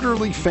the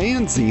quarterly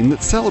fanzine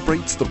that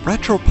celebrates the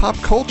retro pop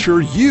culture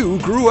you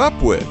grew up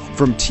with.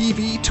 From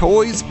TV,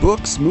 toys,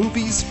 books,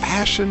 movies,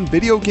 fashion,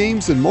 video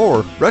games, and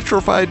more,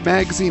 Retrofied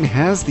Magazine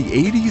has the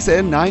 80s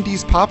and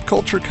 90s pop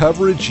culture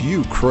coverage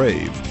you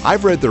crave.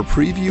 I've read their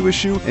preview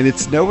issue, and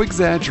it's no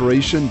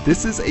exaggeration,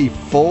 this is a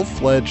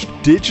full-fledged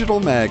digital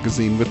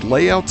magazine with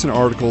layouts and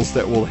articles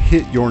that will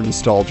hit your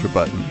nostalgia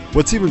button.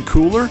 What's even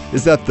cooler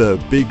is that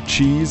the big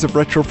cheese of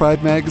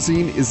Retrofied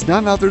Magazine is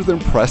none other than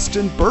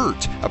Preston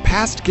Burt, a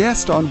past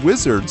guest on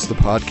Wizards, the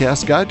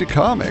podcast guide to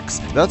comics.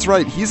 That's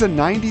right, he's a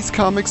 90s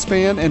comics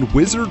fan and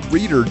Wizard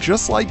reader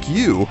just like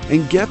you,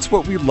 and gets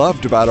what we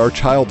loved about our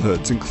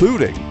childhoods,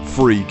 including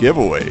free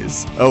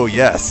giveaways. Oh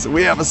yes,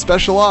 we have a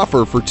special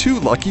offer for 2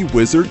 lucky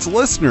Wizards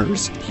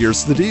listeners.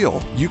 Here's the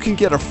deal. You can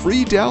get a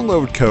free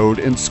download code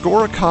and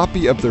score a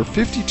copy of their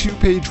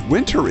 52-page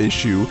winter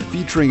issue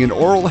featuring an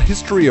oral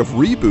history of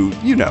Reboot,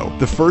 you know,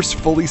 the first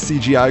fully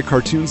CGI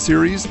cartoon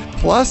series,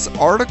 plus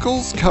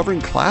articles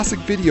covering classic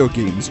video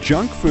games,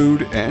 junk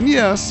food, and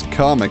yes,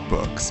 comic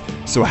books.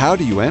 So how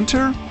do you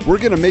enter? We're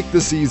gonna make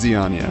this easy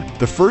on you.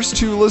 The first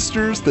 2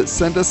 listeners that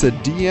send us a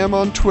DM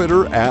on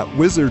Twitter at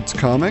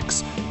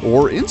WizardsComics,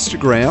 or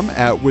Instagram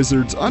at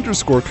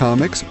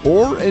Wizards_comics,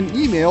 or an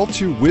email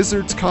to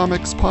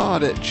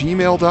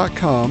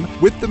wizardscomicspod@gmail.com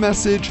with the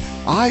message,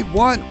 I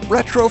want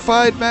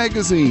Retrofied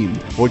Magazine.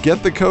 We'll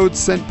get the code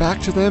sent back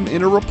to them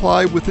in a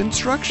reply with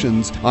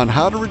instructions on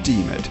how to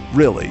redeem it.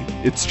 Really,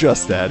 it's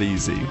just that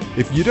easy.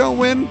 If you don't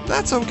win,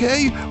 that's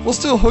okay. We'll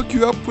still hook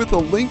you up with a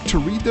link to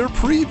read their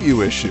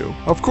preview issue.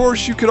 Of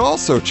course, you could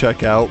also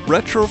check out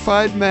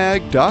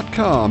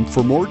retrofiedmag.com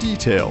for more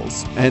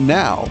details. And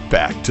now,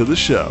 back to the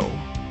show.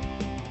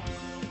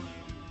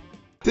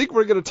 I think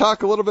we're going to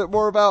talk a little bit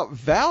more about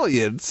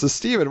Valiant. So,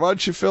 Steven, why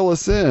don't you fill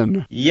us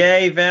in?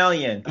 Yay,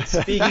 Valiant.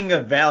 Speaking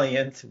of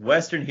Valiant,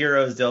 Western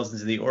Heroes delves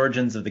into the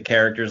origins of the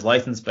characters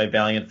licensed by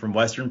Valiant from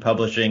Western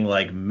publishing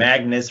like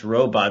Magnus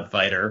Robot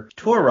Fighter,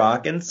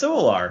 Turok, and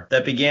Solar,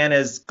 that began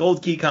as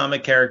Gold Key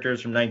comic characters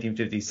from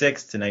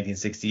 1956 to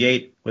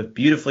 1968 with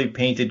beautifully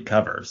painted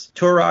covers.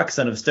 Turok,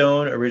 Son of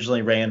Stone,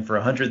 originally ran for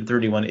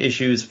 131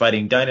 issues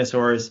fighting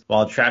dinosaurs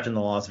while trapped in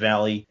the Lost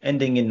Valley,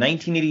 ending in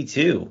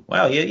 1982.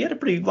 Wow, he had a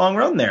pretty long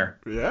run there.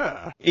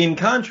 Yeah. In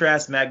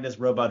contrast, Magnus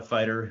Robot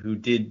Fighter, who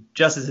did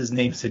just as his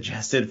name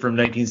suggested from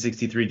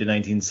 1963 to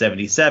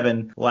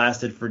 1977,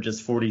 lasted for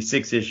just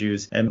 46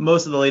 issues, and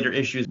most of the later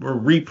issues were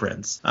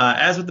reprints.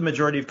 As with the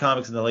majority of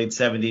comics in the late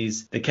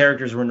 70s, the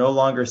characters were no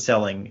longer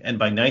selling, and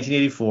by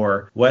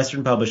 1984,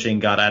 Western publishing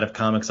got out of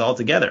comics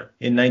altogether.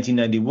 In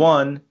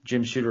 1991,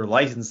 Jim Shooter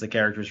licensed the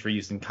characters for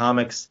use in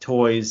comics,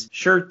 toys,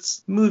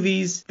 shirts,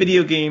 movies,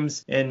 video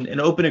games, and an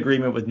open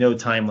agreement with no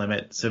time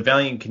limit, so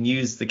Valiant can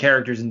use the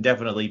characters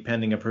indefinitely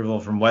pending approval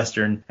from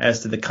Western as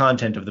to the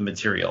content of the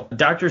material.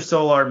 Dr.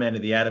 Solar, Man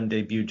of the Atom,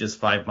 debuted just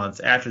 5 months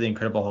after The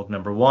Incredible Hulk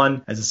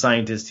 #1 as a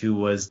scientist who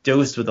was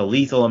dosed with a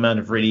lethal amount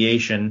of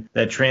radiation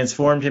that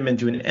transformed him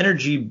into an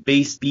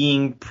energy-based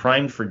being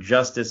primed for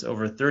justice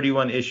over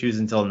 31 issues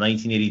until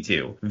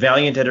 1982.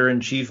 Valiant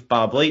editor-in-chief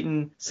Bob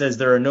Layton says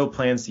there are no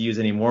plans to use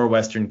any more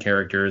Western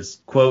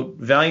characters. Quote,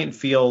 Valiant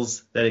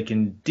feels that it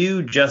can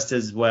do just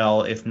as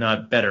well, if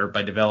not better,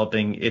 by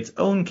developing its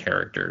own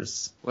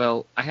characters.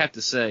 Well, I have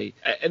to say,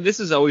 and this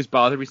has always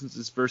bothered me since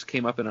this first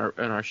came up in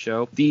our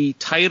show, the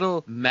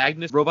title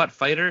Magnus Robot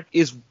Fighter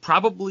is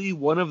probably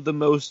one of the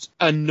most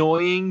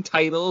annoying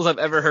titles I've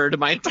ever heard in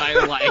my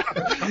entire life.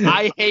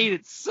 I hate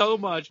it so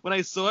much. When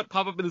I saw it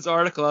pop up in this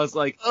article, I was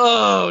like,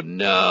 oh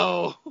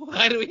no,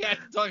 why do we have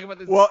to talk about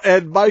this? Well,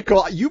 and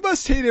Michael, you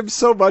must hate him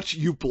so much,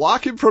 you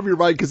block him from your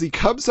mind because he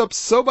comes up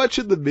so much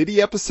in the mini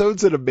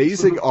episodes in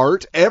amazing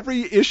art.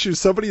 Every issue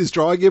somebody is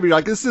drawing him, you're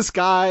like, this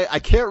guy, I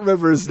can't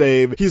remember his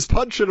name, he's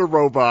punching a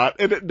robot,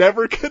 and it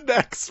never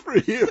connects for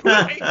you.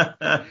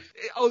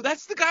 Oh,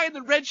 that's the guy in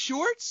the red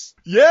shorts?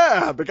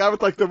 Yeah, the guy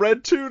with like the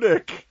red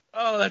tunic.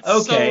 Oh, that's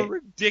Okay. so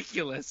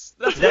ridiculous.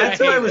 That's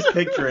what I was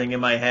picturing in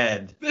my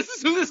head. This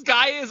is who this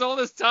guy is all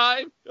this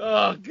time?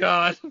 Oh,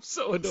 God. I'm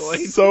so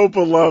annoyed. So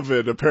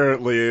beloved,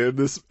 apparently, in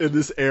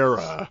this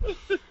era.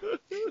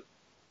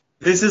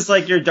 This is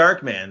like your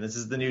Darkman. This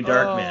is the new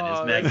Darkman.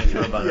 It's Magnus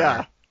Robot.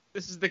 Yeah.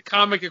 This is the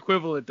comic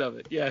equivalent of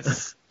it,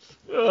 yes.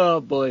 Oh,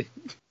 boy.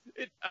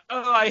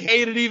 I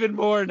hate it even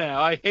more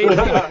now. I hate it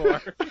even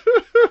more.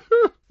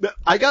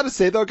 I gotta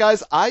say though,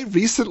 guys, I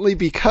recently,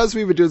 because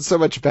we've been doing so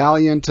much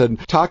Valiant and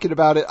talking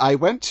about it, I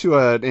went to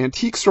an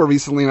antique store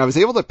recently and I was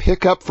able to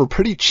pick up for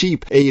pretty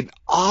cheap an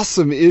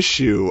awesome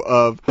issue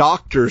of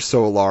Dr.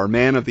 Solar,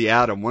 Man of the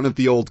Atom, one of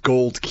the old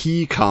Gold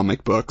Key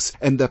comic books,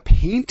 and the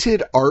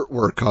painted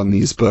artwork on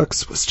these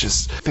books was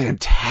just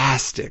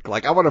fantastic.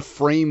 Like, I want to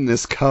frame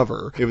this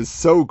cover. It was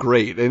so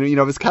great. And, you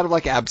know, it was kind of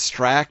like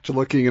abstract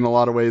looking in a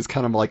lot of ways,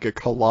 kind of like a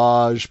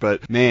collage,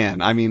 but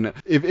man, I mean,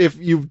 if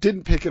you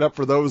didn't pick it up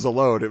for those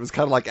alone, it was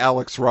kind of like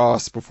Alex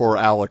Ross before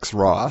Alex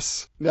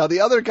Ross. Now,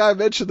 the other guy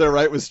mentioned there,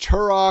 right, was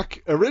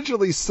Turok,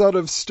 originally Son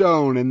of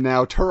Stone, and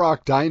now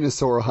Turok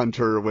Dinosaur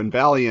Hunter, when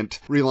Valiant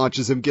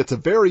relaunches him, gets a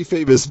very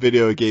famous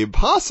video game,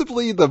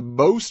 possibly the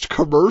most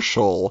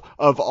commercial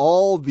of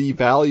all the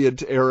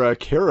Valiant era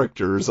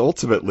characters,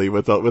 ultimately,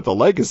 with a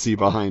legacy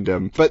behind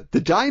him. But the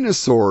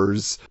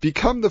dinosaurs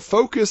become the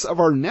focus of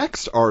our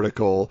next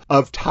article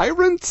of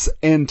Tyrants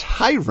and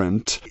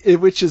Tyrant,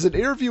 which is an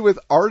interview with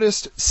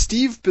artist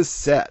Steve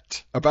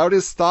Bissette about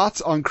his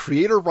thoughts on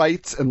creator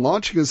rights and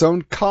launching his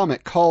own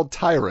comic called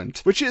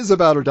Tyrant, which is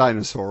about a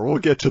dinosaur. We'll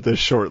get to this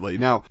shortly.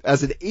 Now,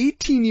 as an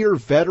 18-year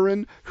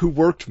veteran who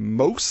worked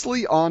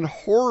mostly on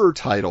horror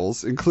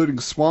titles, including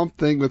Swamp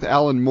Thing with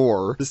Alan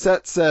Moore,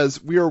 Bissette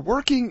says, "We are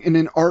working in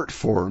an art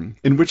form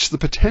in which the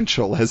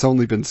potential has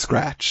only been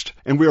scratched,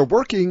 and we are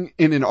working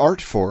in an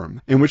art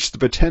form in which the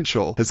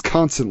potential has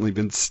constantly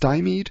been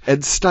stymied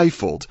and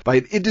stifled by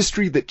an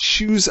industry that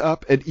chews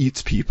up and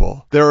eats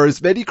people. There are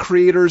as many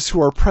creators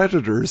who are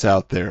predators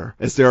out there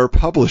as there are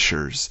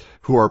publishers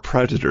who are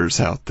predators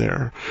out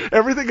there."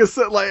 Everything is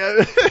so, like,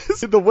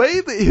 the way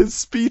that his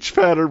speech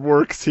pattern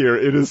works here,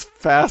 it is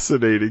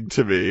fascinating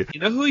to me. You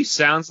know who he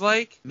sounds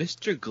like?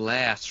 Mr.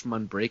 Glass from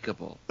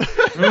Unbreakable.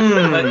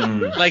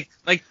 Like,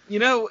 you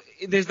know,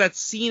 there's that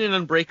scene in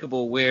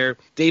Unbreakable where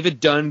David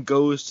Dunn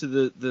goes to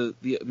the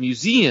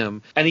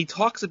museum and he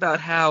talks about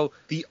how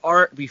the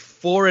art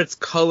before it's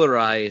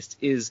colorized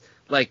is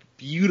like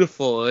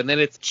beautiful, and then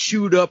it's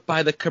chewed up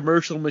by the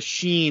commercial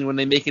machine when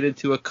they make it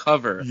into a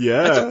cover.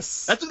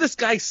 Yes. That's what this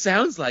guy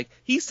sounds like.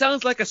 He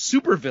sounds like a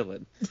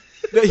supervillain.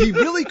 He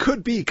really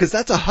could be, because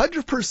that's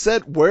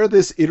 100% where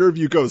this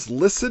interview goes.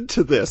 Listen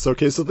to this,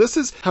 okay? So this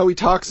is how he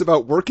talks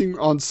about working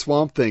on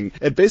Swamp Thing,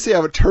 and basically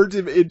how it turned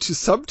him into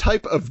some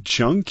type of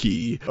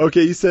junkie.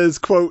 Okay, he says,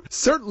 quote,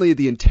 "Certainly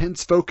the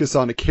intense focus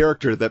on a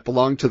character that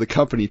belonged to the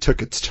company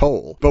took its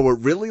toll, but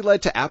what really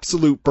led to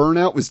absolute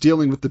burnout was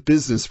dealing with the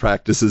business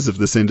practices of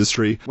this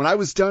industry. When I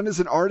was done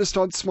as an artist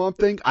on Swamp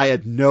Thing, I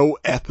had no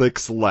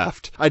ethics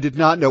left. I did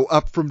not know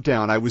up from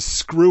down. I was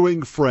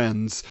screwing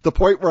friends. The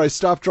point where I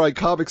stopped drawing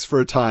comics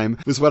for a time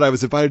was when I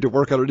was invited to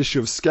work on an issue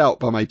of Scout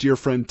by my dear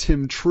friend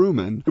Tim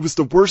Truman. It was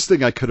the worst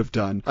thing I could have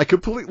done. I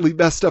completely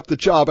messed up the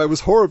job. I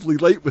was horribly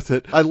late with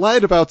it. I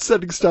lied about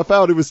sending stuff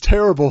out. It was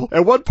terrible.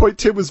 At one point,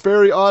 Tim was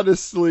very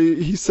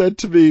honestly, he said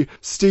to me,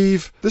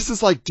 'Steve, this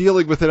is like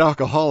dealing with an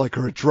alcoholic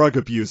or a drug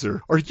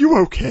abuser. Are you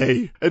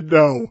okay?' And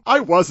no,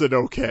 I wasn't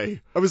okay.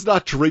 I was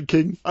not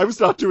drinking. I was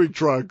not doing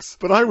drugs,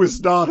 but I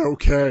was not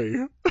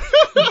okay."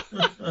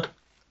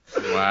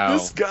 Wow.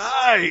 This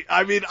guy,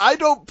 I mean, I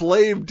don't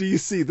blame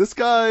DC. This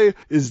guy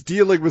is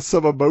dealing with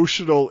some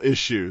emotional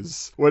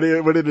issues when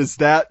it is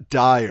that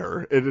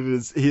dire,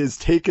 and he has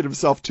taken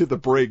himself to the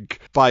brink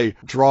by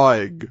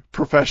drawing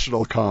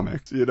professional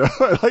comics, you know?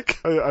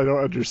 I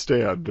don't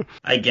understand.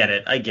 I get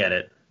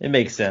it. It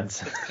makes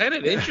sense. It's kind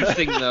of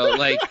interesting, though,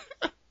 like,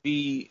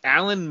 the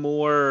Alan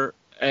Moore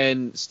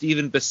and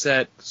Stephen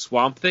Bissette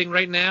Swamp Thing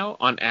right now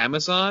on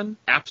Amazon,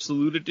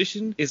 Absolute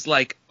Edition, is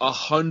like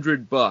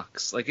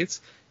 $100. Like,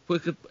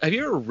 have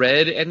you ever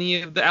read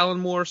any of the Alan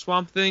Moore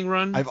Swamp Thing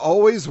run? I've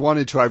always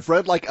wanted to. I've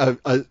read like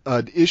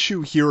an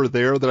issue here or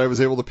there that I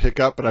was able to pick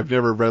up, but I've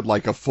never read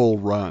like a full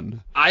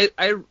run. I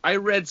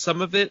read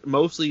some of it,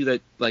 mostly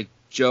that like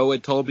Joe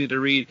had told me to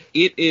read.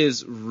 It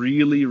is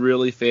really,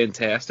 really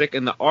fantastic,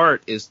 and the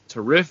art is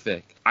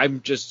terrific.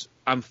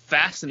 I'm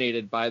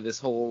fascinated by this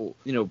whole,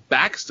 you know,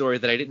 backstory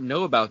that I didn't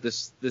know about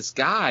this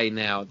guy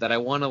now, that I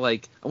want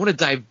to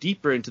dive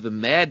deeper into the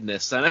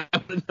madness, and I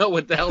want to know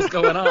what the hell's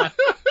going on.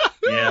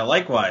 Yeah,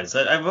 likewise.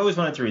 I've always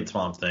wanted to read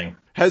Swamp Thing.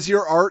 Has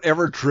your art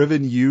ever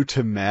driven you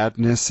to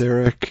madness,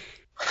 Eric?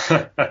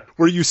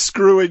 Were you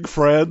screwing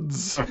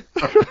friends?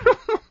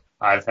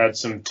 I've had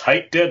some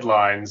tight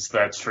deadlines,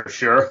 that's for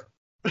sure.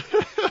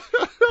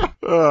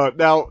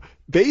 Now,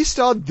 based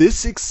on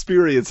this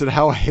experience and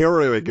how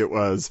harrowing it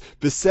was,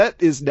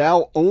 Bissette is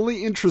now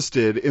only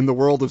interested in the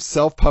world of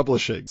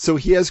self-publishing. So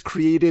he has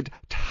created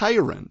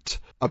Tyrant,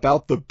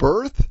 about the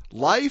birth,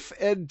 life,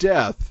 and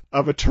death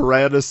of a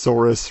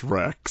Tyrannosaurus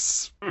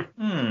Rex.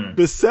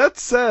 Bissette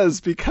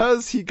says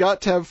because he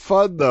got to have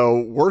fun,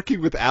 though,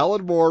 working with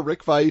Alan Moore,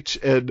 Rick Veitch,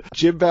 and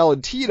Jim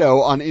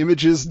Valentino on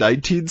Image's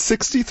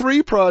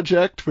 1963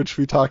 project, which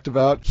we talked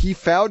about, he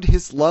found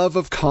his love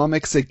of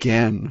comics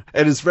again,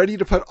 and is ready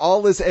to put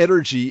all his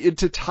energy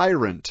into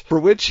Tyrant, for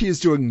which he is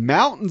doing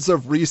mountains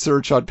of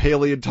research on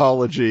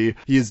paleontology.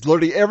 He is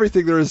learning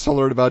everything there is to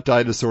learn about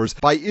dinosaurs.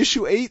 By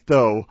issue 8,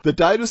 though, the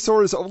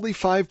dinosaurs is only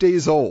 5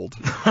 days old.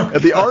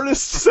 And the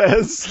artist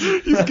says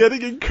he's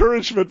getting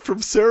encouragement from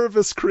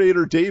Cerebus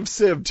creator Dave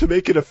Sim to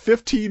make it a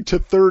 15 to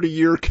 30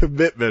 year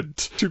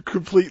commitment to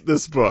complete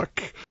this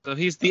book. So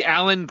he's the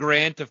Alan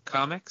Grant of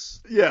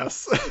comics?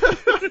 Yes.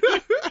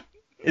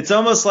 It's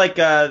almost like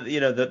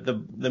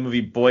the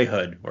movie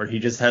Boyhood, where he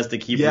just has to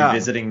keep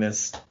revisiting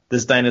this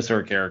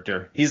dinosaur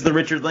character. He's the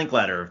Richard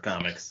Linklater of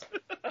comics.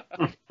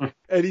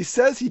 And he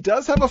says he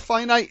does have a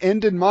finite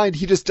end in mind.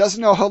 He just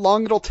doesn't know how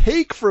long it'll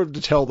take for him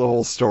to tell the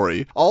whole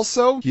story.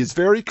 Also, he's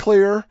very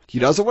clear. He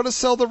doesn't want to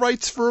sell the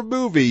rights for a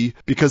movie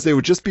because they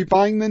would just be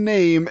buying the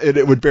name and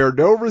it would bear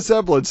no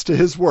resemblance to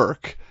his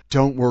work.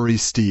 Don't worry,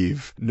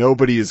 Steve.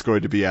 Nobody is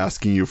going to be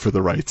asking you for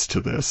the rights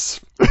to this.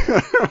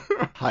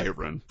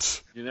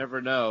 Tyrant. You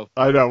never know.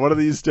 I know. One of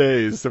these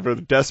days, they're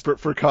desperate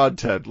for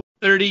content.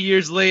 30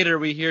 years later,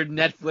 we hear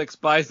Netflix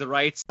buys the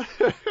rights.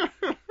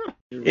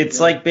 It's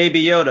like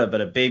Baby Yoda,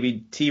 but a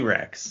baby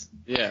T-Rex.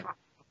 Yeah.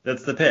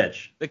 That's the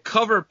pitch. The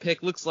cover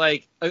pic looks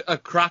like a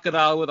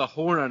crocodile with a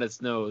horn on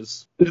its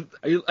nose.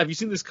 Have you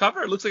seen this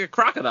cover? It looks like a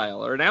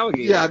crocodile or an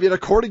alligator. Yeah, I mean,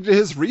 according to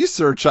his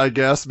research, I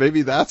guess,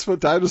 maybe that's what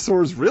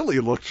dinosaurs really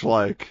looked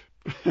like.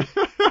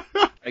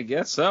 I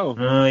guess so.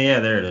 Oh, yeah,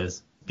 there it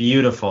is.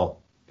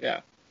 Beautiful. Yeah.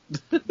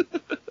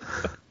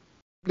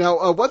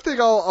 Now, one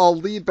thing I'll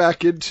lead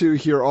back into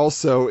here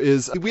also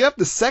is we have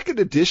the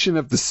second edition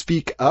of the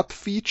Speak Up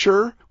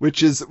feature,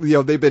 which is,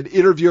 they've been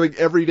interviewing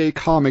everyday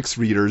comics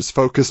readers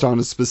focused on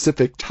a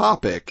specific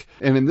topic.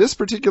 And in this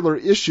particular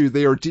issue,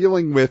 they are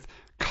dealing with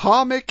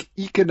comic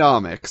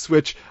economics,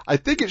 which I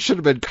think it should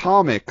have been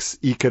comics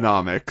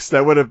economics.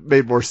 That would have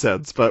made more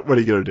sense, but what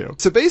are you going to do?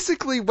 So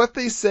basically what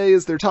they say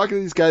is they're talking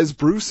to these guys,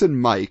 Bruce and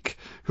Mike,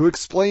 who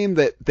explain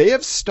that they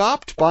have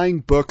stopped buying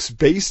books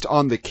based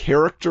on the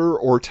character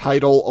or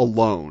title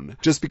alone.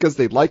 Just because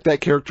they like that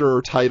character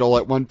or title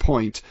at one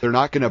point, they're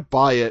not going to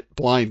buy it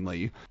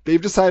blindly.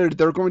 They've decided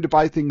they're going to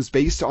buy things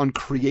based on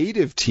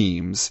creative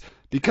teams,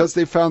 because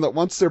they found that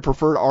once their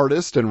preferred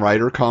artist and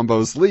writer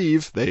combos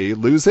leave, they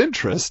lose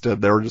interest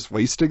and they're just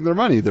wasting their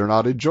money. They're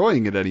not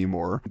enjoying it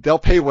anymore. They'll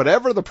pay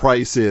whatever the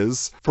price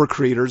is for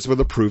creators with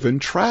a proven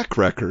track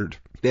record.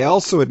 They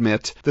also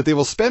admit that they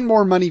will spend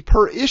more money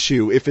per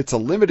issue if it's a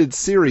limited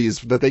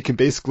series that they can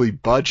basically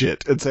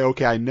budget and say,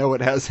 okay, I know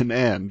it has an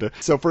end.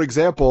 So, for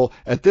example,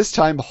 at this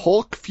time,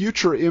 Hulk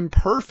Future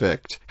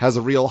Imperfect has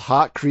a real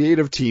hot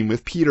creative team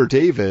with Peter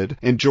David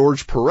and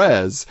George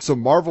Perez, so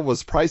Marvel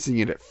was pricing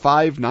it at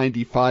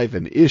 $5.95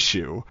 an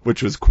issue,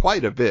 which was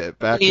quite a bit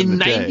back in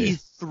the day. In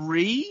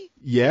 93?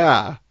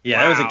 Yeah.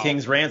 Yeah, that was a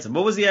king's ransom.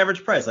 What was the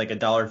average price? Like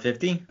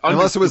 $1.50?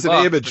 Unless it was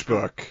an image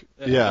book.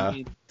 Yeah. I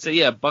mean, so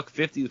yeah,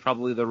 $1.50 is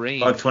probably the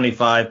range.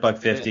 $1.25,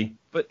 $1.50.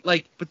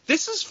 But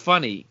this is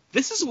funny.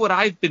 This is what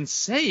I've been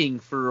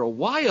saying for a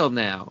while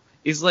now.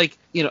 Is like,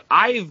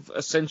 I've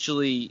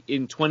essentially,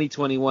 in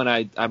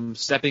 2021, I'm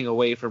stepping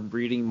away from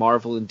reading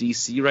Marvel and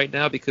DC right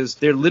now because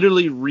they're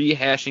literally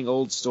rehashing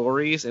old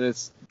stories, and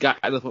it's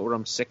got to the point where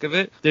I'm sick of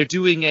it. They're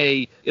doing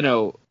a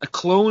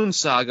clone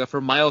saga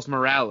for Miles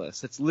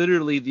Morales. It's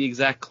literally the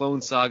exact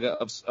clone saga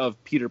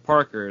of Peter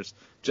Parker's,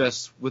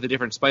 just with a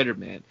different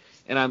Spider-Man.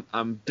 And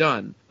I'm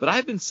done. But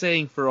I've been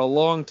saying for a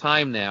long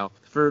time now,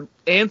 for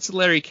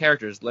ancillary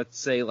characters, let's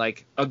say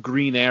like a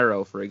Green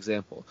Arrow, for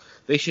example,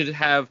 they should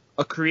have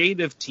a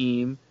creative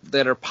team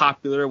that are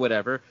popular or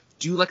whatever,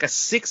 do like a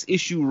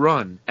 6-issue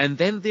run, and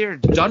then they're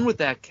done with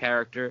that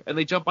character, and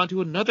they jump onto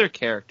another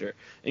character,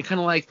 and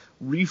kind of like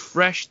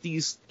refresh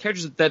these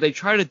characters that they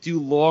try to do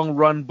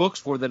long-run books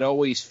for that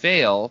always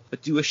fail,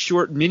 but do a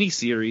short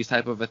mini-series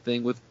type of a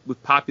thing with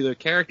popular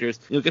characters.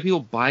 Get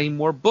people buying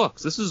more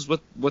books. This is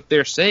what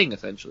they're saying,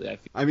 essentially, I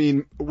feel. I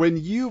mean, when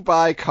you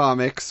buy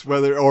comics,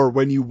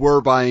 when you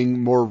were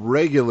buying more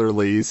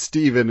regularly,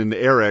 Steven and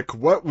Eric,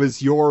 what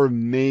was your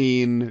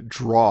main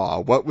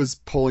draw? What was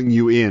pulling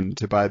you in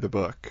to buy the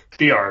book?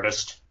 The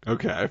artist.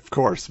 Okay, of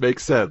course.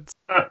 Makes sense.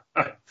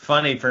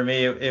 Funny, for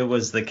me, it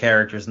was the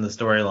characters and the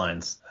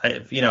storylines.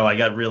 I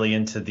got really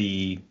into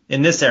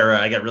in this era,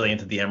 I got really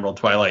into the Emerald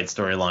Twilight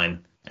storyline.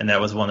 And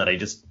that was one that I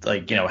just,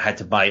 had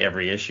to buy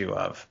every issue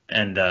of.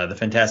 And the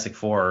Fantastic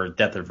Four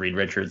Death of Reed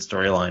Richards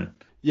storyline.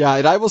 Yeah,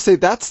 and I will say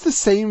that's the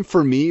same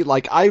for me.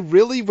 Like, I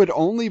really would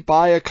only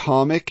buy a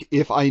comic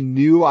if I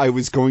knew I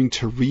was going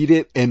to read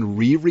it and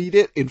reread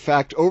it. In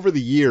fact, over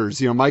the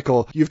years,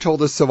 Michael, you've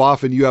told us so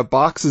often you have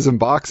boxes and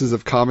boxes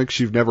of comics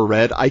you've never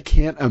read. I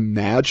can't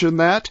imagine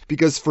that,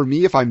 because for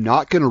me, if I'm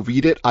not going to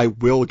read it, I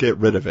will get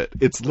rid of it.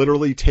 It's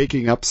literally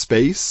taking up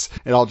space,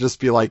 and I'll just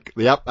be like,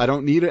 yep, I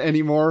don't need it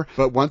anymore.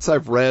 But once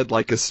I've read,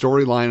 like, a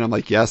storyline, I'm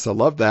like, yes, I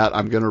love that.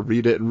 I'm going to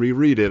read it and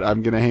reread it.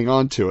 I'm going to hang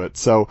on to it.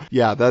 So,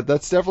 yeah,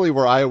 that's definitely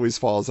where I always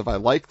fall is if I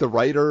like the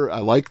writer, I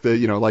like the,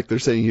 like they're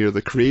saying here,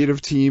 the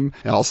creative team,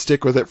 and I'll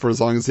stick with it for as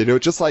long as they do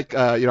it. Just like,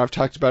 I've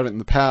talked about it in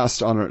the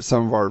past on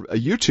some of our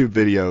YouTube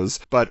videos,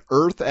 but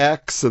Earth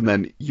X and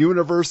then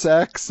Universe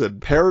X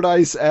and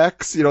Paradise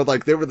X,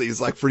 like there were these,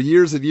 like for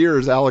years and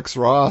years, Alex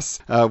Ross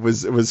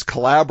was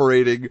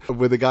collaborating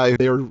with a guy.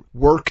 Their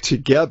work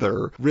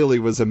together really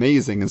was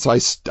amazing. And so I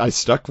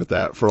stuck with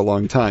that for a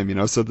long time,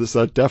 so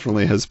that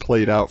definitely has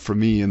played out for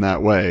me in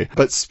that way.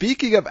 But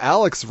speaking of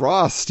Alex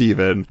Ross,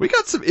 Steven, we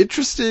got some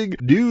interesting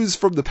news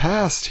from the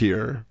past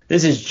here.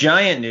 This is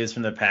giant news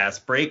from the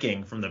past,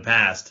 breaking from the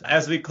past.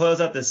 As we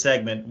close out this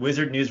segment,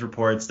 Wizard News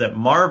reports that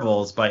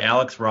Marvels by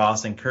Alex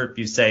Ross and Kurt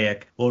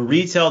Busiek will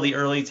retell the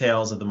early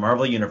tales of the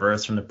Marvel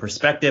Universe from the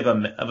perspective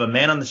of a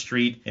man on the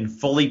street in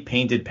fully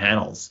painted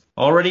panels.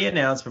 Already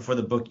announced before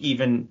the book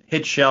even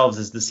hit shelves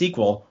is the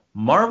sequel,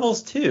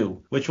 Marvels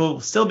 2, which will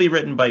still be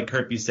written by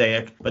Kurt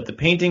Busiek, but the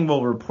painting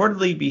will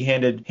reportedly be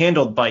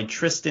handled by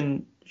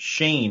Tristan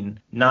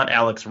Shane, not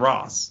Alex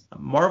Ross.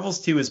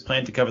 Marvels 2 is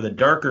planned to cover the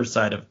darker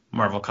side of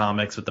Marvel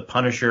Comics with the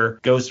Punisher,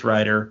 Ghost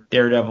Rider,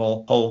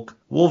 Daredevil, Hulk,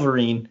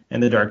 Wolverine,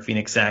 and the Dark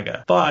Phoenix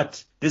saga.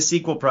 But this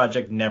sequel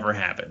project never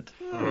happened.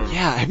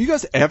 Yeah, have you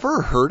guys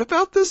ever heard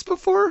about this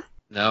before?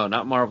 No,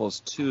 not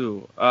Marvels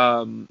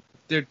 2.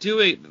 They're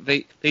doing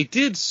they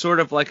did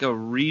sort of like a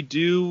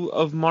redo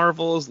of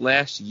Marvels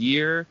last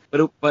year,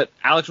 but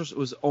Alex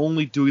was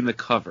only doing the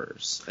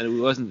covers and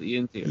it wasn't the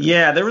interior.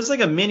 Yeah, there was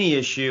like a mini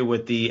issue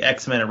with the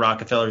X-Men at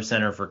Rockefeller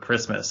Center for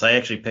Christmas. I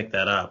actually picked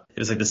that up. It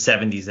was like the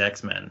 70s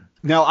X-Men.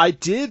 Now,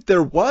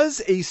 there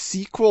was a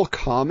sequel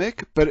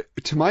comic, but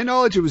to my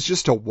knowledge, it was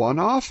just a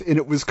one-off, and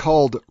it was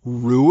called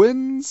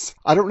Ruins.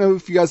 I don't know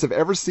if you guys have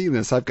ever seen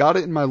this. I've got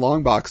it in my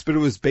long box, but it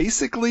was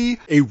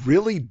basically a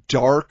really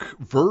dark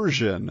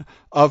version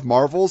of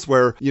Marvels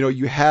where,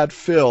 you had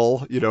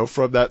Phil,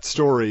 from that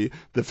story,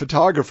 the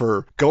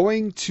photographer,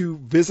 going to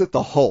visit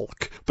the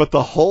Hulk, but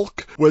the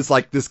Hulk was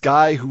like this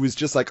guy who was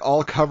just like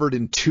all covered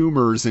in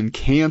tumors and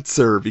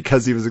cancer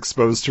because he was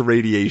exposed to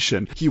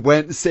radiation. It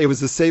was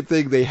the same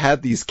thing. They had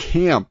these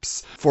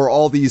camps for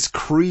all these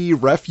Kree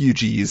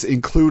refugees,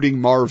 including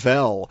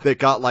Mar-Vell, that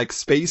got like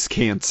space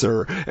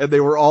cancer, and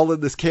they were all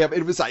in this camp.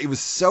 It was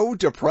so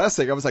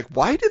depressing. I was like,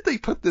 why did they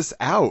put this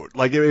out?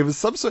 Like it was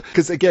some sort,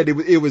 because again,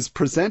 it was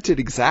presented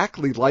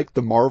exactly like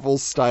the Marvel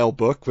style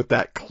book with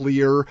that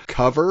clear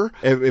cover,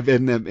 and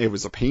it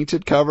was a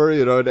painted cover,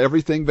 and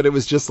everything, but it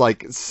was just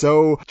like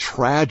so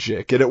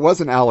tragic. And it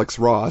wasn't Alex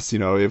Ross, it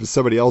was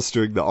somebody else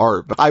doing the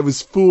art, but I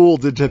was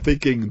fooled into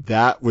thinking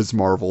that was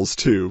Marvels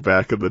too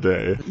back in the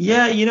day.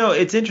 Yeah,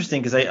 it's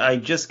interesting because I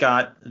just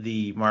got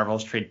the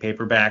Marvels trade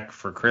paperback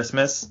for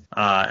Christmas,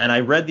 and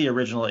I read the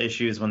original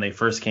issues when they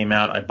first came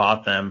out. I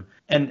bought them,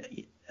 and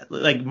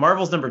like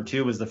Marvels number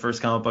 2 was the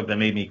first comic book that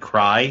made me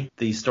cry.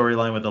 The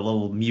storyline with the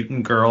little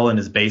mutant girl in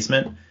his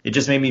basement, it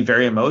just made me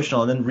very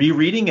emotional. And then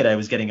rereading it, I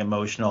was getting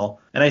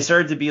emotional, and I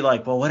started to be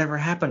like, well, whatever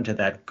happened to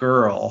that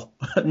girl?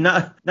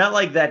 not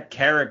like that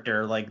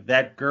character, like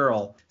that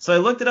girl. So I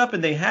looked it up,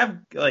 and they have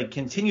like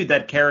continued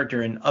that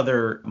character in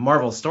other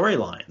Marvel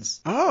storylines.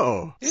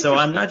 Oh, so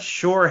I'm not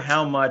sure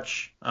how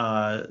much.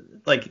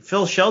 Like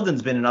Phil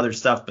Sheldon's been in other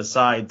stuff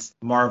besides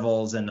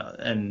Marvels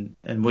and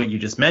what you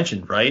just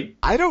mentioned, right?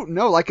 I don't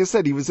know. Like I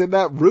said, he was in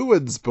that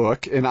Ruins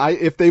book, and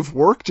if they've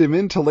worked him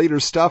into later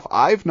stuff,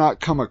 I've not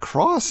come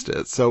across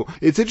it. So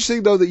it's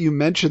interesting though that you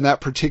mentioned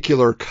that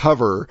particular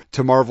cover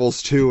to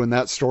Marvels 2 and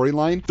that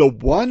storyline. The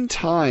one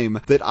time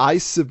that I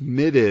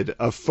submitted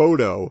a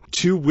photo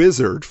to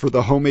Wizard for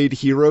the Homemade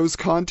Heroes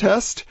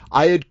contest,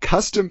 I had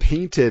custom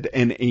painted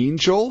an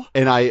angel,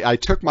 and I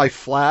took my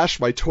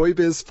Toy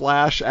Biz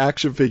Flash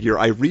action figure.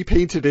 I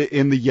repainted it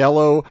in the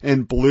yellow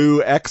and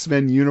blue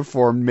X-Men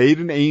uniform, made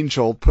an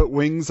angel, put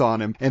wings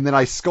on him, and then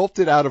I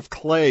sculpted out of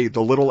clay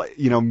the little,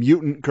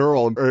 mutant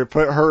girl, or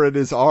put her in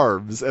his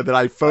arms, and then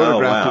I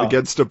photographed it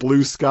against a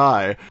blue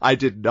sky. I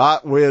did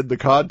not win the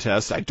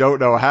contest. I don't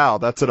know how.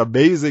 That's an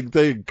amazing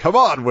thing. Come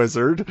on,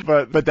 Wizard.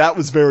 But that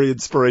was very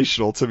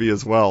inspirational to me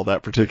as well,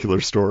 that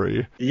particular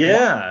story.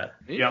 Yeah.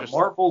 Yeah,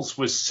 Marvels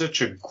was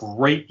such a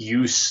great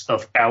use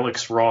of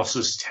Alex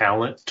Ross's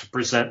talent to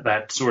present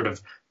that sort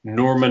of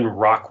Norman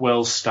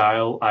Rockwell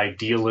style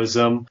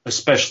idealism,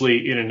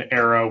 especially in an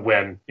era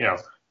when,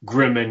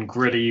 grim and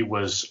gritty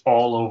was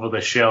all over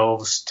the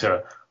shelves.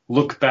 To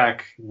look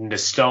back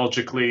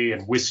nostalgically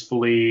and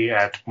wistfully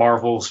at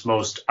Marvel's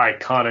most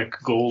iconic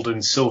gold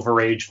and silver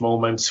age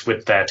moments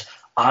with that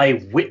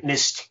I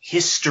witnessed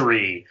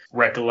history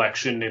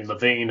recollection in the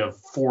vein of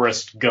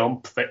Forrest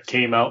Gump that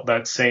came out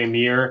that same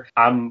year.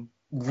 I'm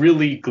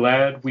really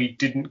glad we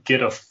didn't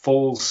get a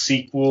full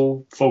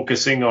sequel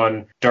focusing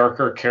on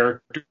darker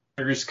characters,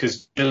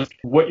 because just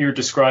what you're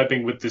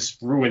describing with this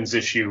Ruins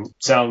issue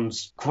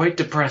sounds quite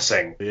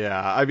depressing.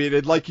 Yeah, I mean,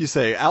 and like you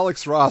say,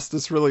 Alex Ross,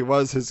 this really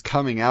was his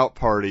coming out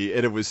party,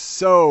 and it was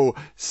so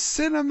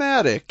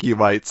cinematic, you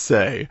might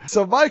say.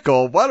 So,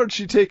 Michael, why don't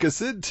you take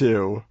us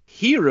into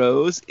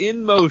Heroes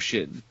in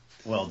Motion.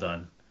 Well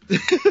done.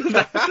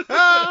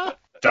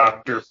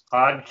 Dr.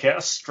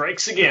 Podcast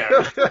strikes again.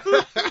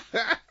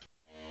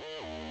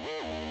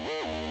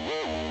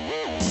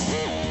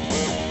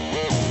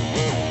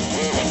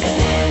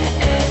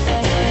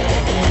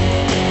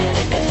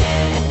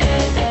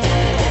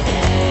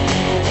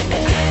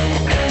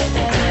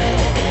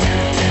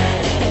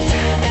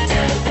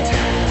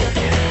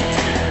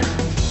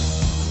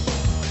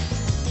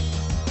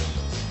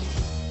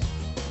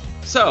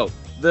 So,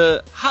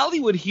 the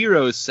Hollywood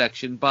Heroes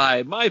section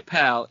by my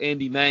pal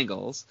Andy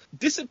Mangles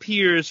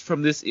disappears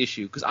from this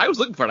issue because I was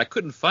looking for it. I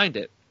couldn't find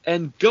it.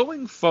 And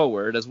going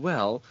forward as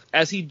well,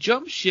 as he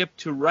jumps ship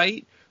to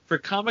write for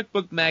comic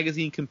book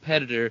magazine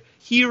competitor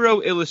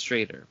Hero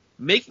Illustrator,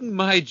 making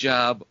my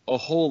job a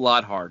whole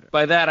lot harder.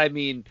 By that I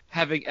mean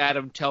having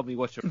Adam tell me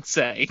what to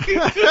say.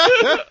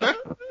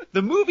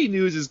 The movie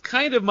news is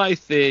kind of my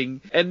thing,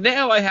 and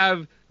now I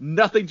have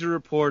nothing to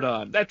report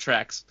on. That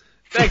tracks.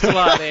 Thanks a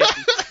lot, Andy.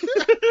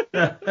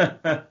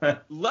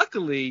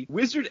 Luckily,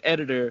 Wizard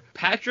editor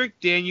Patrick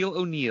Daniel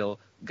O'Neill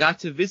got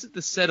to visit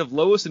the set of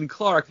Lois and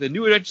Clark, the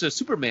New Adventures of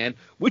Superman,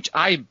 which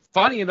I,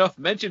 funny enough,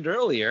 mentioned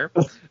earlier,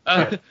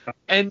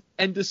 and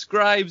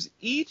describes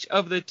each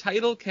of the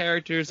title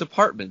characters'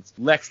 apartments: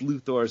 Lex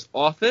Luthor's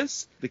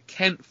office, the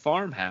Kent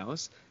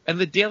farmhouse, and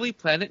the Daily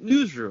Planet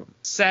newsroom.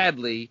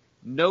 Sadly,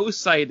 no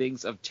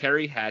sightings of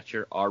Terry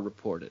Hatcher are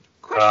reported.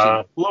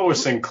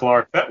 Lois and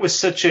Clark, it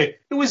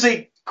was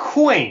a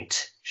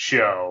quaint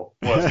show,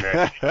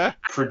 wasn't it?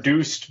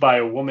 Produced by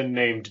a woman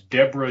named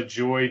Deborah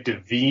Joy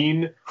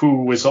Devine,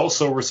 who was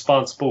also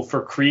responsible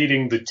for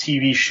creating the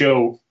TV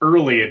show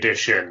Early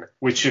Edition,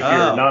 which, if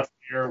you're not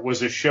familiar,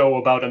 was a show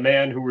about a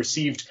man who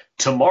received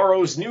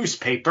tomorrow's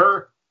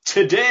newspaper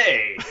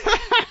today.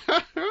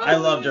 I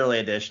loved Early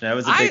Edition. I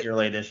was a big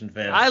Early Edition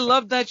fan. I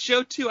loved that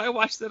show, too. I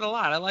watched it a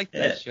lot. I liked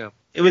that show.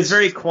 It was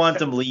very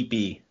Quantum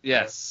Leapy.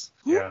 Yes.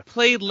 Who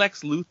played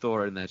Lex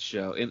Luthor in that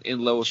show, in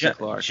Lois and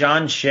Clark?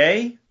 John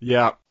Shea?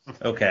 Yeah.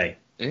 Okay.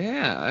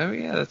 Yeah,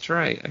 that's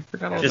right. I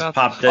forgot all just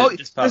about that.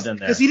 Just popped in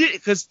there.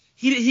 Because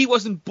he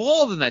wasn't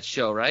bald in that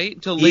show, right?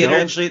 Until they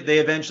later.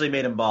 eventually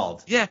made him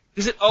bald. Yeah,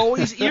 because it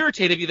always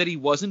irritated me that he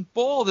wasn't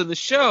bald in the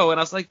show, and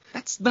I was like,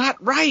 that's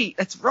not right.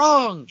 That's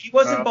wrong. He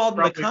wasn't bald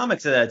in the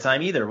comics at that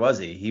time either, was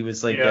he? He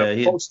was like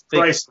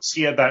post-crisis.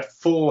 He had that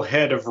full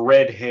head of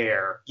red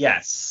hair.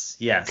 Yes.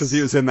 Because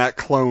he was in that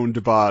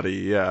cloned body.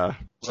 Yeah.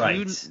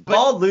 Right.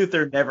 Bald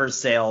Luthor never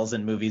sails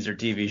in movies or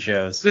TV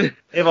shows. They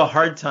have a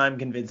hard time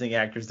convincing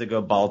actors to go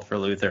bald for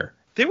Luthor.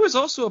 There was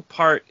also a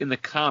part in the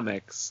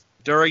comics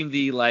during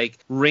the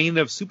reign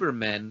of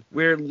Supermen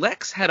where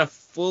Lex had a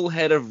full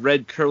head of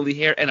red curly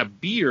hair and a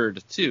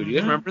beard too. Do you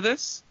guys remember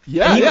this?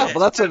 Yeah. Well,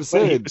 that's what I'm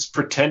saying. He was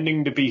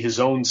pretending to be his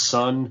own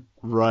son.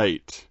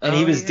 Right. And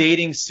he was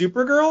dating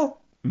Supergirl?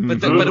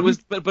 But it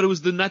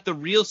was not the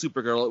real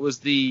Supergirl. It was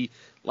the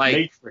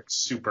Matrix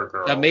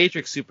Supergirl. The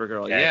Matrix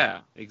Supergirl. Okay. Yeah,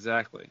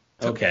 exactly.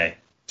 Okay.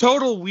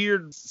 Total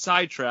weird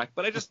sidetrack,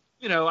 but I just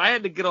I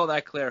had to get all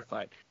that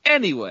clarified.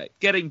 Anyway,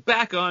 getting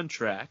back on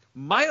track,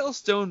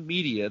 Milestone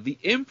Media, the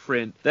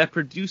imprint that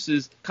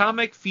produces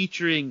comic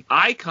featuring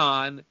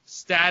Icon,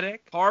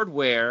 Static,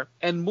 Hardware,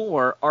 and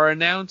more, are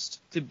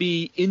announced to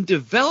be in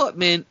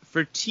development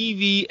for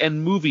TV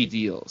and movie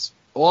deals.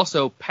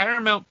 Also,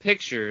 Paramount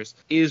Pictures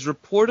is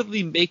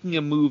reportedly making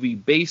a movie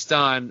based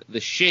on The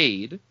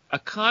Shade, a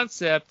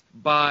concept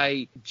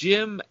by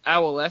Jim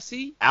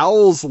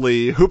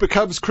Owlesley, who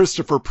becomes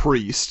Christopher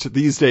Priest.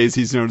 These days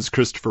he's known as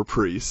Christopher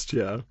Priest,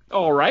 yeah.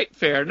 All right,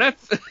 fair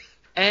enough.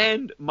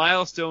 And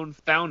Milestone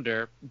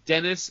founder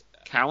Dennis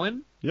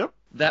Cowan. Yep.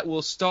 That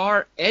will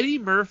star Eddie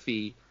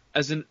Murphy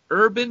as an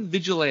urban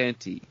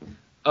vigilante.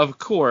 Of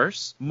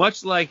course,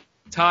 much like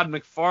Todd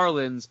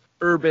McFarlane's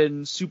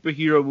urban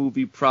superhero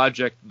movie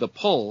project The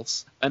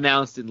Pulse,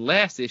 announced in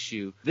last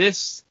issue,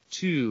 this,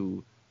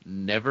 too,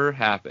 never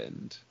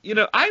happened.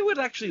 I would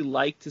actually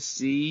like to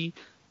see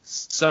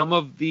some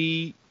of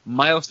the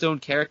Milestone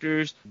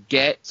characters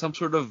get some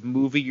sort of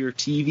movie or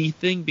TV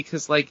thing,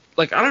 because I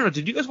don't know,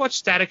 did you guys watch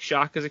Static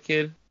Shock as a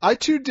kid? I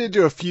too did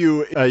do a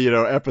few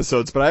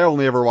episodes, but I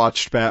only ever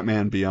watched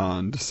Batman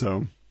Beyond,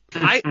 so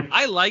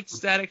I liked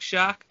Static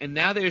Shock, and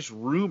now there's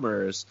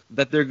rumors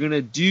that they're going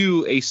to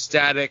do a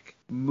Static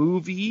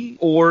movie,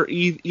 or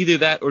either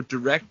that or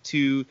direct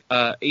to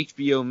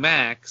HBO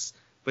Max,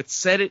 but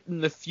set it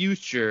in the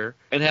future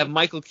and have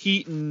Michael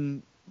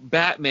Keaton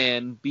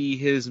Batman be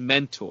his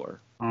mentor.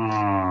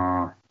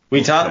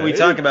 We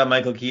talk about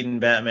Michael Keaton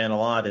Batman a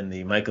lot in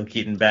the Michael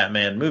Keaton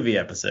Batman movie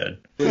episode.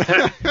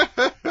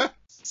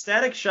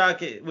 Static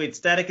Shock. Wait,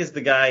 Static is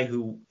the guy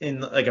who,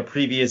 in a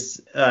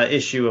previous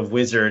issue of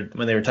Wizard,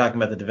 when they were talking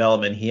about the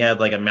development, he had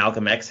a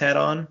Malcolm X hat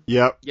on?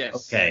 Yep.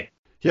 Yes. Okay.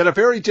 He had a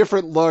very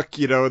different look,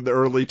 in the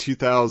early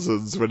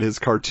 2000s when his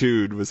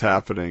cartoon was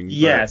happening.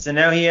 Yes, and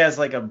now he has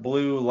a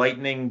blue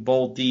lightning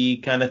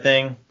bolty kind of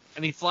thing.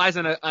 And he flies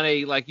on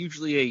a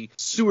usually a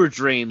sewer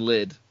drain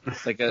lid.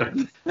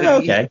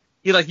 Okay.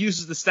 He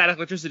uses the static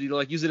electricity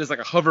to use it as a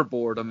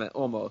hoverboard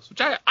almost, which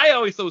I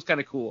always thought was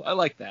kind of cool. I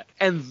like that.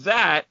 And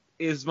that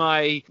is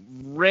my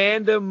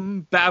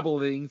random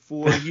babbling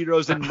for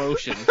Heroes in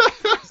Motion.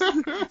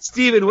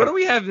 Steven, what do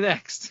we have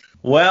next?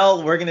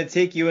 Well, we're going to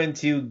take you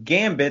into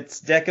Gambit's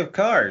deck of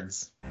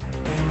cards.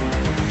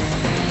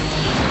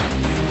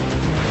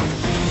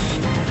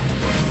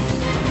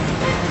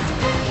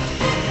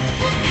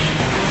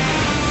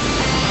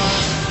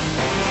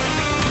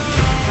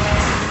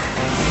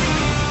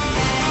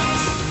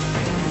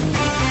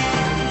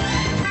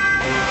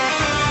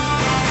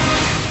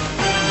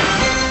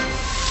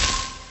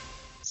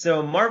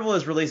 So Marvel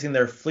is releasing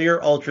their Fleer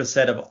Ultra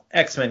set of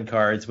X-Men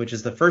cards, which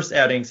is the first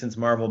outing since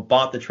Marvel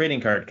bought the trading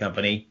card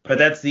company, but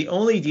that's the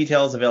only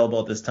details available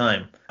at this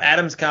time.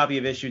 Adam's copy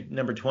of issue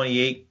number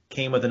 28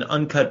 came with an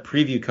uncut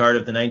preview card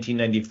of the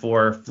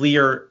 1994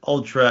 Fleer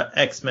Ultra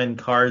X-Men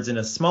cards in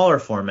a smaller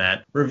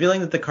format, revealing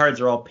that the cards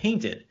are all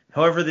painted.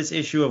 However, this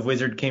issue of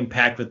Wizard came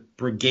packed with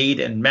Brigade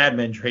and Mad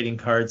Men trading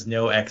cards,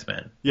 no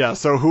X-Men. Yeah,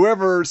 so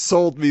whoever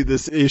sold me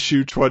this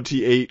issue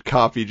 28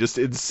 copy just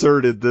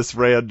inserted this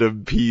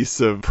random piece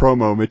of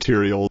promo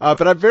material.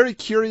 But I'm very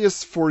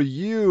curious for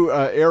you,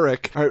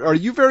 Eric. Are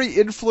you very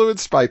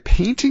influenced by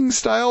painting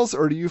styles,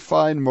 or do you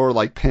find more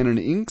like pen and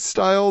ink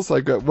styles?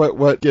 Like,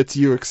 what gets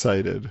you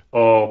excited?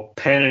 Oh,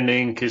 pen and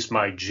ink is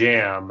my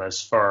jam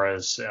as far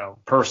as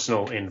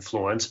personal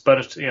influence.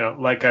 But,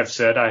 like I've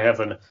said, I have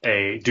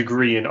a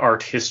degree in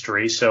art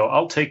history, so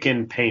I'll take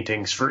in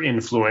paintings for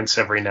influence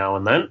every now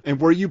and then. And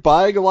were you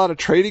buying a lot of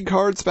trading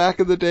cards back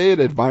in the day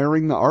and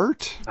admiring the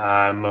art?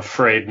 I'm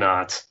afraid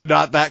not.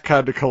 Not that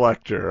kind of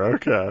collector,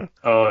 okay.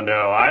 Oh,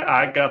 no,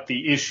 I got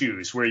the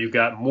issues where you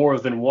got more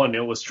than one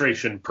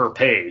illustration per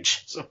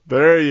page. So.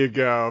 There you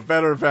go.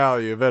 Better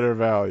value.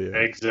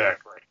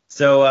 Exactly.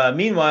 So,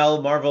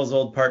 meanwhile, Marvel's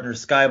old partner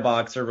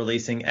Skybox are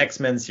releasing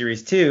X-Men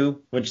Series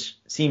 2, which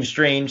seems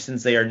strange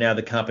since they are now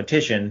the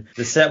competition.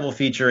 The set will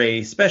feature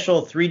a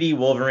special 3D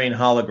Wolverine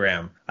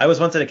hologram. I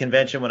was once at a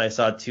convention when I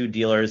saw two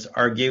dealers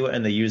argue,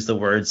 and they used the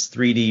words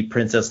 3D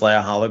Princess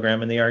Leia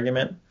hologram in the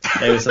argument.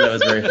 I always thought that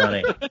was very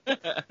funny.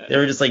 They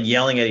were just like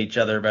yelling at each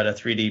other about a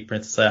 3D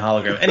Princess Leia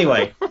hologram.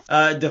 Anyway,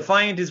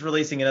 Defiant is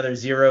releasing another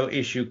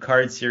zero-issue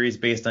card series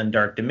based on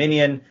Dark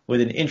Dominion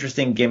with an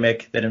interesting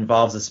gimmick that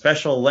involves a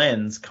special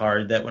lens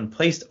card that, when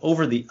placed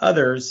over the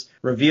others,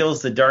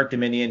 reveals the Dark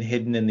Dominion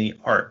hidden in the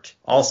art.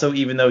 Also,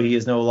 even though he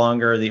is no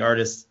longer the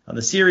artist on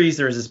the series,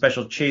 there is a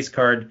special chase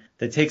card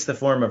that takes the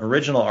form of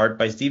original art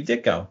by Steve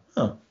Ditko.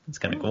 Oh, that's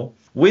kind of cool.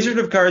 Wizard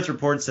of Cards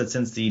reports that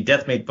since the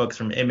Deathmate books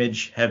from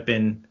Image have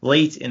been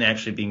late in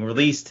actually being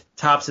released,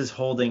 Topps is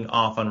holding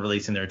off on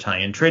releasing their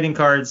tie-in trading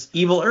cards.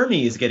 Evil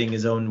Ernie is getting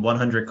his own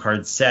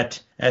 100-card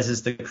set, as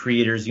is the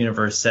Creators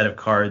Universe set of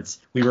cards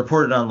we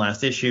reported on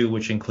last issue,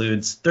 which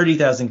includes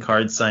 30,000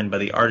 cards signed by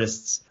the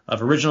artists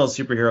of original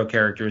superhero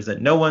characters that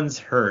no one's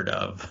heard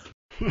of.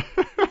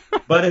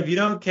 But if you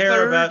don't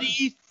care about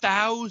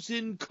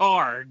 30,000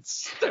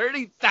 cards,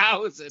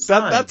 30,000.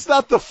 That's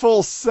not the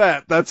full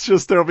set. That's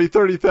just there'll be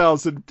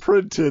 30,000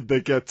 printed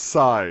that get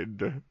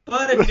signed.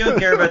 But if you don't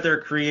care about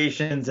their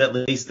creations, at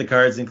least the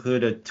cards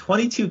include a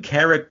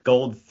 22-karat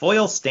gold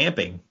foil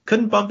stamping.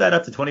 Couldn't bump that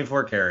up to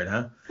 24-karat,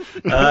 huh?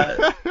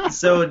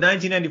 So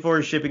 1994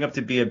 is shaping up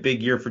to be a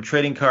big year for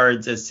trading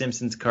cards, as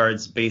Simpsons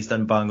cards based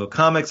on Bongo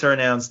Comics are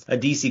announced, a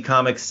DC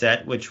Comics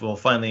set, which will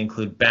finally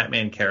include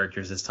Batman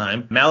characters this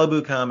time,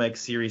 Malibu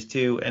Comics Series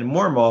 2, and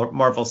more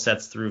Marvel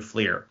sets through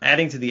Fleer.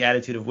 Adding to the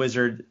attitude of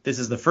Wizard, this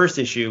is the first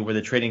issue where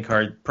the trading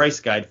card price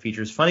guide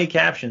features funny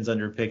captions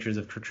under pictures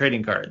of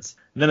trading cards.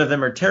 None of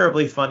them are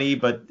terribly funny,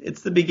 but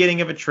it's the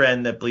beginning of a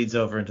trend that bleeds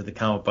over into the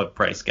comic book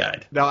price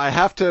guide. Now, I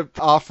have to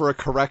offer a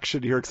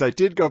correction here, because I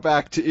did go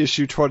back to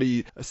issue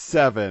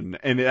 27,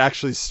 and it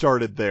actually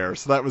started there,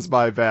 so that was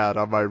my bad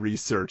on my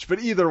research.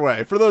 But either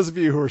way, for those of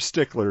you who are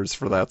sticklers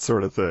for that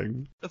sort of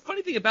thing. The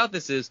funny thing about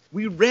this is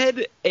we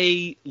read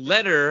a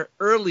letter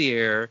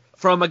earlier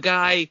from a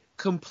guy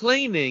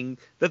complaining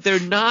that they're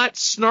not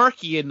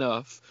snarky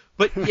enough,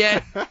 but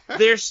yet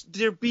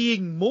they're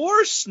being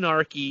more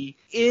snarky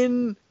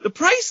in the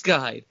price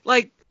guide.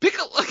 Like,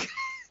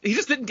 he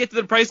just didn't get to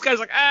the price guide. He's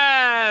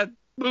like,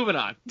 moving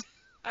on.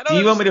 Do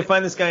you want me to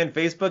find this guy on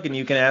Facebook and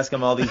you can ask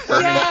him all these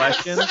pertinent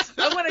questions?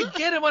 I want to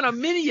get him on a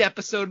mini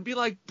episode and be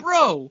like,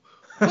 bro,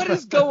 what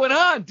is going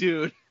on,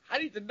 dude? I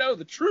need to know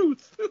the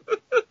truth.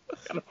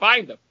 Gotta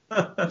find him.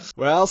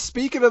 Well,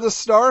 speaking of the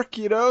snark,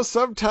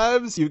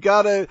 sometimes you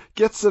gotta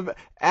get some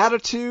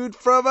attitude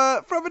from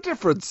a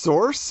different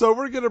source, so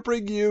we're gonna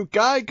bring you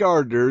Guy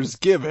Gardner's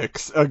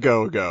Gimmicks A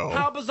Go-Go.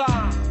 How bizarre!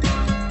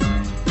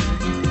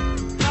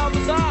 How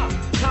bizarre!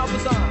 How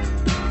bizarre!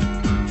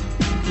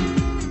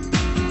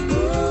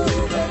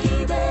 Ooh,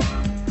 baby.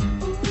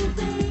 Ooh,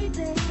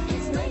 baby.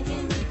 It's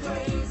making me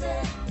crazy.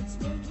 It's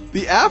making me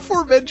The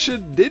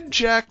aforementioned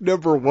Ninjak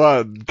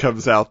 #1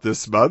 comes out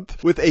this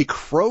month with a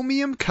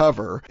chromium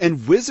cover,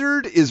 and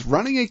Wizard is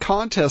running a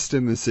contest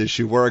in this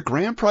issue where a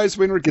grand prize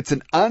winner gets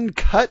an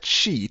uncut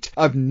sheet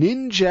of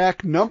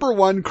Ninjak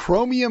 #1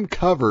 chromium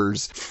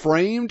covers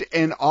framed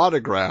and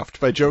autographed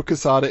by Joe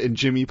Quesada and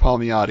Jimmy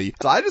Palmiotti.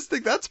 So I just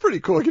think that's pretty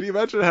cool. Can you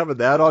imagine having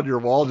that on your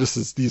wall, just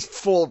as these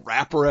full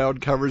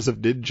wraparound covers of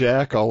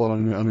Ninjak all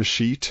on a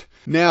sheet?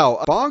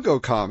 Now, Bongo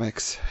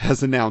Comics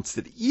has announced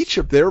that each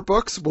of their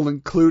books will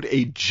include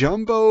a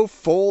jumbo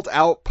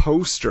fold-out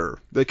poster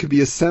that can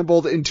be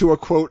assembled into a,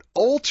 quote,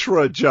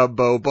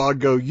 ultra-jumbo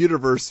Bongo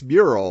Universe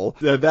mural.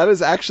 That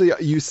is actually,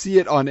 you see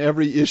it on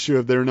every issue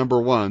of their number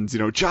ones. You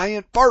know,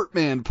 giant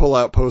Bartman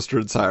pull-out poster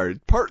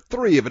inside. Part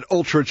 3 of an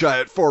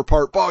ultra-giant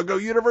 4-part Bongo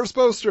Universe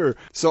poster.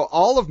 So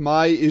all of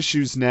my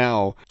issues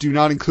now do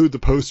not include the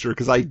poster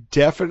because I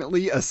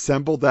definitely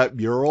assembled that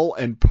mural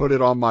and put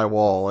it on my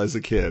wall as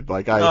a kid.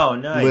 Like, I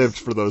nice. lived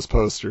for those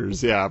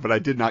posters, yeah, but I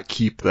did not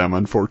keep them,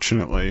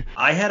 unfortunately.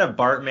 I had a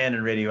Bartman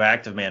and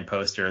Radioactive Man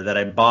poster that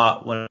I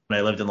bought when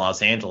I lived in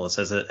Los Angeles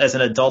as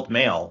an adult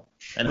male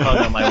and hung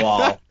on my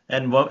wall.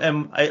 And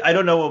I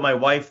don't know what my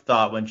wife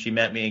thought when she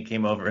met me and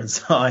came over and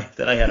saw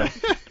that I had a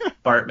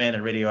Bartman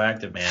and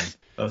Radioactive Man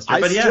poster.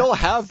 I But yeah. still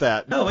have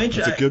that. Oh, It's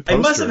a good I poster.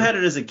 must have had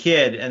it as a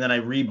kid, and then I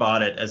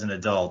rebought it as an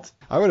adult.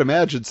 I would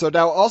imagine. So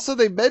now also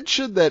they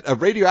mentioned that a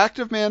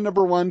Radioactive Man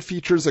number 1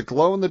 features a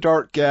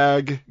glow-in-the-dark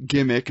gag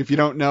gimmick. If you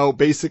don't know,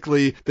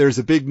 basically there's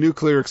a big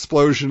nuclear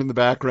explosion in the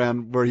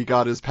background where he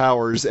got his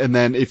powers, and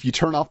then if you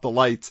turn off the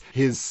lights,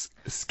 his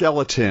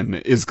skeleton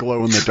is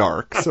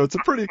glow-in-the-dark. So it's a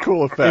pretty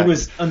cool effect. It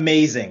was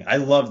amazing. I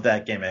loved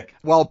that gimmick.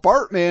 While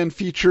Bartman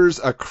features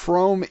a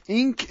chrome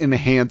ink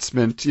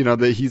enhancement, you know,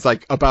 that he's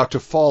like about to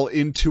fall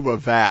into a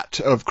vat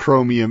of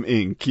chromium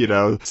ink, you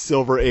know,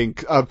 silver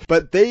ink.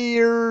 But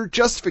their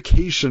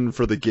justification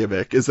for the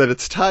gimmick is that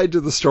it's tied to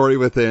the story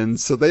within,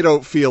 so they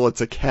don't feel it's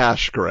a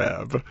cash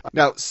grab.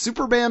 Now,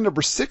 Superman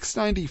number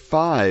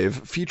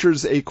 695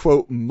 features a,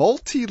 quote,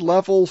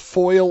 multi-level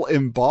foil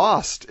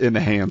embossed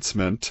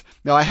enhancement.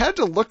 Now, I had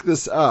to look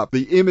this up.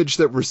 The image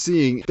that we're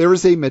seeing, there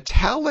is a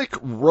metallic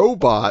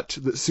robot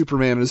that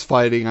Superman is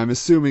fighting, I'm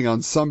assuming,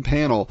 on some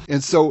panel.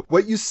 And so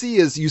what you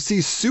see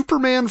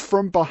Superman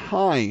from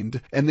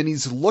behind, and then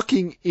he's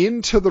looking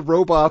into the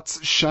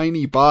robot's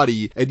shiny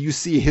body, and you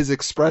see his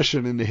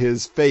expression in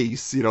his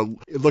face, you know,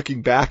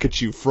 looking back at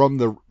you from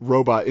the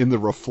robot in the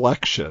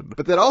reflection.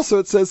 But then also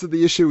it says in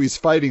the issue he's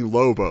fighting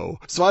Lobo.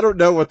 So I don't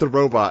know what the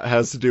robot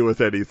has to do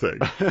with anything.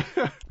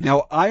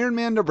 Now, Iron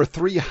Man number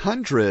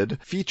 300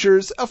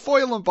 features a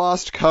foil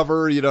embossed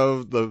cover, you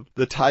know,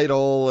 the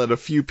title and a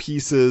few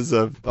pieces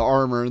of the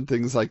armor and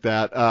things like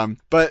that.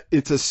 But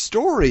it's a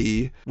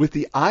story with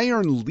the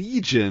Iron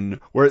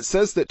Legion where it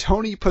says that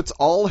Tony puts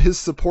all his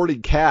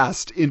supporting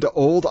cast into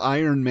old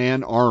Iron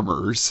Man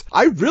armors.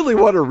 I really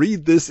want to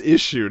read this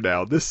issue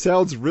now. This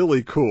sounds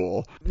really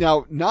cool.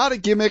 Now, not a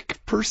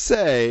gimmick per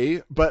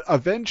se, but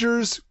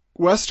Avengers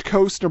West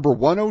Coast number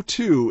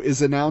 102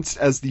 is announced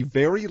as the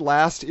very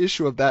last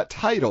issue of that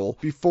title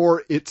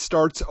before it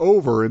starts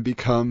over and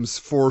becomes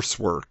Force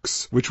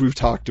Works, which we've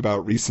talked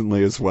about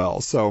recently as well.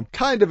 So,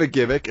 kind of a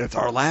gimmick. It's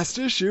our last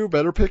issue.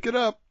 Better pick it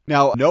up.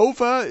 Now,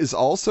 Nova is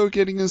also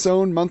getting his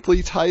own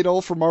monthly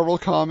title for Marvel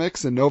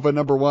Comics, and Nova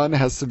number 1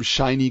 has some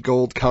shiny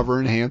gold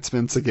cover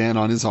enhancements again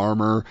on his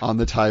armor on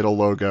the title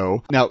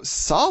logo. Now,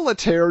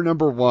 Solitaire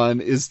number 1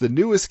 is the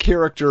newest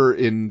character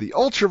in the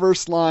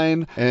Ultraverse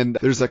line, and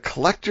there's a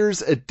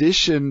collector's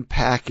edition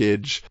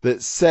package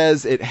that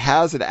says it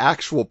has an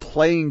actual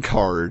playing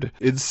card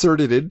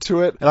inserted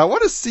into it. And I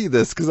want to see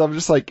this because I'm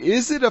just like,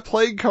 is it a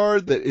playing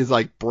card that is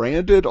like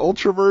branded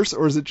Ultraverse,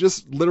 or is it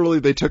just literally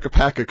they took a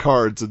pack of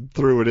cards and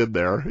threw it in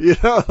there? You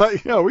know,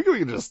 like, you know, we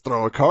can just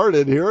throw a card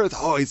in here.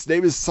 His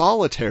name is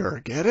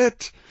Solitaire. Get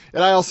it?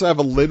 And I also have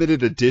a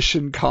limited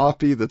edition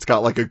copy that's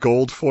got like a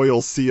gold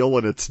foil seal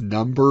and it's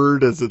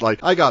numbered. As it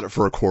like, I got it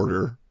for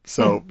 $0.25.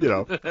 So, you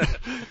know,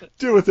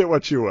 do with it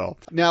what you will.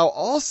 Now,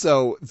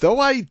 also, though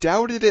I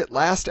doubted it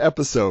last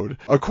episode,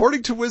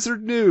 according to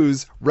Wizard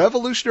News,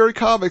 Revolutionary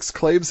Comics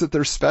claims that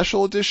their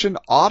special edition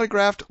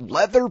autographed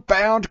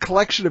leather-bound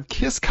collection of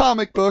Kiss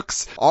comic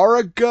books are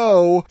a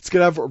go. It's going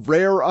to have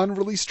rare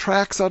unreleased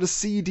tracks on a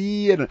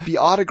CD and be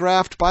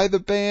autographed by the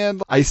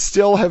band. I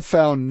still have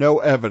found no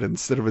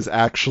evidence that it was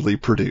actually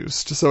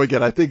produced. So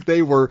again, I think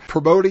they were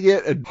promoting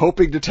it and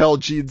hoping to tell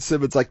Gene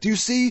Simmons, like, do you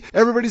see?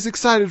 Everybody's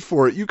excited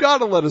for it. You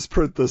gotta let us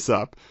print this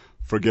up.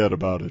 Forget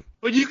about it.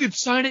 But you could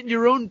sign it in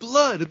your own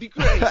blood. It'd be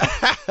great.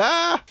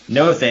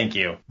 No, thank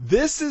you.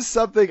 This is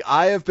something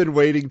I have been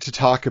waiting to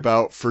talk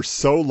about for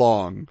so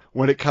long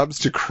when it comes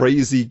to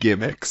crazy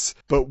gimmicks.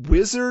 But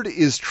Wizard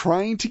is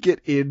trying to get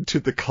into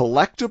the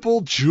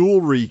collectible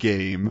jewelry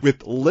game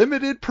with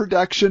limited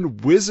production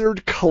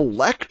Wizard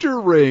collector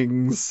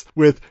rings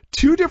with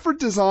 2 different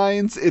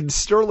designs in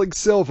sterling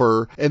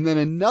silver and then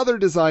another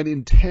design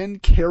in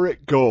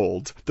 10-karat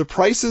gold. The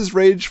prices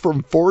range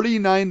from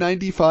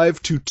 $49.95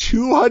 to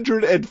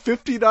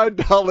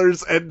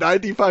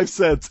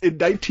 $259.95 in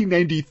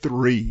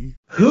 1993.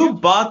 Who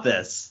bought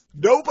this?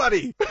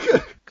 Nobody.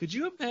 Could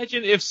you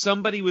imagine if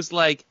somebody was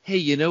like, hey,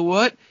 you know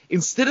what?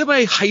 Instead of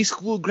my high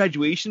school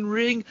graduation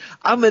ring,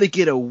 I'm going to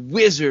get a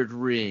Wizard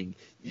ring.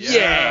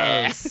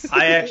 Yes.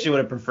 I actually would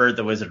have preferred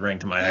the wizard ring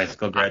to my high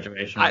school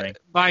graduation ring.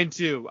 Mine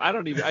too. I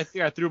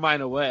think I threw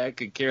mine away. I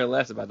could care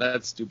less about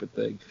that stupid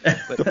thing.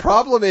 But The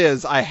problem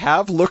is, I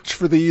have looked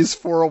for these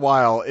for a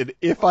while, and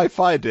if I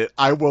find it,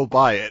 I will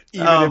buy it,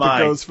 even Oh if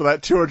my. it goes for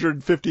that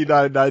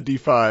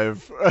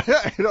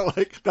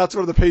 $259.95. That's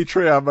where the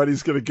Patreon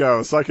money's gonna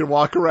go, so I can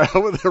walk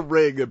around with a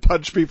ring and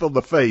punch people in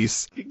the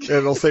face, and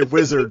it'll say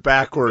 "Wizard"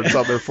 backwards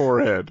on their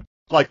forehead,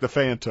 like the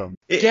Phantom.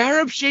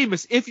 Gareb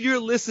Sheamus, if you're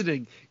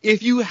listening,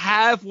 if you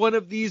have one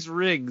of these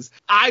rings,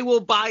 I will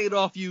buy it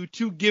off you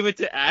to give it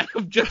to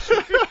Adam. Just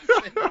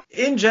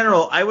In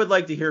general, I would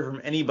like to hear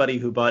from anybody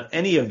who bought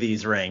any of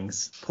these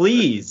rings.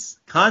 Please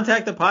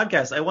contact the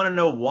podcast. I want to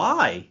know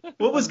why.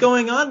 What was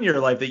going on in your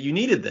life that you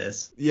needed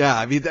this? Yeah,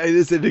 I mean, it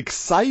is an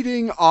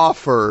exciting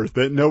offer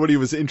that nobody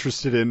was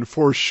interested in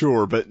for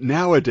sure, but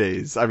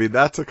nowadays, I mean,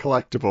 that's a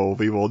collectible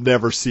we will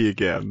never see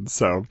again.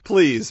 So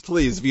please,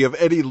 if you have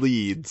any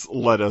leads,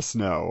 let us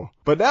know.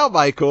 But now,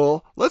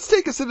 Michael, let's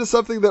take us into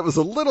something that was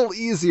a little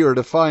easier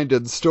to find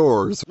in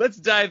stores. let's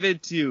dive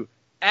into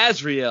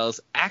Azrael's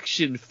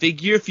action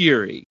figure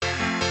fury.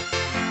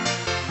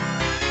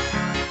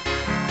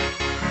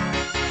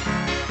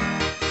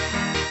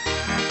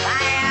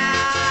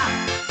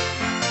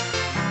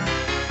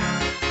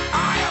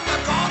 I am the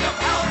god of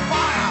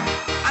hellfire,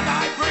 and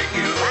I bring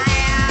you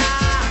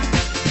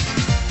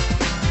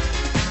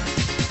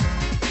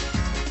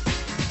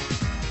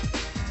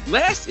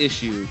Last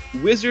issue,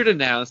 Wizard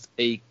announced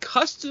a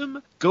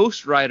custom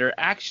Ghost Rider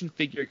action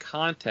figure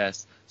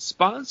contest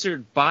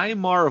sponsored by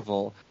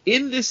Marvel.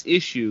 In this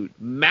issue,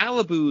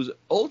 Malibu's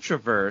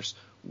Ultraverse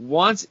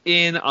wants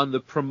in on the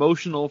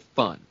promotional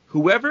fun.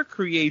 Whoever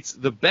creates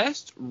the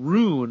best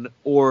Rune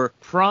or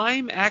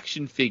Prime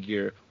action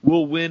figure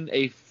will win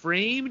a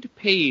framed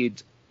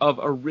page of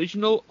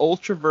original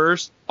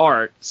Ultraverse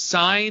art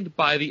signed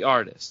by the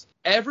artist.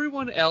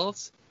 Everyone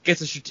else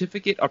gets a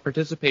certificate of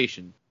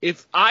participation.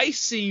 If I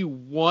see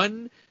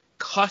one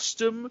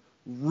custom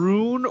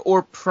Rune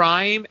or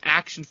Prime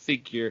action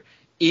figure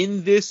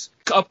in this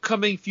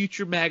upcoming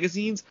future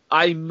magazines,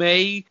 I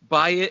may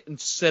buy it and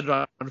set it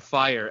on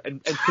fire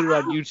and put it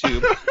on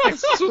YouTube. I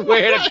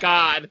swear to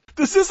God.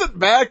 This isn't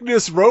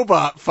Magnus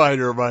Robot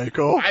Fighter,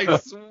 Michael. I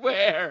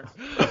swear.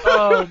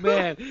 Oh,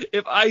 man.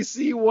 If I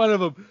see one of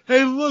them,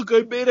 hey, look,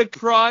 I made a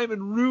Prime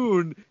and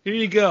Rune. Here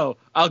you go.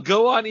 I'll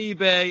go on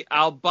eBay,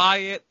 I'll buy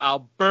it,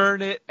 I'll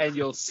burn it, and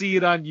you'll see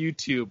it on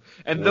YouTube.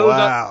 And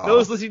Wow.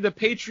 those listening to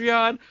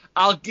Patreon,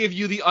 I'll give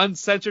you the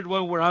uncensored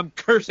one where I'm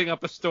cursing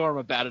up a storm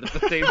about it at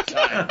the same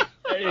time.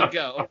 There you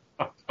go.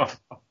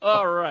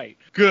 All right.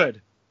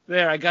 Good.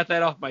 There, I got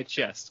that off my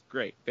chest.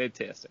 Great.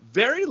 Fantastic.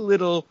 Very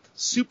little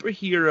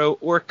superhero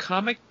or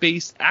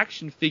comic-based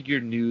action figure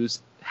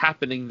news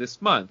happening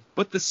this month.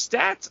 But the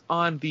stats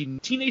on the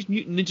Teenage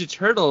Mutant Ninja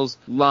Turtles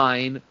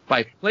line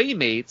by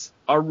Playmates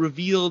are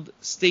revealed,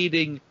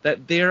 stating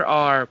that there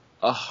are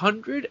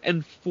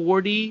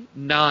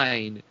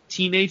 149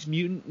 Teenage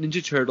Mutant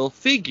Ninja Turtle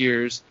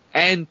figures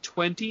and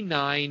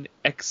 29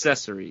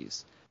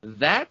 accessories.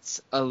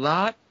 That's a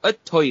lot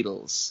of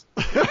turtles.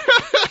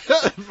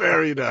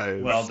 Very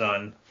nice. Well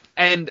done.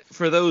 And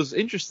for those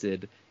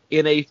interested,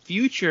 in a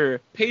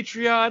future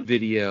Patreon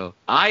video,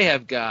 I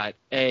have got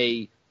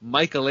a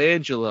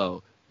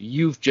Michelangelo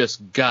you've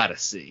just gotta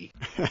see.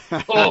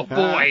 Oh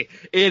boy,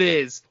 it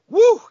is.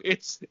 Woo!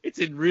 It's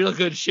in real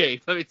good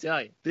shape, let me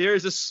tell you. There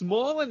is a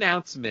small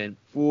announcement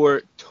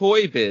for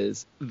Toy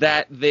Biz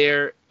that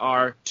there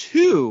are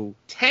two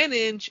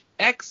 10-inch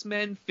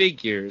X-Men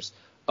figures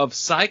of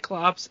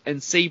Cyclops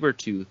and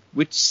Sabretooth,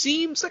 which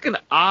seems like an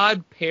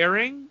odd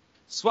pairing.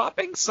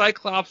 Swapping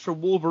Cyclops for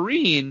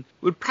Wolverine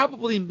would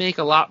probably make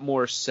a lot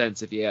more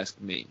sense if you ask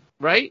me,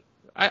 right?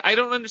 I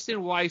don't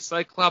understand why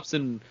Cyclops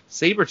and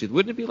Sabretooth.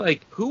 Wouldn't it be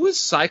like, who is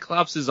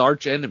Cyclops'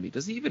 arch enemy?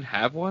 Does he even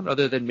have one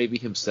other than maybe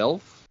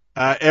himself?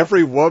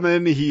 Every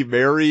woman he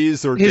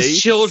marries or His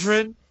dates.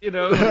 children, you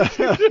know?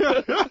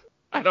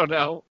 I don't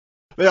know.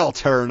 They all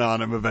turn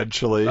on him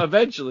eventually.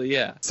 Eventually,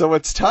 yeah. So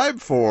it's time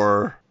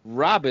for...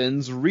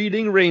 Robin's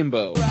Reading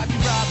Rainbow. Rocky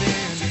Robin,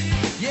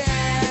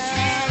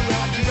 yeah,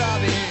 Rocky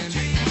Robin.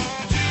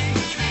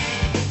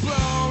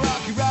 Blow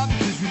Rocky Robin,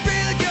 'cause we're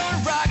really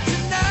gonna rock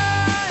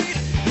tonight,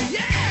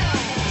 yeah!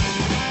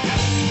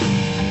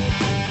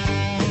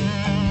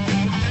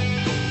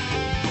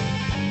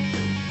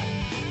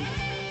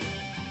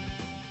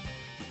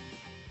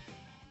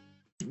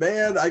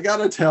 Man, I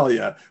gotta tell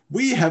you,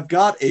 we have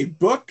got a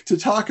book to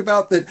talk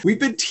about that we've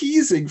been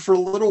teasing for a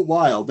little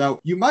while. Now,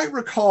 you might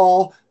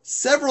recall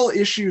several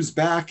issues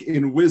back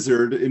in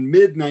Wizard in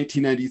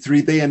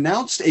mid-1993, they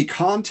announced a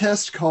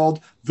contest called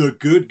The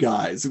Good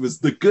Guys. It was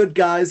The Good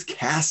Guys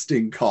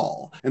Casting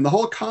Call. And the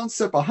whole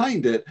concept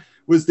behind it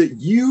was that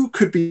you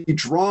could be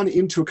drawn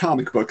into a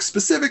comic book.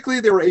 Specifically,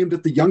 they were aimed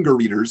at the younger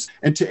readers.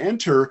 And to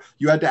enter,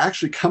 you had to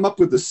actually come up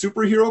with a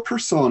superhero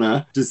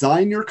persona,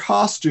 design your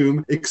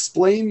costume,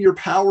 explain your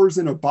powers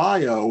in a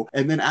bio,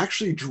 and then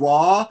actually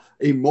draw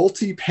a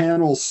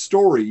multi-panel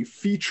story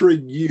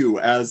featuring you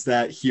as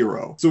that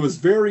hero. So it was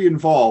very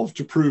involved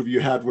to prove you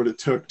had what it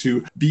took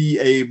to be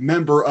a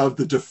member of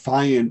the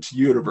Defiant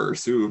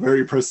universe. Ooh,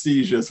 very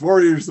prestigious.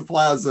 Warriors of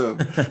Plasm,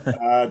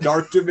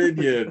 Dark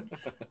Dominion,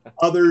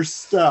 other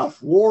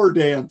stuff. War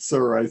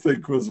Dancer, I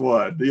think, was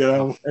one, you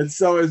know? And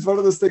so it's one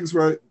of those things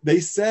where they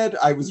said,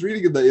 I was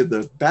reading in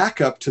the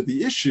backup to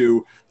the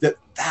issue, that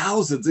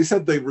thousands, they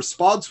said the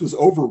response was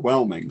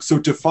overwhelming. So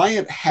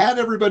Defiant had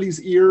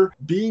everybody's ear,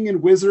 being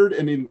in Wizard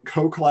and in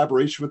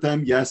co-collaboration with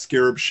them. Yes,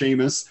 Gareb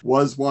Shamus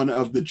was one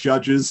of the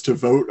judges to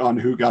vote on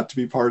who got to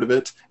be part of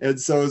it. And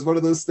so it was one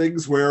of those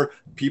things where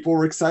people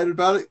were excited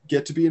about it,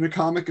 get to be in a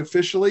comic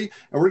officially.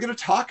 And we're going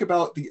to talk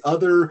about the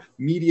other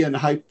media and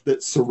hype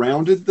that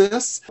surrounded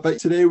this. But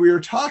today we are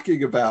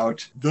talking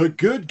about The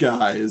Good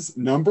Guys,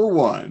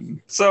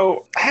 #1.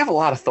 So I have a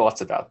lot of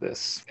thoughts about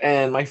this.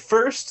 And my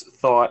first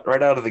thought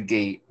right out of the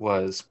gate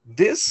was,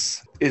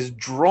 this is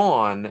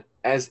drawn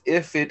as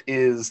if it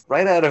is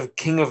right out of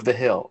King of the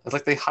Hill. It's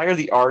like they hired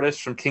the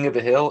artist from King of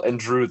the Hill and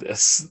drew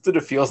this. That's what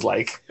it feels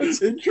like.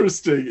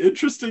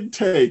 Interesting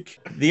take.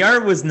 The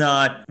art was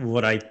not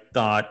what I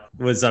thought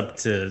was up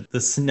to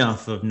the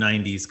snuff of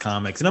 90s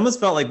comics. It almost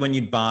felt like when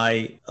you'd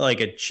buy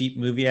like a cheap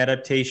movie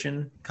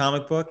adaptation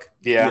comic book.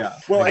 Yeah.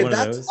 Well, Like and one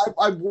of that's, those.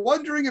 I'm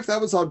wondering if that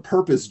was on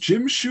purpose.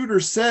 Jim Shooter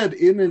said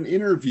in an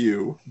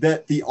interview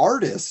that the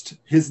artist,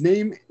 his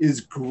name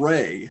is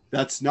Gray.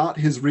 That's not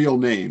his real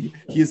name.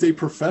 He is a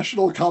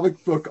professional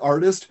comic book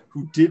artist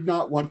who did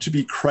not want to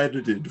be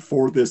credited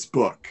for this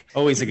book.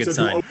 Always a good So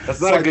sign. That's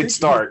So not I a good think-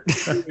 start.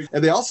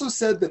 And they also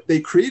said that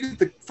they created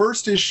the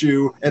first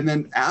issue, and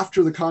then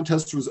after the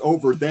contest was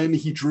over, then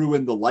he drew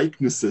in the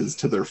likenesses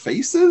to their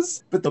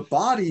faces. But the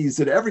bodies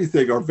and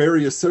everything are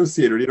very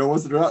associated. You know,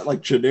 they're not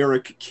like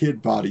generic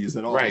kid bodies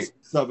at all. Right.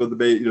 Some of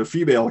the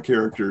female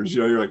characters,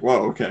 you're like,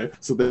 whoa, okay.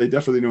 So they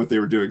definitely knew what they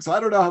were doing. So I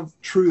don't know how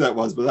true that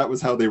was, but that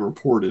was how they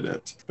reported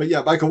it. But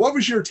yeah, Michael, what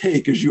was your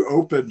take as you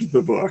opened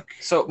the book?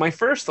 So my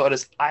first thought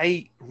is,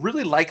 I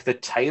really like the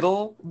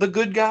title, The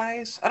Good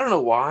Guys. I don't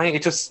know why.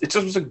 It just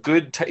was a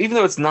good even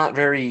though it's not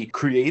very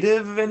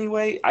creative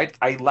anyway,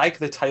 I like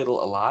the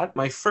title a lot.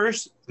 My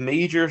first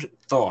major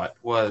thought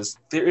was,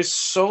 there is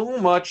so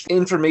much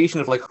information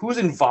of like who's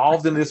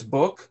involved in this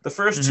book. The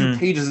first two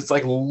pages, it's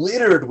like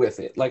littered with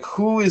it, like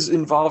who is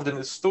involved in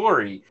this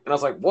story. And I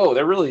was like, whoa,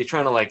 they're really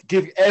trying to like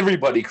give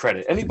everybody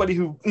credit. Anybody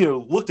who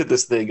looked at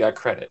this thing got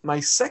credit. My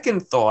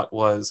second thought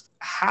was,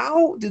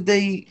 how did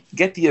they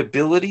get the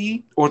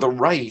ability or the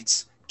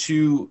rights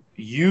to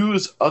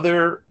use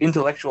other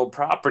intellectual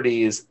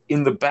properties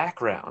in the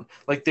background?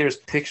 Like, there's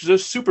pictures of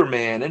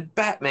Superman and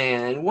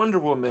Batman and Wonder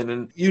Woman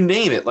and you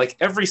name it. Like,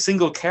 every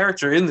single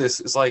character in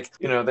this is like,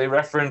 they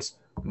reference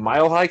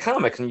Mile High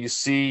Comics, and you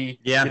see,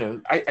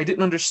 I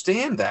didn't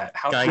understand that. Guy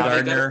how they got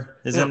Gardner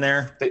it. is in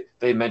there.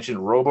 They mentioned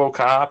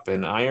RoboCop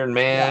and Iron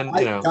Man.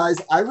 Guys,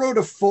 I wrote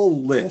a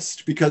full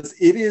list because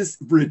it is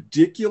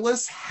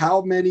ridiculous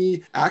how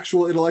many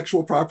actual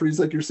intellectual properties,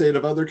 like you're saying,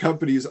 of other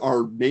companies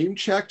are name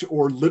checked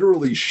or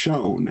literally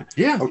shown.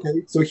 Yeah.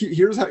 Okay. So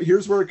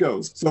here's where it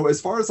goes. So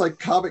as far as like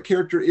comic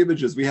character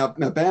images, we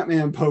have a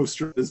Batman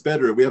poster is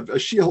better. We have a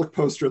She-Hulk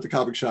poster at the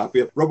comic shop.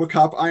 We have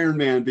RoboCop, Iron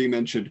Man being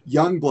mentioned.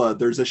 Youngblood.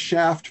 There's a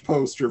Shaft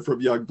poster from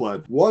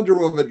Youngblood. Wonder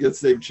Woman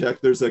gets name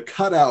checked. There's a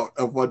cutout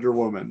of Wonder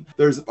Woman.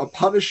 There's a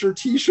Punisher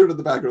t-shirt in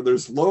the background.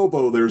 There's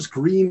Lobo. There's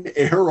Green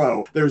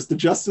Arrow. There's the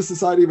Justice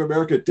Society of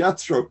America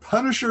Deathstroke.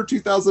 Punisher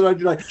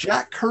 2099.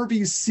 Jack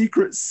Kirby's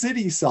Secret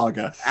City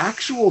Saga.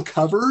 Actual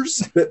covers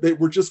that they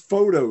were just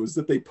photos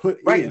that they put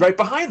in. Right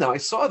behind them. I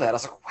saw that. I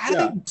was like, how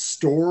did they...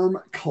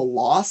 Storm,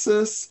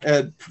 Colossus,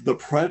 and the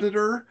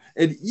Predator.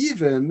 And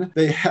even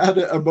they had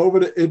a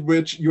moment in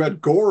which you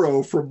had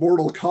Goro from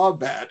Mortal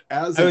Kombat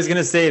as I was going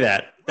to say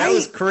that. That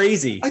was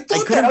crazy. I I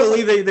thought couldn't that- I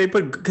was believe they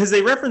put, because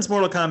they referenced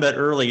Mortal Kombat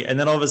early, and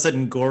then all of a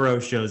sudden Goro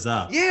shows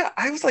up. Yeah,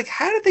 I was like,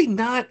 how did they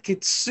not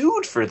get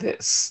sued for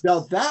this? Now,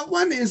 that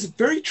one is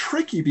very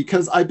tricky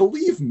because I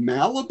believe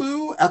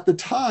Malibu at the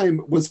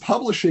time was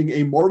publishing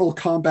a Mortal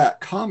Kombat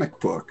comic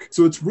book.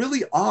 So it's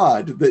really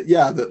odd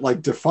that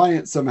like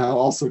Defiant somehow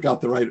also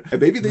got the right.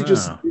 And maybe they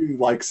just do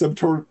like some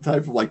type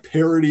of like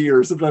parody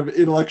or some type of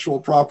intellectual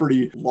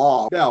property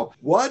law. Now,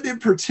 one in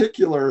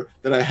particular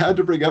that I had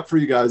to bring up for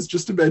you guys,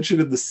 just to mention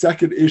in the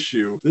second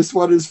issue, this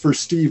one is for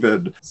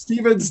Steven.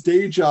 Steven's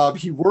day job,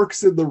 he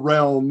works in the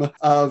realm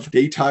of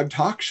daytime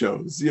talk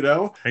shows,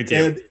 I do.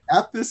 And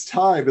at this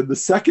time, in the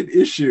second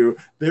issue,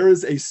 there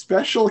is a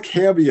special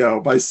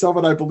cameo by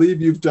someone I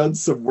believe you've done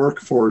some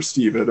work for,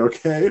 Steven,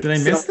 okay? Did I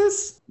miss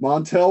this?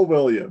 Montel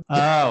Williams.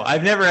 Oh,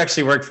 I've never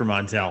actually worked for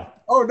Montel.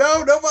 Oh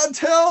no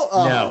Montel.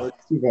 Oh, No.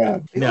 that's too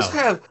bad. They No. also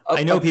have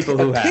I know people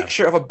who a have.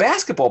 picture of a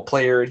basketball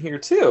player in here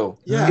too.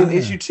 Yeah. In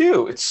issue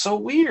 2. It's so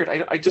weird.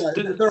 I just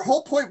Yeah, didn't. their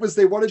whole point was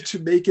they wanted to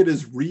make it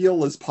as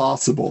real as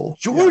possible.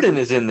 Jordan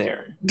is in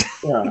there.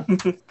 Yeah.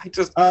 I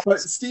just But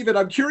Steven,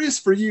 I'm curious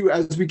for you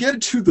as we get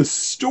into the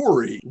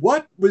story.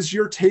 What was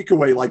your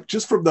takeaway, like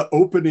just from the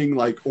opening,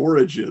 like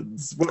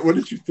origins? What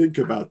did you think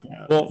about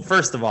that? Well,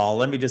 first of all,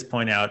 let me just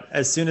point out,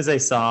 as soon as I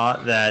saw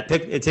that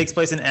it takes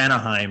place in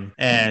Anaheim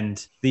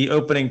and the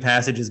opening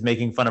passage is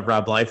making fun of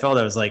Rob Liefeld,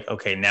 I was like,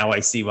 okay, now I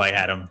see why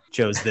Adam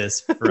chose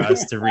this for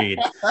us to read.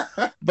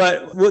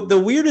 But the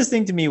weirdest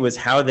thing to me was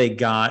how they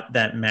got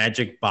that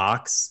magic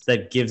box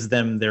that gives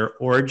them their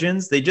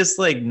origins. They just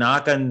like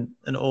knock on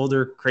an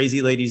older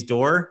crazy lady's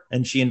door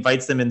and she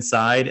invites them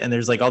inside, and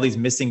there's like all these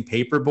missing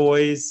paper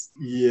boys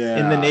Yeah,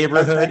 in the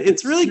neighborhood. That-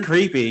 It's really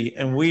creepy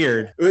and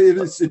weird.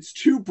 It's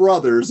two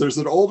brothers. There's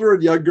an older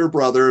and younger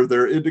brother.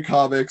 They're into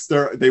comics.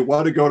 They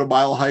want to go to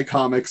Mile High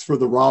Comics for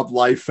the Rob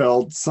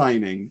Liefeld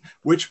signing,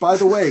 which, by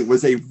the way,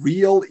 was a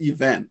real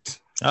event.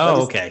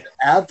 Oh, okay.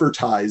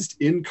 Advertised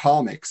in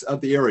comics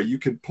of the era. You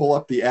could pull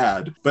up the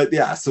ad. But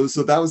yeah, so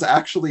that was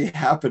actually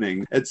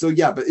happening. And so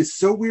yeah, but it's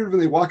so weird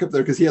when they walk up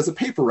there because he has a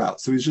paper route.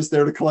 So he's just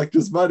there to collect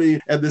his money.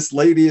 And this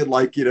lady in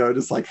like,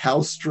 just like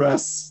house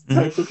dress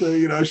type of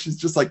thing, she's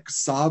just like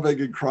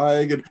sobbing and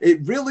crying. And it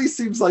really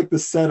seems like the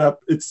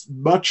setup, it's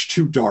much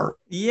too dark.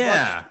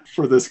 Yeah.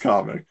 For this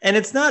comic. And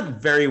it's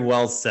not very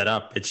well set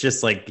up. It's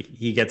just like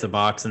he gets a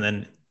box and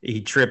then he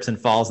trips and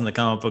falls in the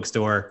comic book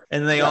store,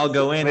 and they all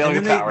go in,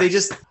 and then they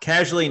just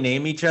casually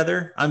name each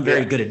other. I'm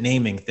very good at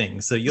naming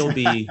things, so you'll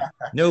be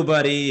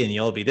nobody, and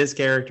you'll be this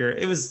character.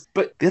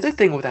 But the other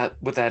thing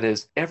with that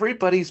is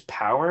everybody's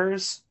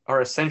powers are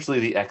essentially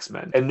the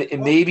X-Men, and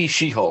maybe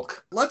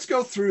She-Hulk. Let's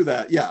go through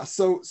that. Yeah.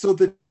 So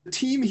the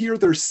team here,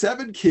 there's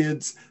 7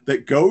 kids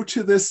that go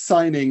to this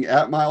signing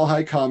at Mile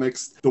High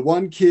Comics. The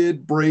one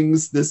kid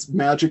brings this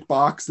magic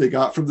box they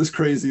got from this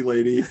crazy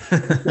lady.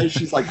 And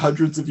she's like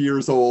hundreds of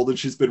years old, and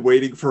she's been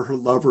waiting for her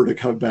lover to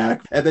come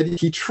back. And then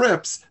he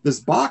trips.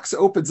 This box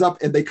opens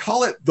up, and they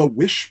call it the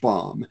Wish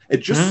Bomb.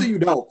 And just so you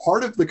know,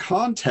 part of the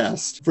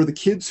contest for the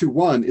kids who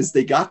won is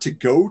they got to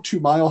go to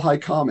Mile High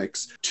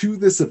Comics to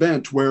this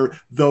event where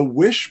the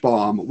Wish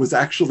Bomb was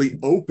actually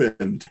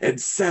opened and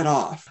set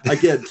off.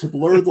 Again, to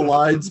blur the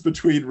lines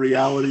between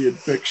reality and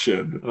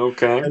fiction.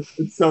 Okay.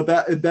 And so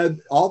and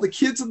then all the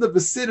kids in the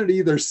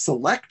vicinity, there's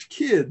select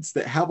kids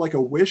that have like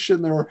a wish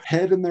in their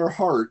head and their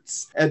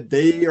hearts, and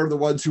they are the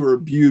ones who are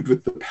imbued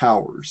with the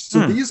powers.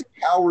 So these are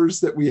powers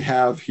that we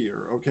have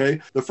here,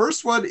 okay? The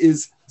first one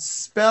is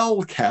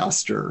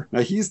Spellcaster.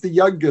 Now he's the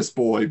youngest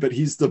boy, but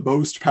he's the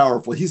most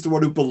powerful. He's the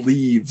one who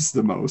believes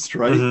the most,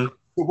 right? Mm-hmm.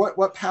 So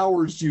what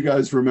powers do you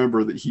guys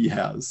remember that he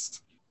has?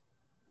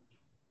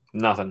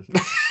 Nothing.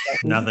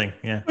 Nothing.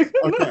 Yeah.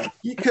 Okay.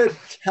 He could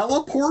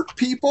teleport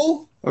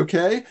people.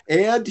 Okay.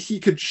 And he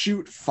could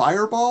shoot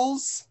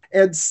fireballs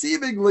and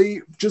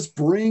seemingly just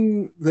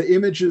bring the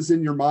images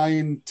in your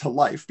mind to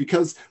life,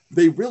 because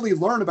they really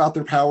learn about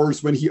their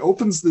powers when he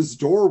opens this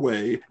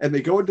doorway and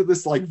they go into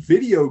this like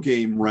video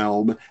game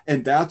realm.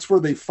 And that's where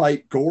they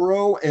fight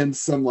Goro and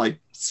some like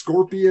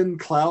scorpion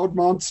cloud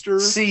monster.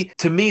 See,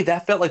 to me,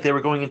 that felt like they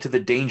were going into the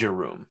danger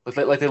room.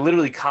 Like they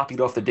literally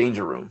copied off the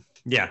danger room.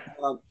 Yeah.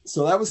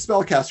 So that was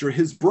Spellcaster.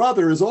 His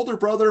older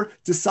brother,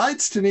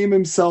 decides to name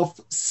himself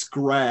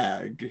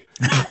Scrag.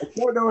 I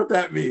don't know what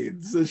that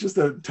means. It's just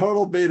a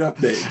total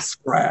made-up name,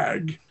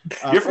 Scrag.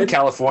 You're from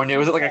California.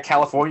 Was it like a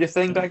California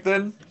thing back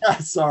then?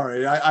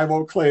 Sorry, I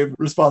won't claim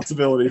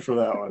responsibility for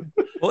that one.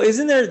 Well,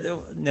 isn't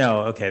there?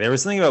 No, okay. There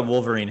was something about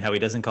Wolverine, how he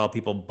doesn't call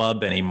people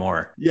bub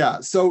anymore. Yeah,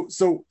 so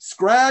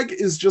Scrag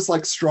is just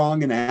like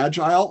strong and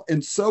agile,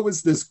 and so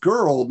is this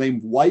girl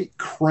named White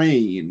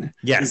Crane.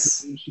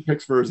 Yes. She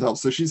picks for herself.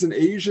 So she's an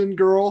Asian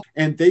girl,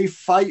 and they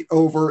fight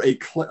over a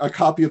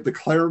copy of the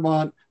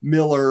Claremont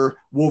Miller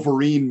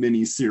Wolverine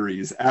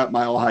miniseries at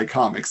Mile High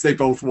Comics. They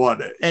both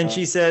won it. And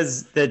she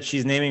says that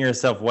she's naming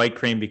herself White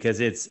Cream because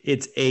it's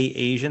a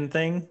Asian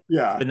thing.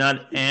 Yeah. But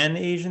not an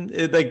Asian.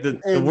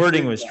 The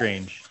wording was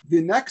strange.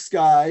 The next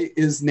guy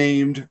is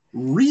named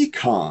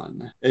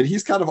Recon, and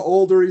he's kind of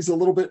older. He's a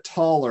little bit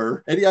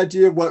taller. Any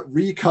idea what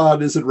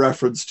Recon is in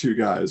reference to,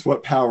 guys?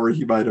 What power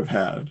he might have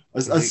had?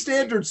 A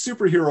standard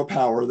superhero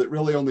power that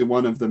really only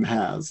one of them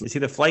has. Is he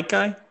the flight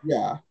guy?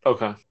 Yeah.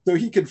 Okay. So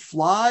he can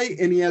fly,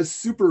 and he has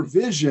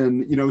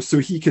supervision, so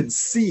he can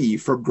see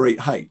from great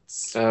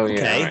heights. Oh, yeah.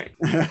 Okay.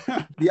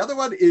 Right. The other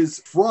one is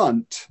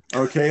Front,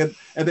 okay?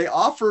 And they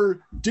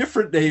offer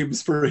different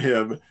names for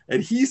him,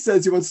 and he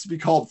says he wants to be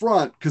called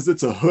Front because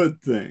it's a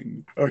hood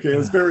thing. Okay,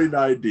 it's very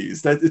 90s.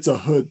 It's a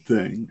hood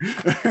thing.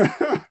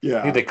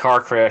 Yeah. Need the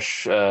car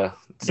crash sound.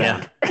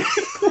 Yeah.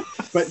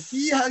 But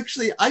he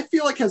actually, I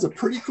feel like, has a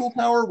pretty cool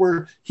power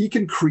where he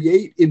can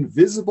create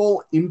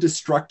invisible,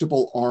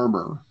 indestructible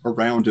armor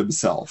around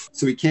himself.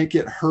 So he can't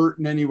get hurt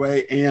in any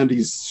way, and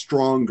he's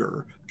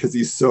stronger. because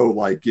he's so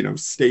like,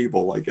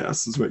 stable, I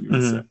guess is what you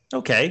would say.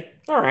 Okay.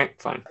 All right,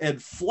 fine.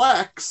 And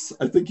Flex,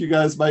 I think you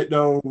guys might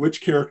know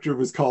which character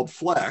was called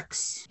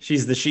Flex.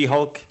 She's the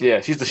She-Hulk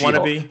Yeah, she's the She-Hulk.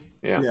 wannabe.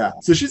 Yeah.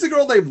 So she's a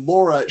girl named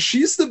Laura.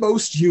 She's the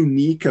most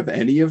unique of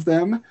any of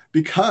them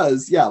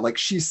because, like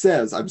she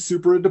says, I'm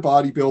super into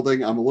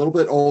bodybuilding. I'm a little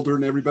bit older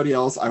than everybody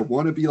else. I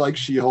want to be like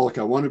She-Hulk.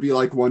 I want to be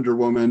like Wonder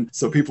Woman.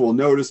 So people will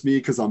notice me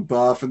because I'm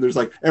buff. And there's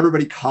like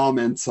everybody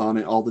comments on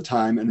it all the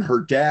time. And her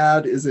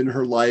dad is in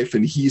her life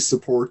and he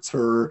supports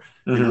her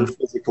in her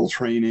physical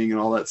training and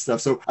all that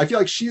stuff. So I feel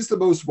like she's the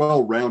most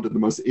well-rounded, the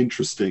most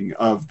interesting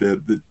of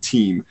the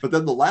team. But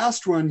then the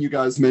last one you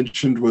guys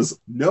mentioned was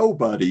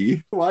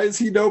Nobody. Why is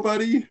he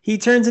Nobody? He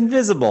turns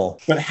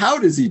invisible. But how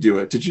does he do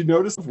it? Did you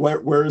notice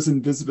where his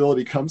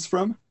invisibility comes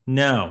from?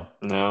 No.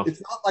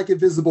 It's not like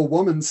Invisible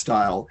Woman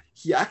style.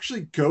 He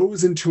actually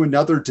goes into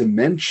another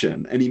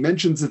dimension, and he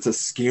mentions it's a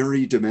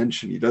scary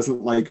dimension. He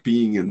doesn't like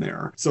being in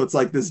there. So it's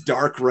like this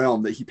dark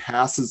realm that he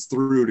passes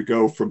through to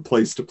go from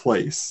place to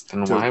place.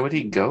 Then why would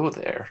he go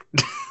there?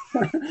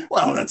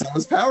 Well, that's how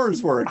his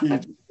powers work.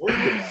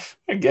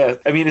 I guess.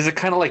 I mean, is it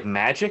kind of like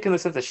magic in the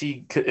sense that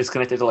she is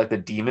connected to like the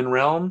demon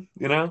realm,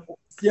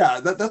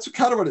 Yeah, that's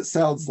kind of what it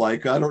sounds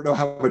like. I don't know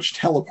how much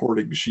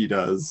teleporting she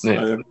does.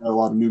 Yeah. I have a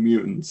lot of New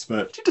Mutants,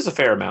 but she does a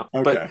fair amount.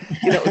 Okay.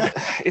 But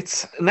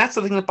and that's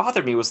the thing that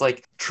bothered me was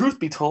like, truth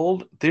be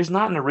told, there's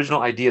not an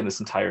original idea in this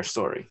entire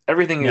story.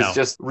 Everything is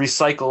just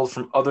recycled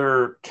from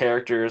other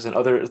characters and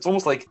it's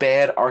almost like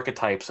bad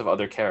archetypes of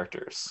other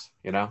characters.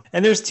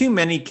 And there's too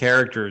many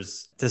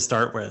characters to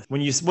start with.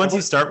 Once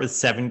you start with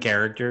 7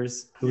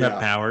 characters who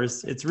have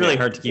powers, it's really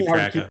hard to keep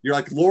track of. You're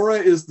like, Laura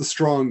is the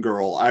strong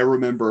girl. I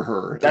remember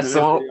her. That's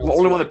the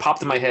only one that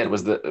popped in my head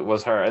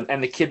was her,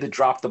 and the kid that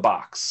dropped the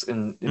box.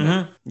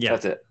 Yeah,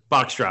 that's it.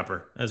 Box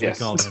dropper, as we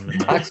called him.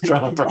 Box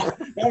dropper.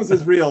 That was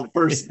his real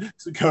first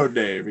code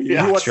name.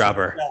 Box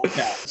dropper.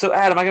 So,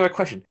 Adam, I got a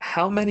question.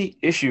 How many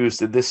issues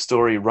did this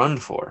story run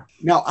for?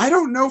 Now, I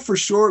don't know for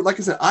sure. Like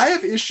I said, I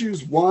have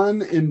issues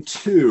 1 and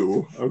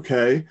 2.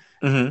 Okay.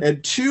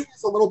 And 2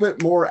 is a little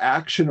bit more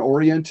action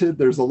oriented.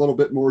 There's a little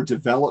bit more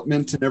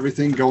development and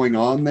everything going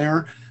on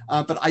there.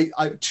 But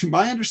I, to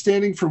my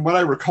understanding, from what I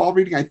recall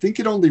reading, I think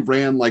it only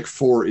ran like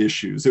 4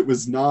 issues. It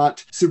was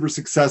not super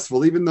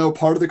successful, even though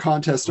part of the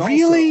contest also...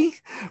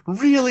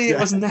 Really? It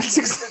wasn't that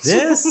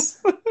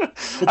successful?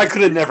 I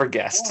could have never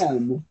guessed.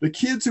 The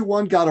kids who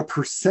won got a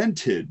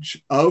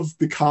percentage of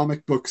the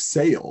comic book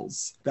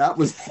sales. That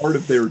was part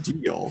of their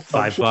deal.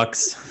 $5.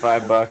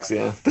 $5,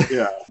 yeah.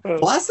 Yeah.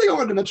 The last thing I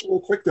wanted to mention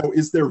real quick, though,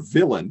 is their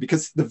villain,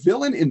 because the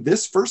villain in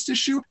this first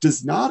issue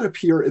does not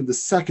appear in the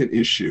second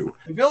issue.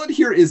 The villain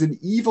here is an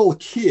evil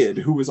kid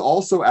who was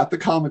also at the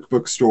comic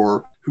book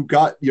store who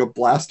got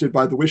blasted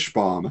by the wish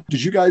bomb.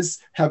 Did you guys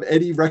have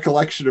any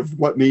recollection of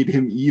what made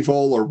him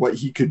evil or what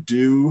he could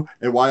do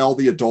and why all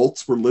the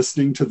adults were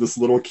listening to this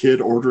little kid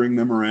ordering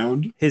them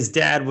around? His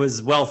dad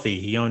was wealthy.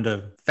 He owned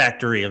a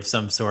factory of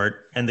some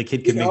sort, and the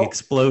kid could make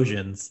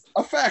explosions.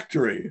 A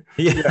factory.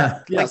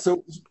 Yeah.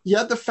 So he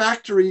had the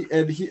factory,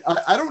 and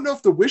I don't know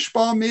if the wish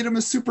bomb made him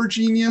a super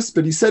genius,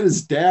 but he said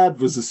his dad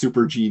was a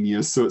super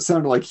genius, so it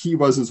sounded like he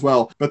was as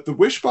well. But the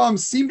wish bomb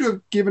seemed to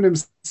have given him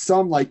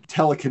some like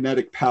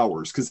telekinetic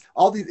powers, because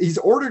he's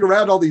ordering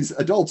around all these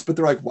adults, but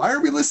they're like, why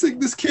are we listening to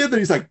this kid? And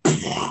he's like,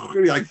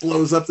 and he like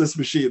blows up this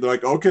machine. They're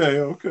like,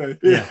 okay.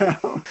 Yeah.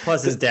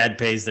 Plus his dad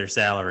pays their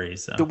salary.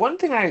 So the one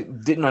thing I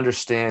didn't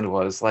understand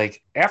was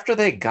like, after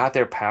they got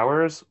their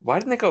powers, why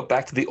didn't they go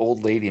back to the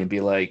old lady and be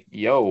like,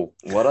 yo,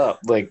 what up?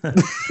 Like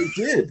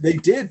they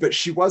did, but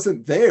she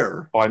wasn't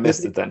there. Oh, I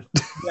missed it then.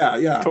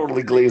 Yeah.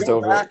 Totally glazed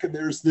over. Back and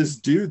there's this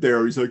dude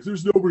there. He's like,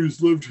 there's nobody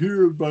who's lived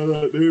here by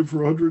that name for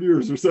 100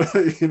 years or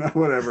something,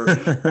 whatever.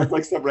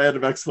 Like some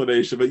random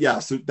explanation. But yeah,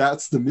 so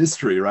that's the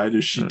mystery, right?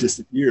 Is she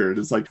disappeared?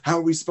 It's like, how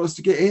are we supposed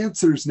to get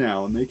answers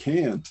now? And they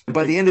can't.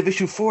 By the end of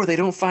issue 4, they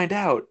don't find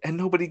out, and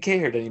nobody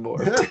cared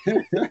anymore.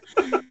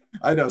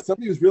 I know.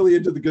 Somebody who's really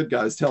into the good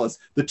guys tell us.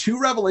 The 2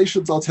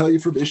 revelations I'll tell you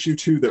from issue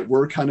 2 that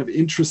were kind of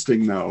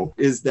interesting, though,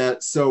 is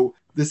that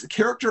this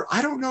character,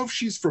 I don't know if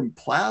she's from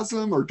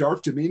Plasm or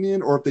Dark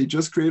Dominion or if they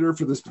just created her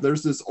for this, but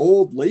there's this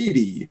old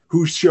lady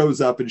who shows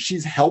up and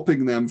she's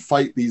helping them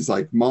fight these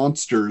like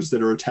monsters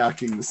that are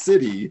attacking the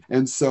city.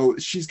 And so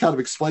she's kind of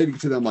explaining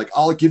to them like,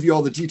 I'll give you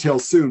all the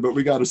details soon, but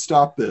we got to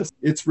stop this.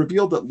 It's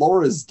revealed that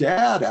Laura's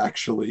dad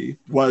actually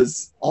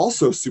was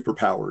also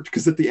superpowered,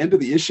 because at the end of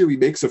the issue, he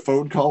makes a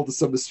phone call to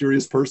some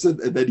mysterious person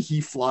and then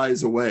he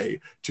flies away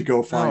to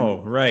go find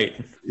them.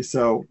 Right.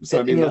 So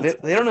I mean, they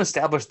don't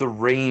establish the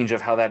range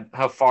of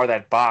how far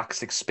that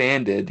box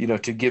expanded,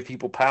 to give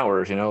people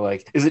powers,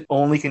 like, is it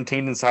only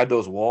contained inside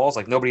those walls?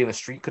 Like nobody in the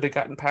street could have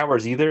gotten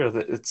powers either.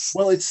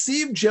 Well, it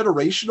seemed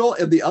generational.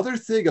 And the other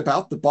thing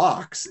about the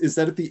box is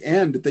that at the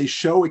end, they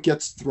show it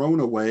gets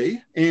thrown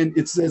away and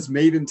it says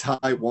made in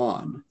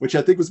Taiwan, which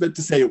I think was meant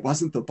to say it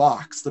wasn't the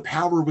box. The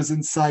power was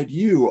inside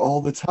you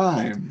all the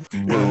time.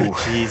 Oh,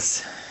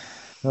 jeez.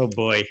 Oh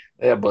boy.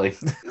 Yeah, boy.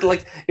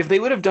 Like if they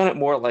would have done it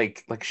more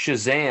like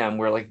Shazam,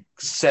 where like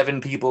 7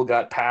 people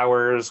got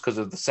powers because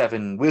of the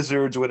 7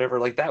 wizards or whatever,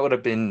 like that would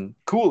have been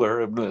cooler.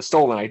 It would have been a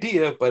stolen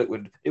idea, but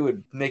it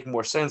would make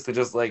more sense than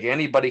just like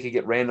anybody could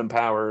get random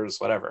powers,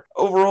 whatever.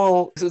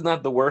 Overall, this is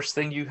not the worst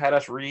thing you had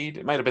us read.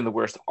 It might have been the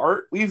worst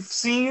art we've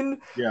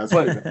seen, Yeah,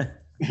 but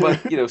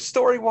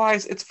story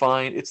wise, it's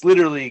fine. It's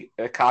literally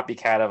a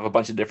copycat of a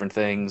bunch of different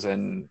things,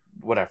 and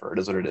whatever, it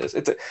is what it is.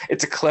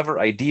 It's a clever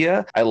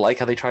idea. I like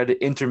how they try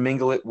to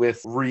intermingle it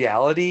with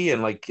reality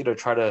and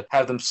try to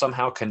have them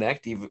somehow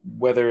connect, even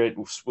whether it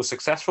was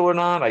successful or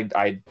not.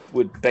 I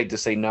would beg to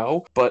say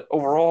no, but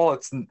overall,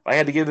 I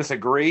had to give this a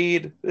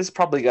grade. This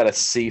probably got a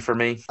C for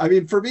me. I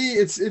mean, for me,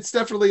 it's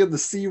definitely in the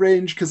C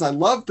range because I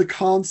love the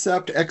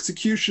concept.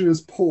 Execution is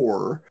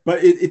poor,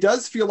 but it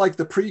does feel like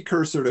the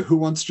precursor to Who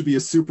Wants to Be a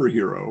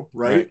Superhero,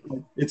 right?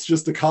 It's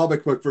just a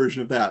comic book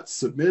version of that.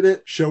 Submit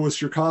it, show us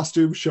your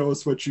costume, show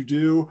us what you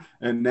do,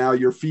 and now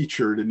you're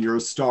featured and you're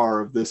a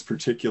star of this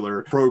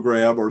particular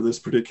program or this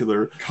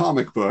particular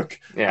comic book.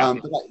 Yeah.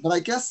 But I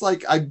guess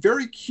I'm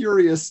very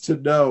curious to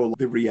know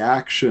the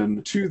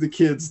reaction to the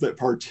kids that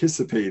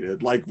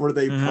participated. Like, were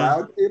they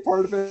proud to be a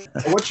part of it?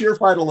 What's your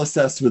final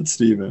assessment,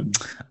 Steven?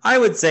 I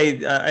would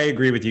say I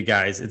agree with you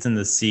guys. It's in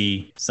the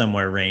C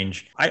somewhere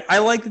range. I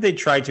like that they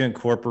tried to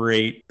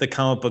incorporate the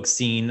comic book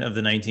scene of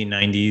the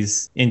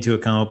 1990s into a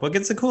comic book.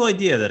 It's a cool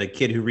idea that a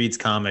kid who reads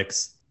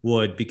comics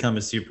would become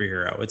a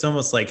superhero. It's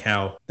almost like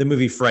how the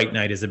movie Fright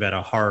Night is about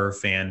a horror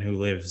fan who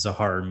lives a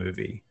horror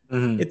movie.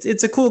 Mm-hmm.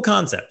 It's a cool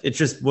concept. It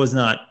just was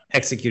not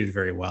executed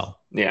very well.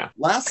 Yeah.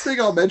 Last thing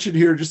I'll mention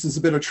here, just as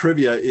a bit of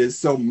trivia, is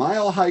so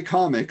Mile High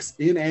Comics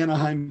in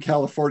Anaheim,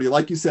 California,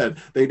 like you said,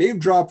 they name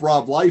drop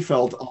Rob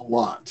Liefeld a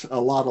lot,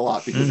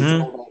 because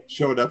it's all about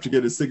showing up to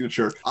get his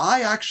signature.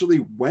 I actually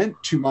went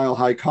to Mile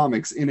High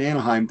Comics in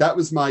Anaheim. That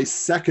was my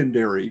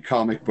secondary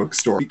comic book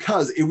store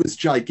because it was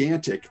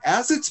gigantic.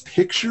 As it's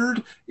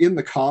pictured in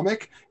the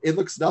comic, it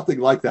looks nothing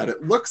like that.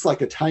 It looks like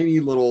a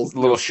tiny little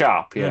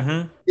shop. Yeah.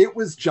 Mm-hmm. It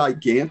was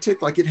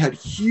gigantic. Like, it had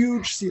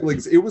huge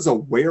ceilings. It was a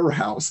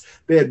warehouse.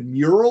 They had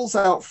murals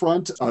out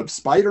front of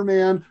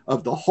Spider-Man,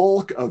 of the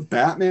Hulk, of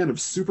Batman, of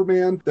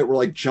Superman that were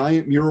like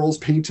giant murals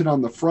painted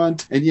on the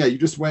front. And yeah, you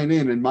just went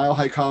in, and Mile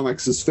High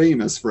Comics is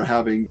famous for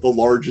having the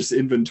largest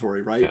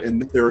inventory, right? Yeah.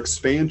 And their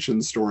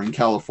expansion store in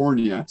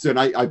California. So, and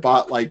I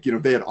bought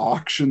they had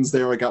auctions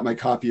there. I got my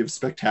copy of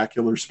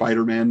Spectacular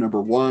Spider-Man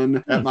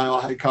 #1 at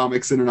Mile High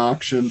Comics in an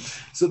auction.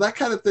 So that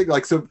kind of thing,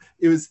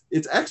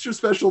 it's extra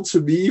special to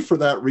me for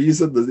that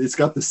reason. That it's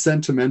got the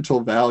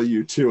sentimental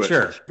value to it.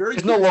 Sure.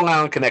 There's no Long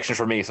Island connection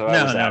for me, so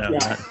I was out. No.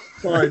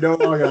 Sorry, no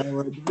Long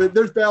Island.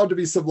 There's bound to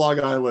be some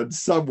Long Island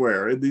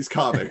somewhere in these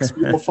comics.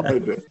 We will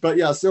find it. But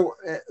yeah, so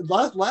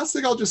last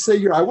thing I'll just say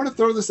here, I want to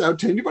throw this out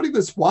to anybody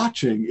that's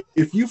watching.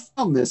 If you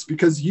found this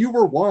because you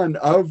were one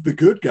of the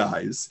good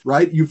guys,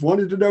 right? You've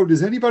wanted to know,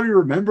 does anybody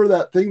remember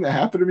that thing that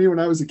happened to me when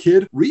I was a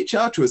kid? Reach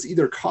out to us.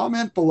 Either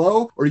comment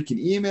below or you can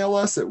email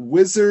us at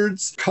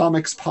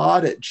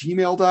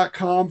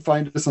wizardscomicspod@gmail.com.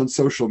 Find us on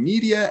social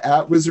media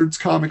at Wizards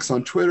Comics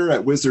on Twitter,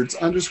 at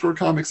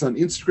Wizards_Comics on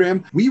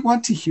Instagram. We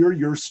want to hear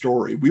your story.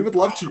 We would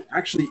love to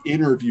actually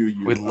interview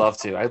you. We'd love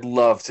to. I'd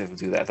love to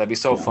do that. That'd be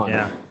so fun.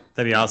 Yeah,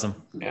 that'd be awesome.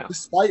 Yeah.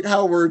 Despite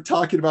how we're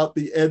talking about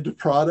the end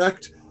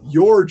product,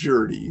 your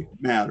journey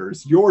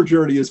matters. Your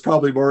journey is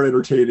probably more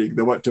entertaining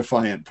than what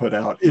Defiant put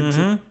out into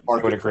the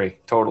market. I would agree.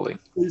 Totally.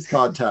 Please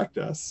contact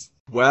us.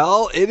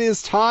 Well, it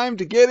is time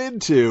to get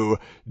into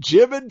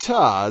Jim and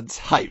Todd's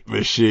Hype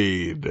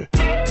Machine.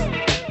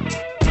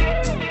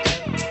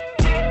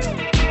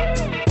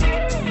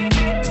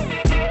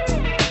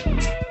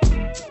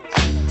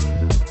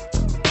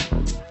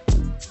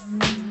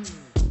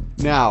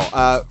 Now,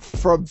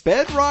 From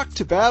Bedrock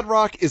to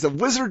Badrock is a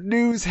Wizard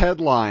News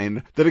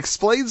headline that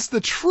explains the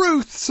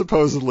truth,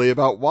 supposedly,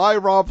 about why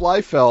Rob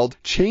Liefeld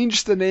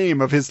changed the name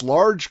of his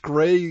large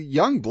gray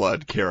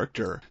Youngblood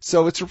character.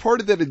 So it's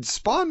reported that in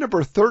Spawn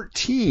number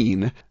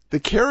 13, the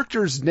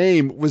character's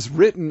name was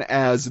written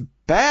as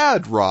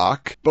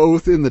Badrock,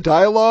 both in the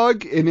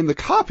dialogue and in the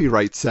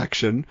copyright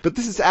section, but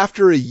this is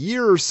after a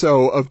year or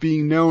so of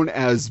being known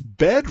as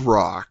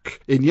Bedrock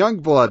in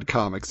Youngblood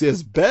comics.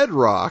 Yes,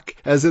 Bedrock,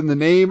 as in the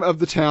name of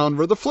the town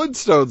where the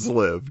Flintstones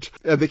lived.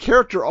 And the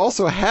character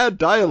also had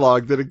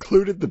dialogue that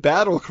included the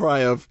battle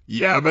cry of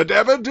Yabba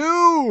Dabba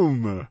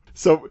Doom!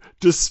 So,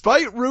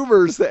 despite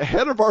rumors that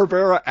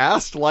Hanna-Barbera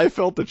asked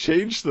Liefeld to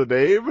change the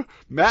name,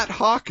 Matt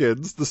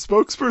Hawkins, the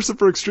spokesperson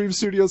for Extreme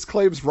Studios,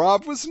 claims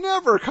Rob was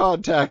never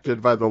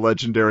contacted by the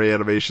legendary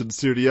animation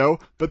studio,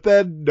 but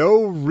then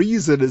no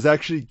reason is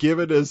actually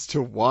given as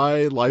to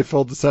why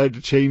Liefeld decided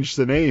to change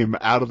the name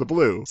out of the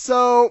blue.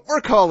 So,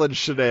 we're calling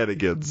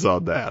shenanigans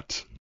on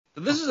that.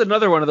 This is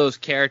another one of those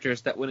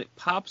characters that when it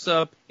pops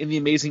up in the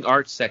Amazing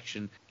Art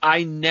section,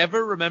 I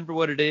never remember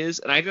what it is,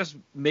 and I just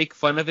make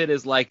fun of it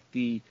as like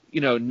the,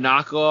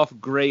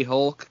 knockoff Grey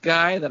Hulk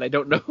guy that I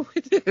don't know who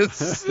it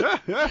is.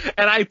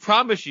 And I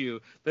promise you,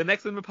 the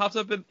next time it pops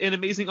up in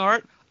Amazing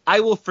Art,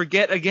 I will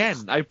forget again.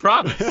 I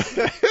promise.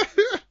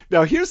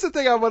 Now, here's the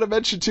thing I want to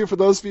mention, too, for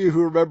those of you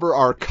who remember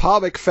our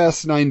Comic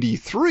Fest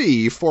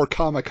 93 for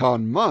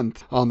Comic-Con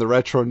month on the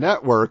Retro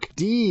Network.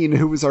 Dean,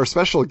 who was our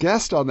special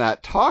guest on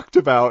that, talked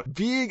about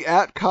being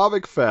at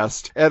Comic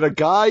Fest and a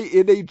guy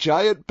in a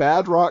giant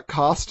Badrock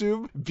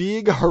costume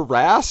being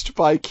harassed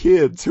by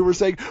kids who were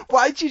saying,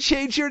 "Why'd you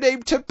change your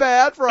name to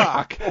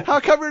Badrock?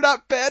 How come you're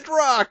not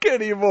Bedrock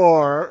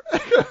anymore?"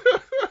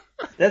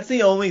 That's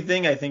the only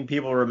thing I think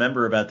people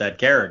remember about that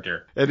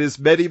character. And his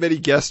many, many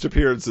guest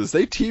appearances.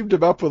 They teamed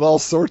him up with all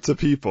sorts of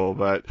people.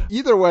 But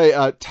either way,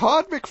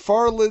 Todd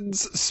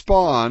McFarlane's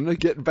Spawn,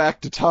 getting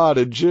back to Todd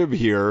and Jim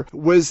here,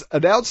 was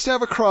announced to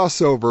have a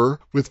crossover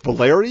with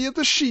Valeria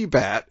the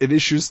She-Bat in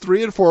issues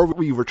 3 and 4.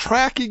 We were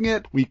tracking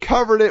it. We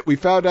covered it. We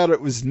found out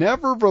it was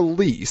never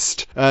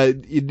released.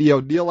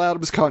 Neil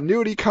Adams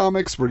Continuity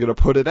Comics were going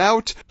to put it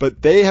out,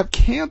 but they have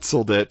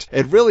canceled it.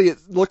 And really, it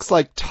looks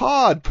like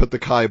Todd put the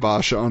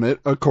kibosh on it,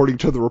 according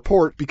to the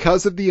report,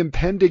 because of the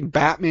impending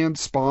Batman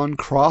Spawn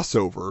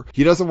crossover.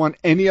 He doesn't want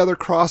any other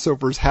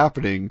crossovers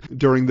happening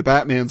during the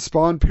Batman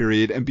Spawn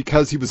period, and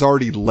because he was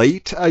already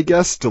late, I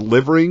guess,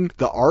 delivering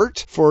the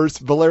art for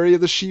Valeria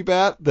the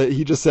She-Bat, that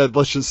he just said,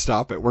 let's just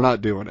stop it. We're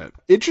not doing it.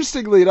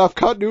 Interestingly enough,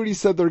 Continuity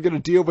said they're going to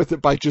deal with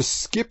it by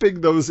just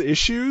skipping those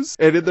issues,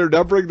 and in their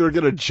numbering, they're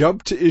going to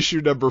jump to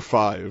issue number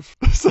 5.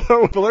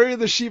 So, Valeria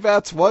the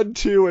She-Bat's 1,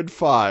 2, and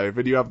 5,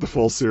 and you have the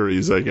full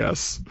series, I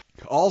guess.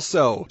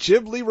 Also,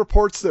 Jim Lee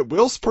reports that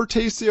Whilce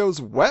Portacio's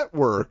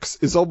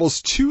Wetworks is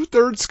almost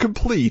 2/3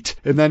 complete,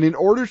 and that in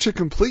order to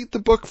complete the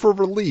book for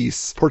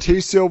release,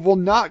 Portacio will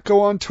not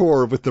go on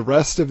tour with the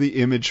rest of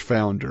the Image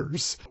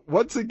founders.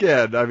 Once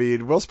again, I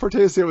mean, Whilce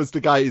Portacio is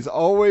the guy, he's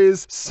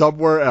always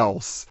somewhere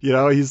else. You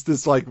know, he's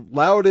this, like,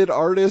 lauded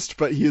artist,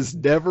 but he is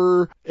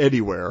never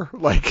anywhere.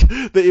 Like,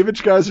 the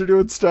Image guys are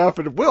doing stuff,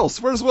 and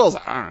Whilce, where's Whilce?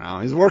 I don't know,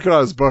 he's working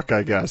on his book,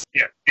 I guess.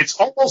 Yeah, it's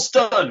almost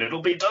done.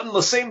 It'll be done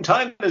the same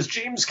time as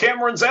James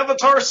Cameron's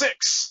Avatar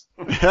 6.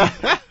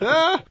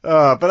 But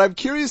I'm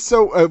curious,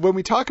 so when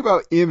we talk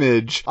about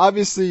Image,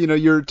 obviously, you know,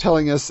 you're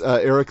telling us,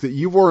 Eric, that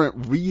you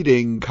weren't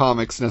reading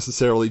comics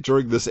necessarily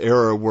during this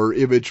era where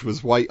Image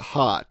was white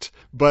hot.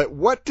 But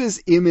what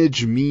does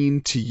Image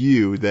mean to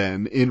you,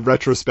 then, in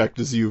retrospect,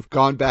 as you've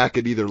gone back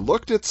and either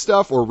looked at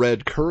stuff or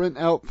read current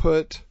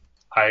output?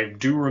 I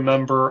do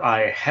remember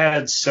I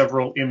had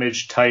several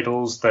Image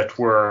titles that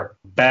were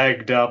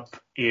bagged up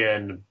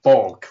in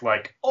bulk,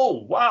 like,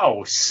 oh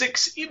wow,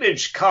 6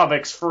 Image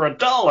comics for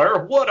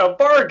 $1, what a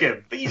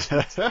bargain, these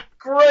are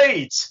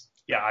great.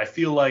 Yeah, I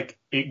feel like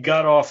it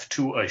got off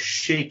to a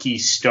shaky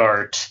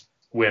start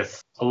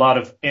with a lot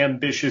of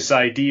ambitious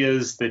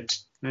ideas that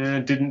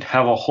didn't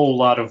have a whole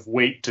lot of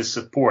weight to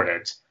support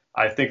it.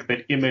 I think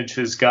that Image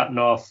has gotten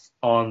off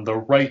on the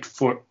right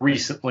foot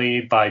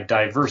recently by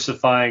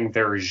diversifying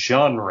their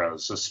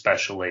genres,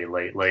 especially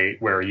lately,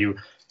 where you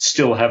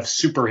still have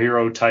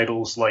superhero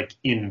titles like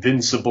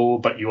Invincible,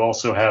 but you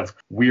also have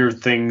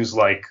weird things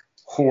like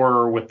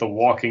horror with The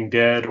Walking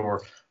Dead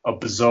or a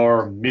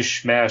bizarre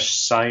mishmash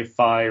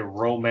sci-fi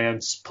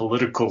romance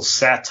political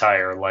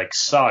satire like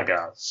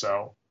Saga.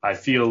 So I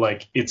feel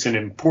like it's an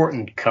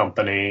important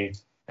company,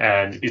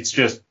 and it's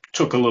just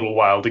took a little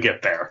while to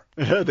get there.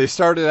 They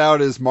started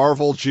out as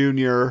Marvel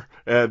Jr.,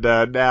 and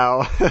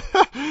now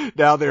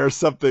they're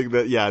something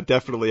that, yeah,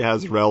 definitely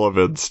has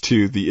relevance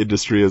to the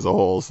industry as a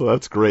whole, so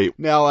that's great.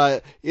 Now,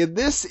 in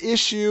this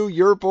issue,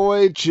 your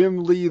boy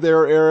Jim Lee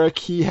there, Eric,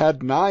 he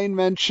had 9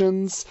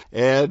 mentions,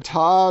 and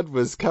Todd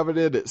was coming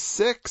in at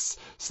 6,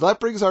 so that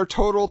brings our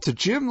total to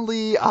Jim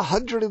Lee,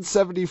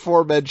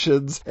 174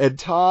 mentions, and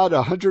Todd,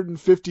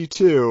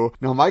 152.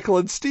 Now, Michael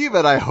and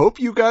Steven, I hope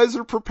you guys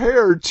are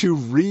prepared to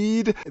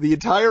read the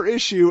entire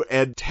issue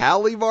and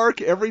tally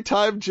mark every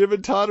time Jim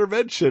and Todd are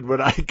mentioned when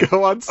I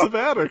go on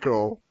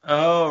sabbatical.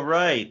 Oh,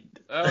 right.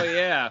 Oh,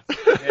 yeah.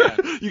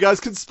 You guys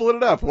can split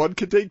it up. One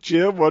can take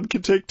Jim, one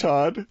can take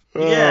Todd.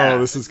 Yeah. Oh,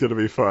 this is going to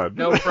be fun.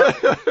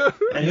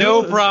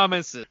 No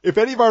promises. If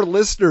any of our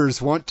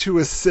listeners want to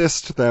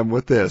assist them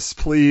with this,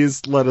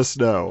 please let us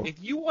know. If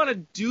you want to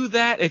do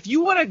that, if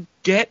you want to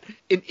get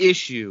an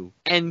issue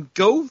and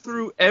go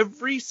through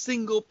every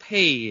single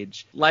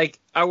page like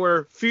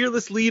our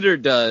fearless leader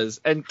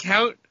does and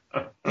count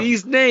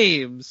these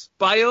names,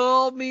 by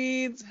all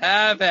means,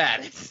 have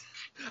at it.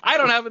 I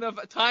don't have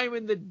enough time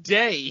in the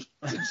day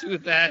to do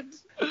that.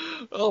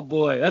 Oh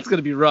boy, that's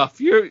gonna be rough.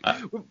 We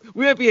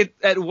might be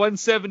at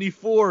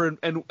 174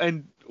 and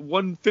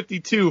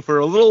 152 for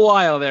a little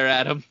while there,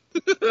 Adam.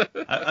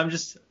 I'm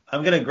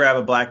gonna grab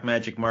a black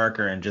magic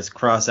marker and just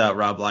cross out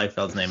Rob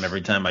Liefeld's name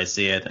every time I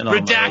see it. And all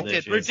my old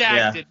issues.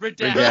 Redacted.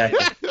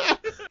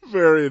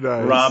 Very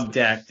nice. Rob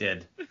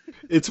Dacted.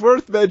 It's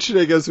worth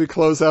mentioning as we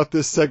close out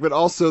this segment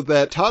also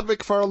that Todd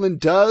McFarlane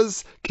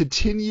does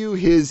continue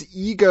his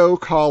ego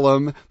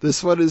column.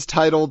 This one is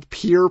titled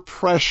Peer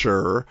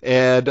Pressure,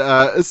 and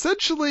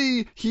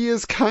essentially he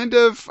is kind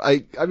of,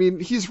 I mean,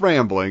 he's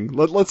rambling.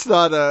 Let's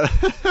not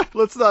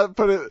let's not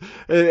put it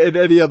in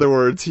any other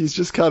words. He's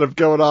just kind of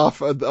going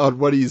off on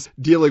what he's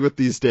dealing with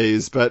these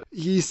days. But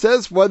he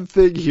says one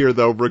thing here,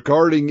 though,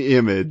 regarding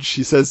image.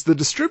 He says, the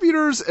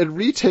distributors and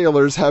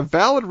retailers have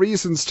valid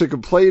reasons to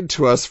complain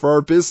to us for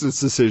our business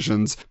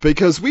decisions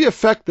because we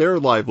affect their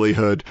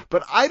livelihood,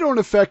 but I don't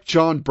affect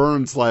John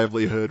Byrne's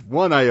livelihood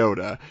one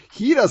iota.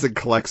 He doesn't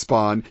collect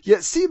Spawn,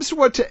 yet seems to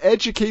want to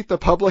educate the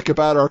public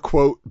about our,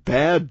 quote,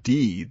 bad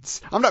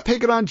deeds. I'm not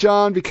picking on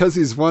John because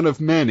he's one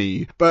of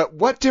many, but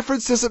what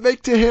difference does it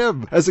make to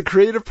him? As a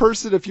creative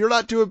person, if you're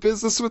not doing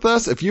business with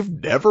us, if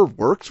you've never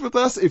worked with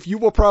us, if you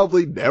will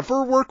probably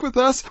never work with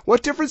us,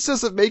 what difference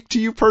does it make to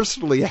you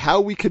personally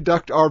how we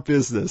conduct our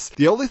business?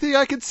 The only thing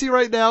I can see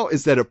right now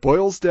is that it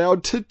boils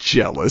down to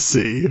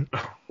jealousy.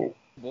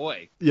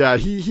 Boy. Yeah,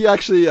 he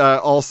actually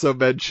also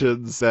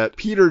mentions that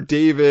Peter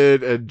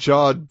David and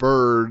John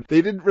Byrne,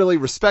 they didn't really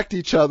respect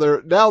each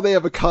other. Now they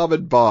have a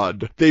common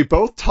bond. They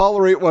both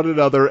tolerate one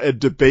another and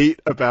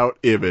debate about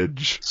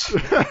image.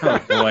 Oh,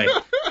 boy.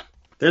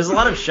 There's a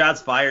lot of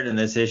shots fired in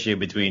this issue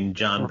between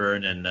John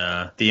Byrne and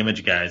the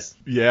Image guys.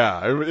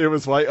 Yeah, it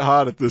was white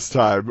hot at this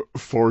time,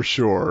 for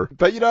sure.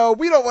 But, we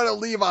don't want to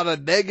leave on a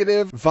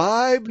negative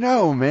vibe.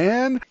 No,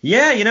 man.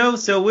 Yeah,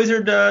 so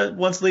Wizard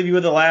wants to leave you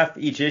with a laugh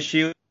each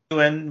issue,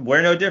 and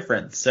we're no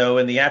different. So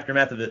in the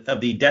aftermath of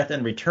the death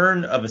and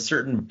return of a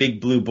certain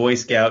big blue Boy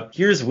Scout,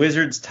 here's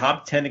Wizard's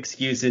top 10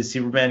 excuses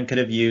Superman could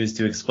have used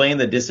to explain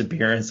the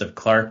disappearance of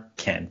Clark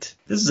Kent.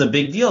 This is a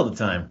big deal at the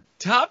time.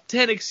 Top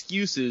 10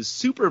 excuses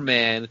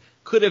Superman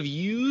could have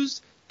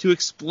used to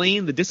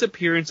explain the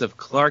disappearance of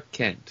Clark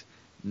Kent.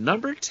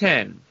 Number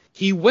 10.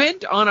 He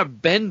went on a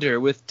bender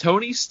with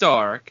Tony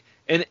Stark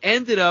and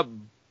ended up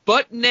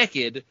butt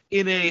naked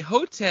in a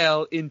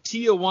hotel in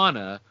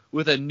Tijuana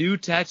with a new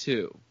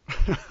tattoo.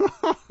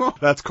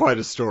 That's quite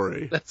a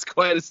story. That's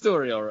quite a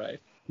story, all right.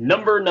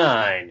 Number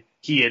 9.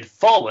 He had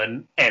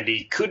fallen and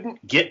he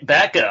couldn't get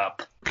back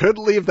up.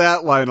 Couldn't leave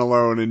that line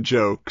alone in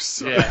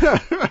jokes. Yeah.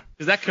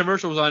 Because that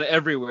commercial was on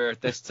everywhere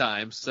at this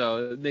time,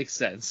 so it makes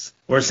sense.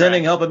 We're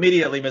sending help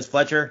immediately, Miss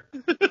Fletcher.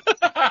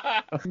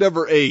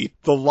 Number 8.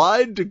 The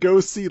line to go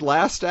see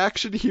Last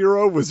Action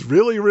Hero was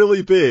really,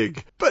 really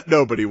big, but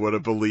nobody would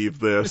have believed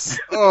this.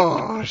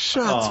 Oh,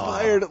 shots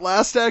fired at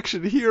Last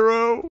Action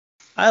Hero.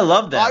 I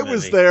love that I movie.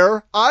 was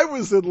there. I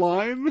was in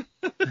line.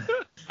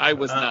 I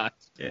was not.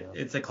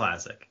 It's a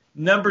classic.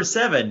 Number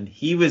 7.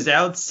 He was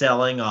out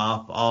selling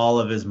off all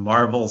of his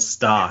Marvel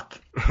stock.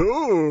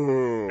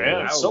 Ooh.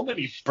 Man, so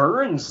many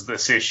burns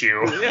this issue.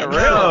 Yeah,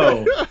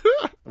 No.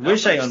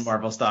 Wish I owned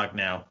Marvel stock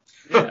now.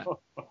 Yeah.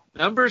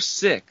 Number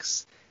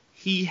 6.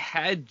 He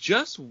had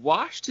just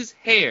washed his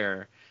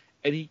hair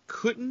and he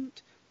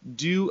couldn't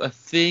do a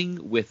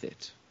thing with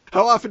it.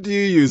 How often do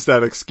you use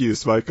that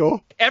excuse,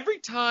 Michael? Every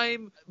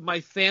time my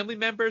family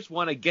members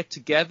want to get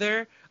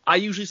together, I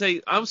usually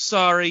say, I'm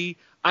sorry,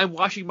 I'm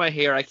washing my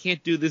hair, I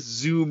can't do this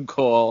Zoom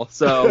call.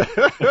 So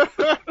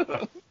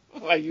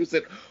I use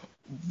it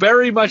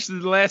very much in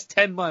the last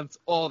 10 months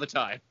all the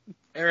time.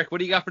 Eric, what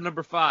do you got for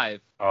number 5?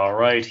 All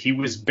right, he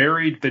was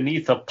buried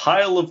beneath a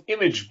pile of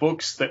Image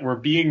books that were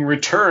being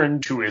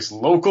returned to his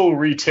local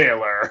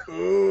retailer.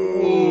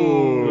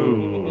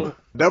 Ooh.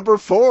 Number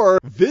 4,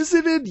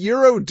 visited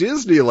Euro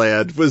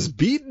Disneyland, was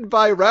beaten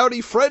by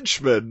rowdy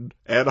Frenchmen,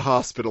 and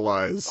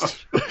hospitalized.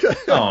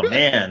 Oh,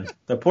 man.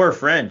 The poor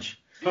French.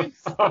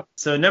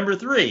 So number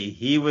 3,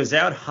 he was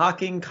out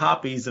hawking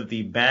copies of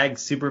the bagged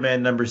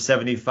Superman number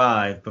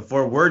 75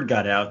 before word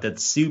got out that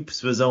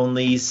Supes was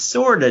only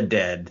sorta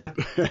dead.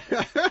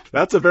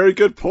 That's a very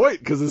good point,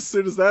 because as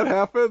soon as that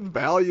happened,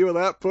 value of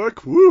that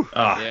book, woo.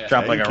 Oh,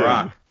 dropped like a Thank you.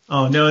 rock.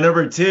 Oh no,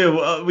 number 2,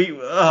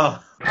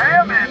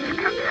 Damage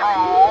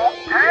control!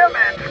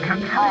 Damage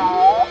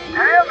control!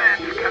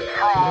 Damage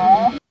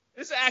control!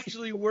 This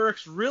actually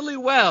works really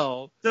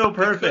well. so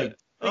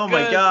perfect. Oh my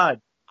because-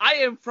 god. I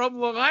am from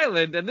Long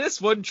Island, and this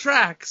one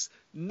tracks.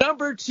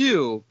 Number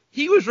 2,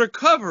 he was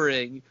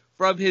recovering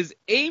from his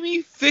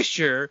Amy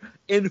Fisher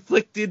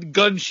inflicted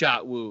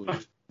gunshot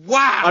wound.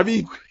 Wow. I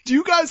mean, do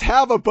you guys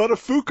have a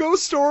Buttafuoco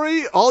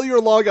story? All your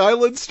Long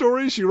Island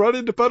stories, you run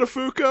into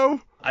Buttafuoco?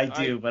 I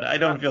do, but I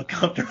don't feel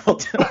comfortable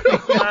telling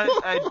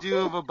I do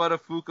have a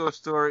Buttafuoco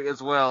story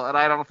as well, and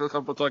I don't feel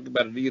comfortable talking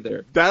about it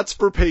either. That's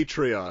for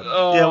Patreon.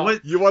 Oh, Yeah,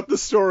 what? You want the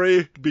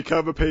story?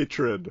 Become a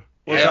patron.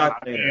 We'll Yeah.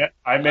 talk later.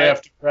 I may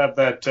have to grab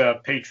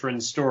that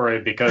patron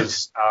story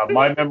because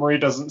my memory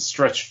doesn't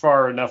stretch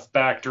far enough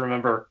back to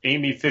remember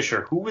Amy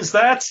Fisher. Who was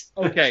that?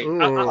 Okay,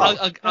 Ooh.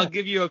 I'll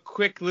give you a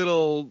quick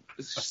little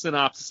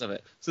synopsis of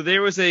it. So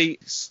there was a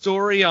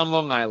story on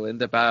Long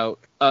Island about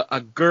a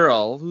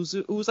girl who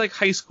was like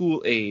high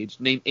school age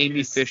named Amy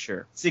Yes.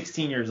 Fisher.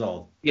 16 years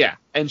old. Yeah,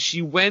 and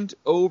she went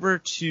over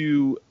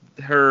to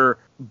her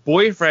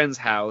boyfriend's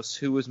house,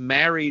 who was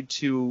married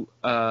to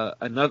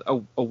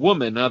a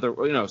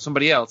woman,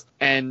 somebody else,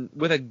 and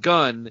with a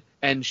gun,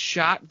 and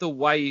shot the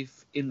wife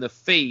in the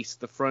face,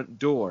 the front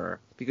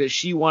door, because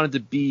she wanted to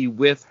be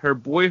with her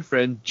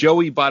boyfriend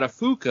Joey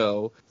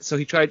Buttafuoco. So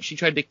she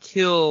tried to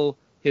kill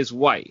his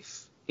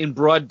wife in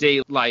broad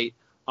daylight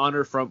on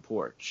her front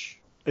porch.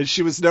 And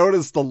she was known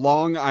as the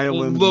Long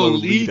Island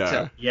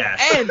Lolita. Yes.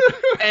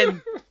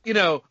 And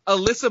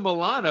Alyssa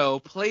Milano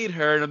played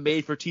her in a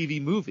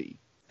made-for-TV movie.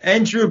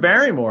 And Drew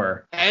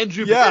Barrymore.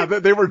 Yeah,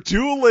 they were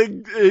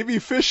dueling Amy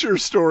Fisher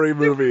story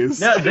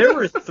movies. No, there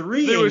were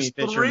three There Amy was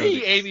Fisher three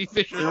movies. Amy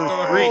Fisher There were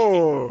stories.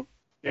 Oh.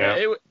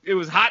 Yeah, it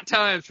was hot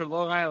times for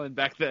Long Island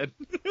back then.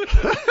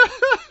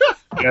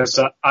 Yes,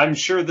 I'm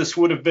sure this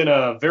would have been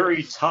a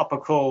very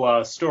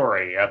topical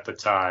story at the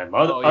time.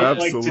 Oh, yeah.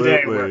 Unlike today,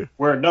 Absolutely.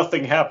 where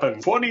nothing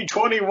happened.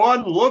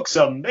 2021 looks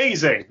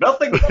amazing.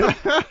 Nothing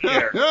happened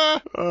here.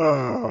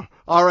 Oh.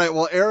 All right,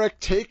 well, Eric,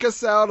 take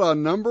us out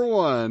on number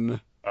 1.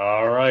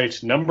 All right,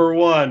 number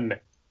 1.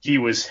 He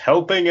was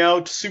helping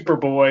out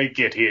Superboy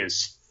get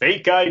his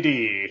fake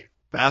ID.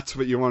 That's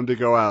what you wanted to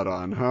go out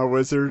on, huh,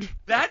 Wizard?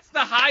 That's the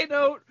high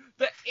note.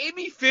 The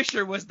Amy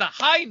Fisher was the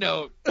high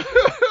note.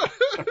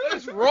 What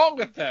is wrong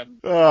with them?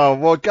 Oh,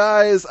 well,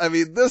 guys, I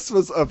mean, this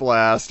was a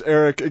blast.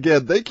 Eric,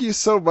 again, thank you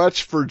so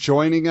much for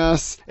joining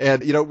us.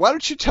 And, why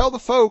don't you tell the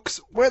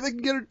folks where they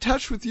can get in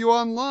touch with you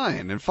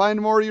online and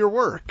find more of your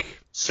work?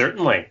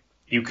 Certainly.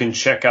 You can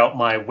check out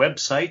my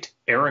website,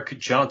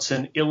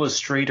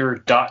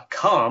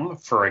 ericjohnsonillustrator.com,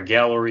 for a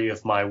gallery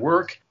of my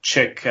work.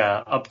 Check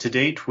up to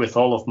date with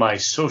all of my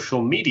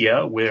social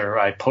media, where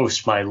I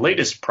post my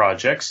latest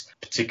projects,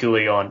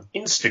 particularly on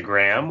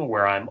Instagram,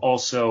 where I'm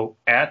also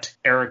at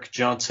Eric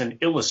Johnson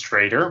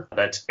Illustrator.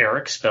 That's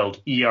Eric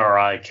spelled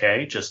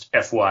E-R-I-K, just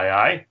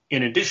FYI.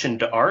 In addition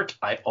to art,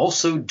 I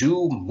also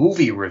do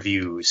movie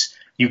reviews.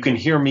 You can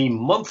hear me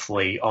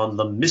monthly on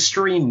the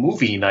Mystery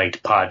Movie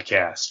Night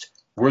podcast.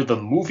 We're the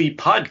movie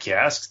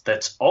podcast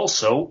that's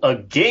also a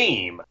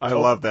game. I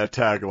love that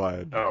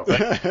tagline. Oh,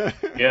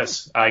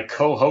 yes. I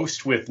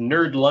co-host with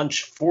Nerd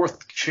Lunch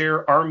 4th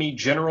Chair Army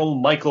General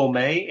Michael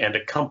May and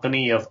a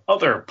company of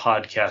other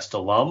podcast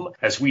alum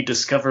as we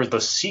discover the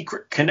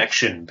secret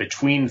connection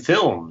between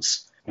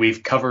films.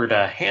 We've covered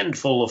a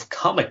handful of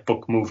comic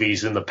book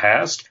movies in the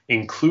past,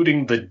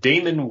 including the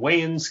Damon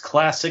Wayans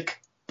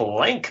classic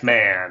Blank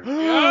Man.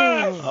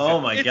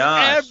 Oh my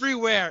gosh. It's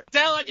everywhere.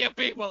 Telling you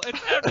people, it's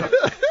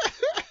everywhere.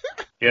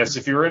 Yes,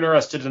 if you're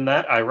interested in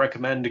that, I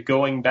recommend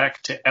going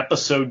back to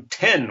episode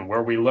 10,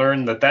 where we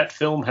learn that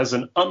film has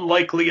an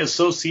unlikely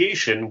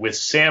association with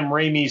Sam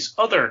Raimi's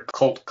other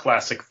cult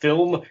classic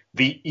film,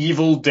 The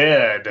Evil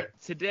Dead.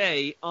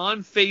 Today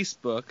on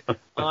Facebook,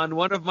 on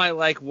one of my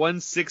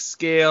 1/6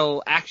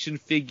 scale action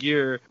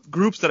figure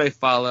groups that I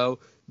follow,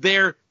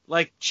 they're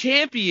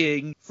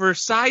championing for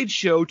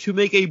Sideshow to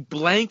make a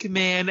Blank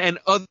Man and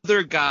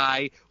other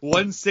guy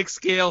 1/6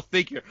 scale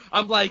figure.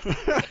 I'm like,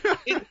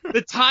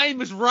 the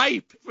time is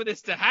ripe for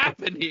this to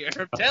happen here.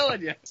 I'm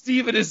telling you.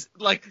 Steven is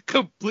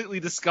completely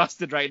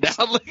disgusted right now.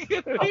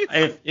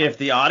 If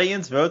the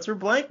audience votes for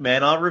Blank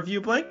Man, I'll review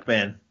Blank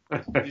Man.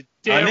 Damn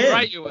I'm in.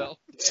 right you will.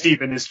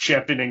 Steven is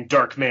championing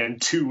Darkman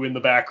 2 in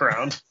the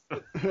background.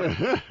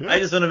 I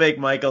just want to make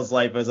Michael's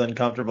life as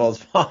uncomfortable as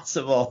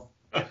possible.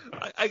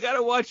 I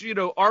gotta watch,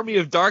 Army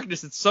of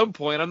Darkness at some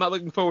point. I'm not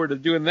looking forward to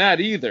doing that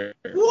either.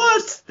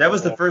 What? That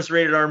was the first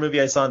rated R movie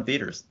I saw in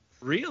theaters.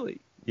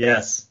 Really?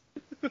 Yes.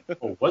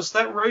 Oh, was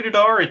that rated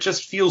R? It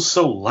just feels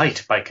so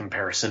light by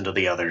comparison to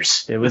the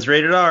others. It was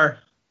rated R.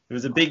 It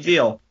was a big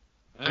deal.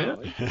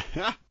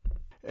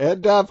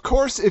 And, of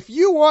course, if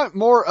you want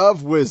more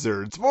of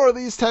Wizards, more of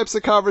these types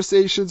of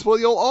conversations, well,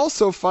 you'll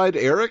also find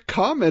Eric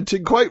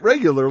commenting quite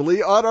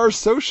regularly on our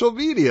social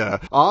media.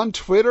 On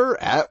Twitter,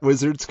 at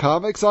Wizards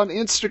Comics. On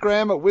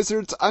Instagram, at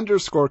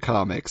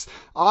Wizards_Comics.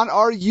 On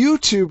our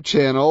YouTube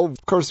channel,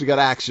 of course, we got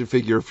Action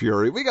Figure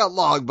Fury. We got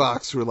Long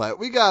Box Roulette.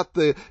 We got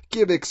the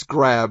Gimmicks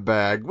Grab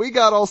Bag. We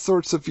got all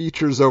sorts of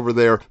features over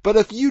there. But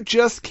if you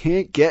just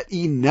can't get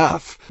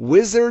enough,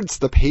 Wizards,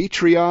 the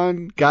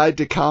Patreon Guide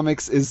to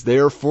Comics, is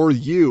there for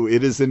you.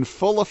 It is in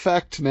full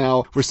effect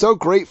now. We're so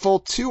grateful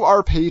to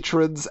our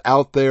patrons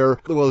out there.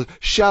 We'll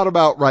shout them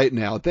out right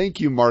now. Thank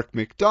you, Mark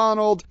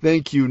McDonald.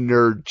 Thank you,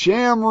 Nerd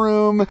Jam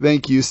Room.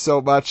 Thank you so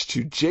much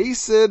to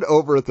Jason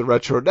over at the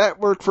Retro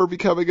Network for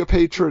becoming a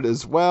patron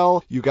as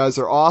well. You guys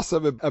are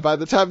awesome. And by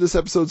the time this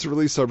episode's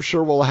released, I'm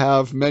sure we'll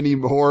have many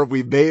more.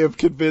 We may have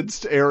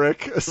convinced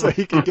Eric so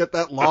he can get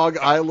that Long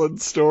Island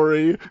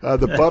story,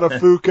 the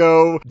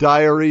Buttafuoco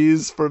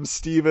diaries from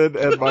Steven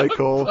and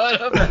Michael.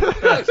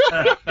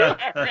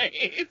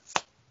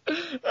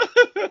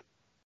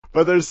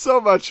 But there's so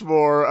much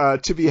more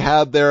to be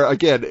had there.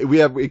 Again, we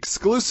have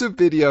exclusive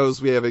videos.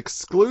 We have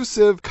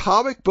exclusive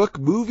comic book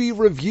movie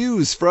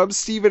reviews from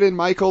Steven and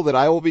Michael that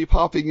I will be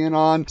popping in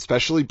on,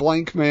 especially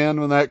Blank Man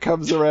when that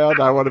comes around.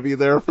 I want to be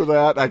there for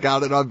that. I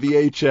got it on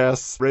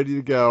VHS, ready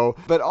to go.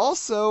 But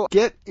also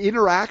get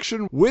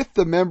interaction with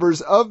the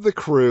members of the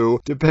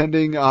crew,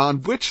 depending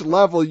on which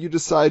level you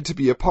decide to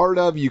be a part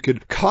of. You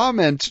could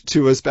comment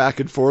to us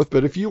back and forth,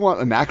 but if you want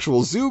an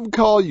actual Zoom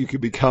call, you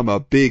can become a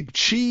Big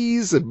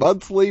Cheese, and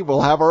monthly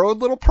we'll have our own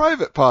little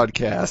private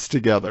podcast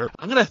together.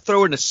 I'm going to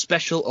throw in a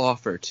special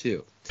offer,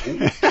 too.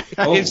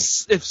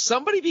 If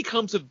somebody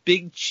becomes a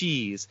Big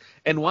Cheese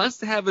and wants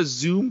to have a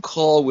Zoom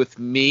call with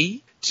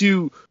me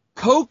to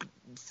poke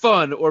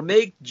fun or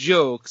make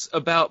jokes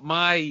about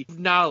my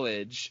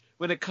knowledge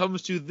when it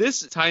comes to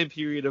this time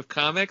period of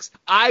comics,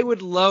 I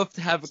would love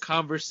to have a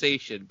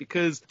conversation,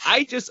 because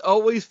I just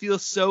always feel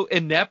so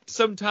inept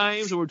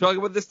sometimes when we're talking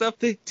about this stuff.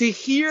 To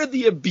hear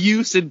the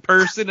abuse in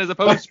person as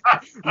opposed to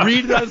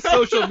read it on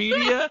social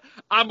media,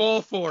 I'm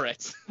all for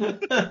it.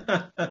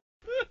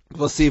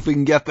 We'll see if we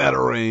can get that I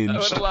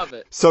arranged. would love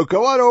it. So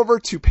go on over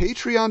to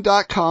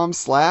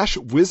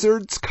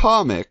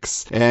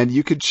patreon.com/wizardscomics, and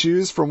you could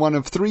choose from one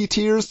of 3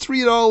 tiers,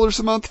 $3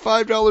 a month,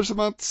 $5 a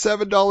month,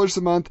 $7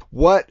 a month.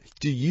 What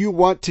do you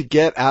want to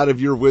get out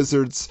of your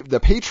Wizards? The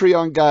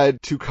Patreon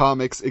Guide to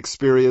Comics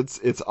experience,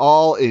 it's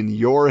all in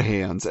your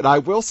hands. And I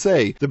will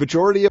say, the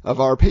majority of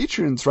our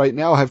patrons right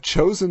now have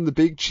chosen the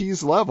Big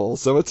Cheese level,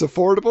 so it's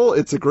affordable,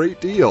 it's a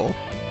great deal.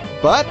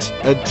 But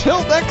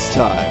until next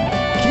time,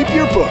 keep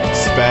your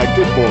books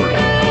bagged and boarded.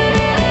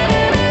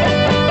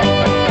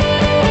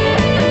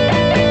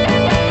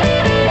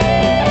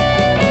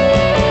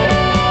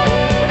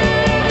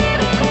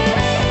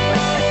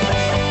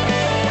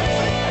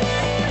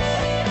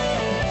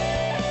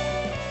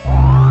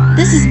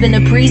 This has been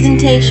a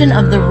presentation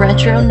of the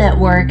Retro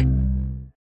Network.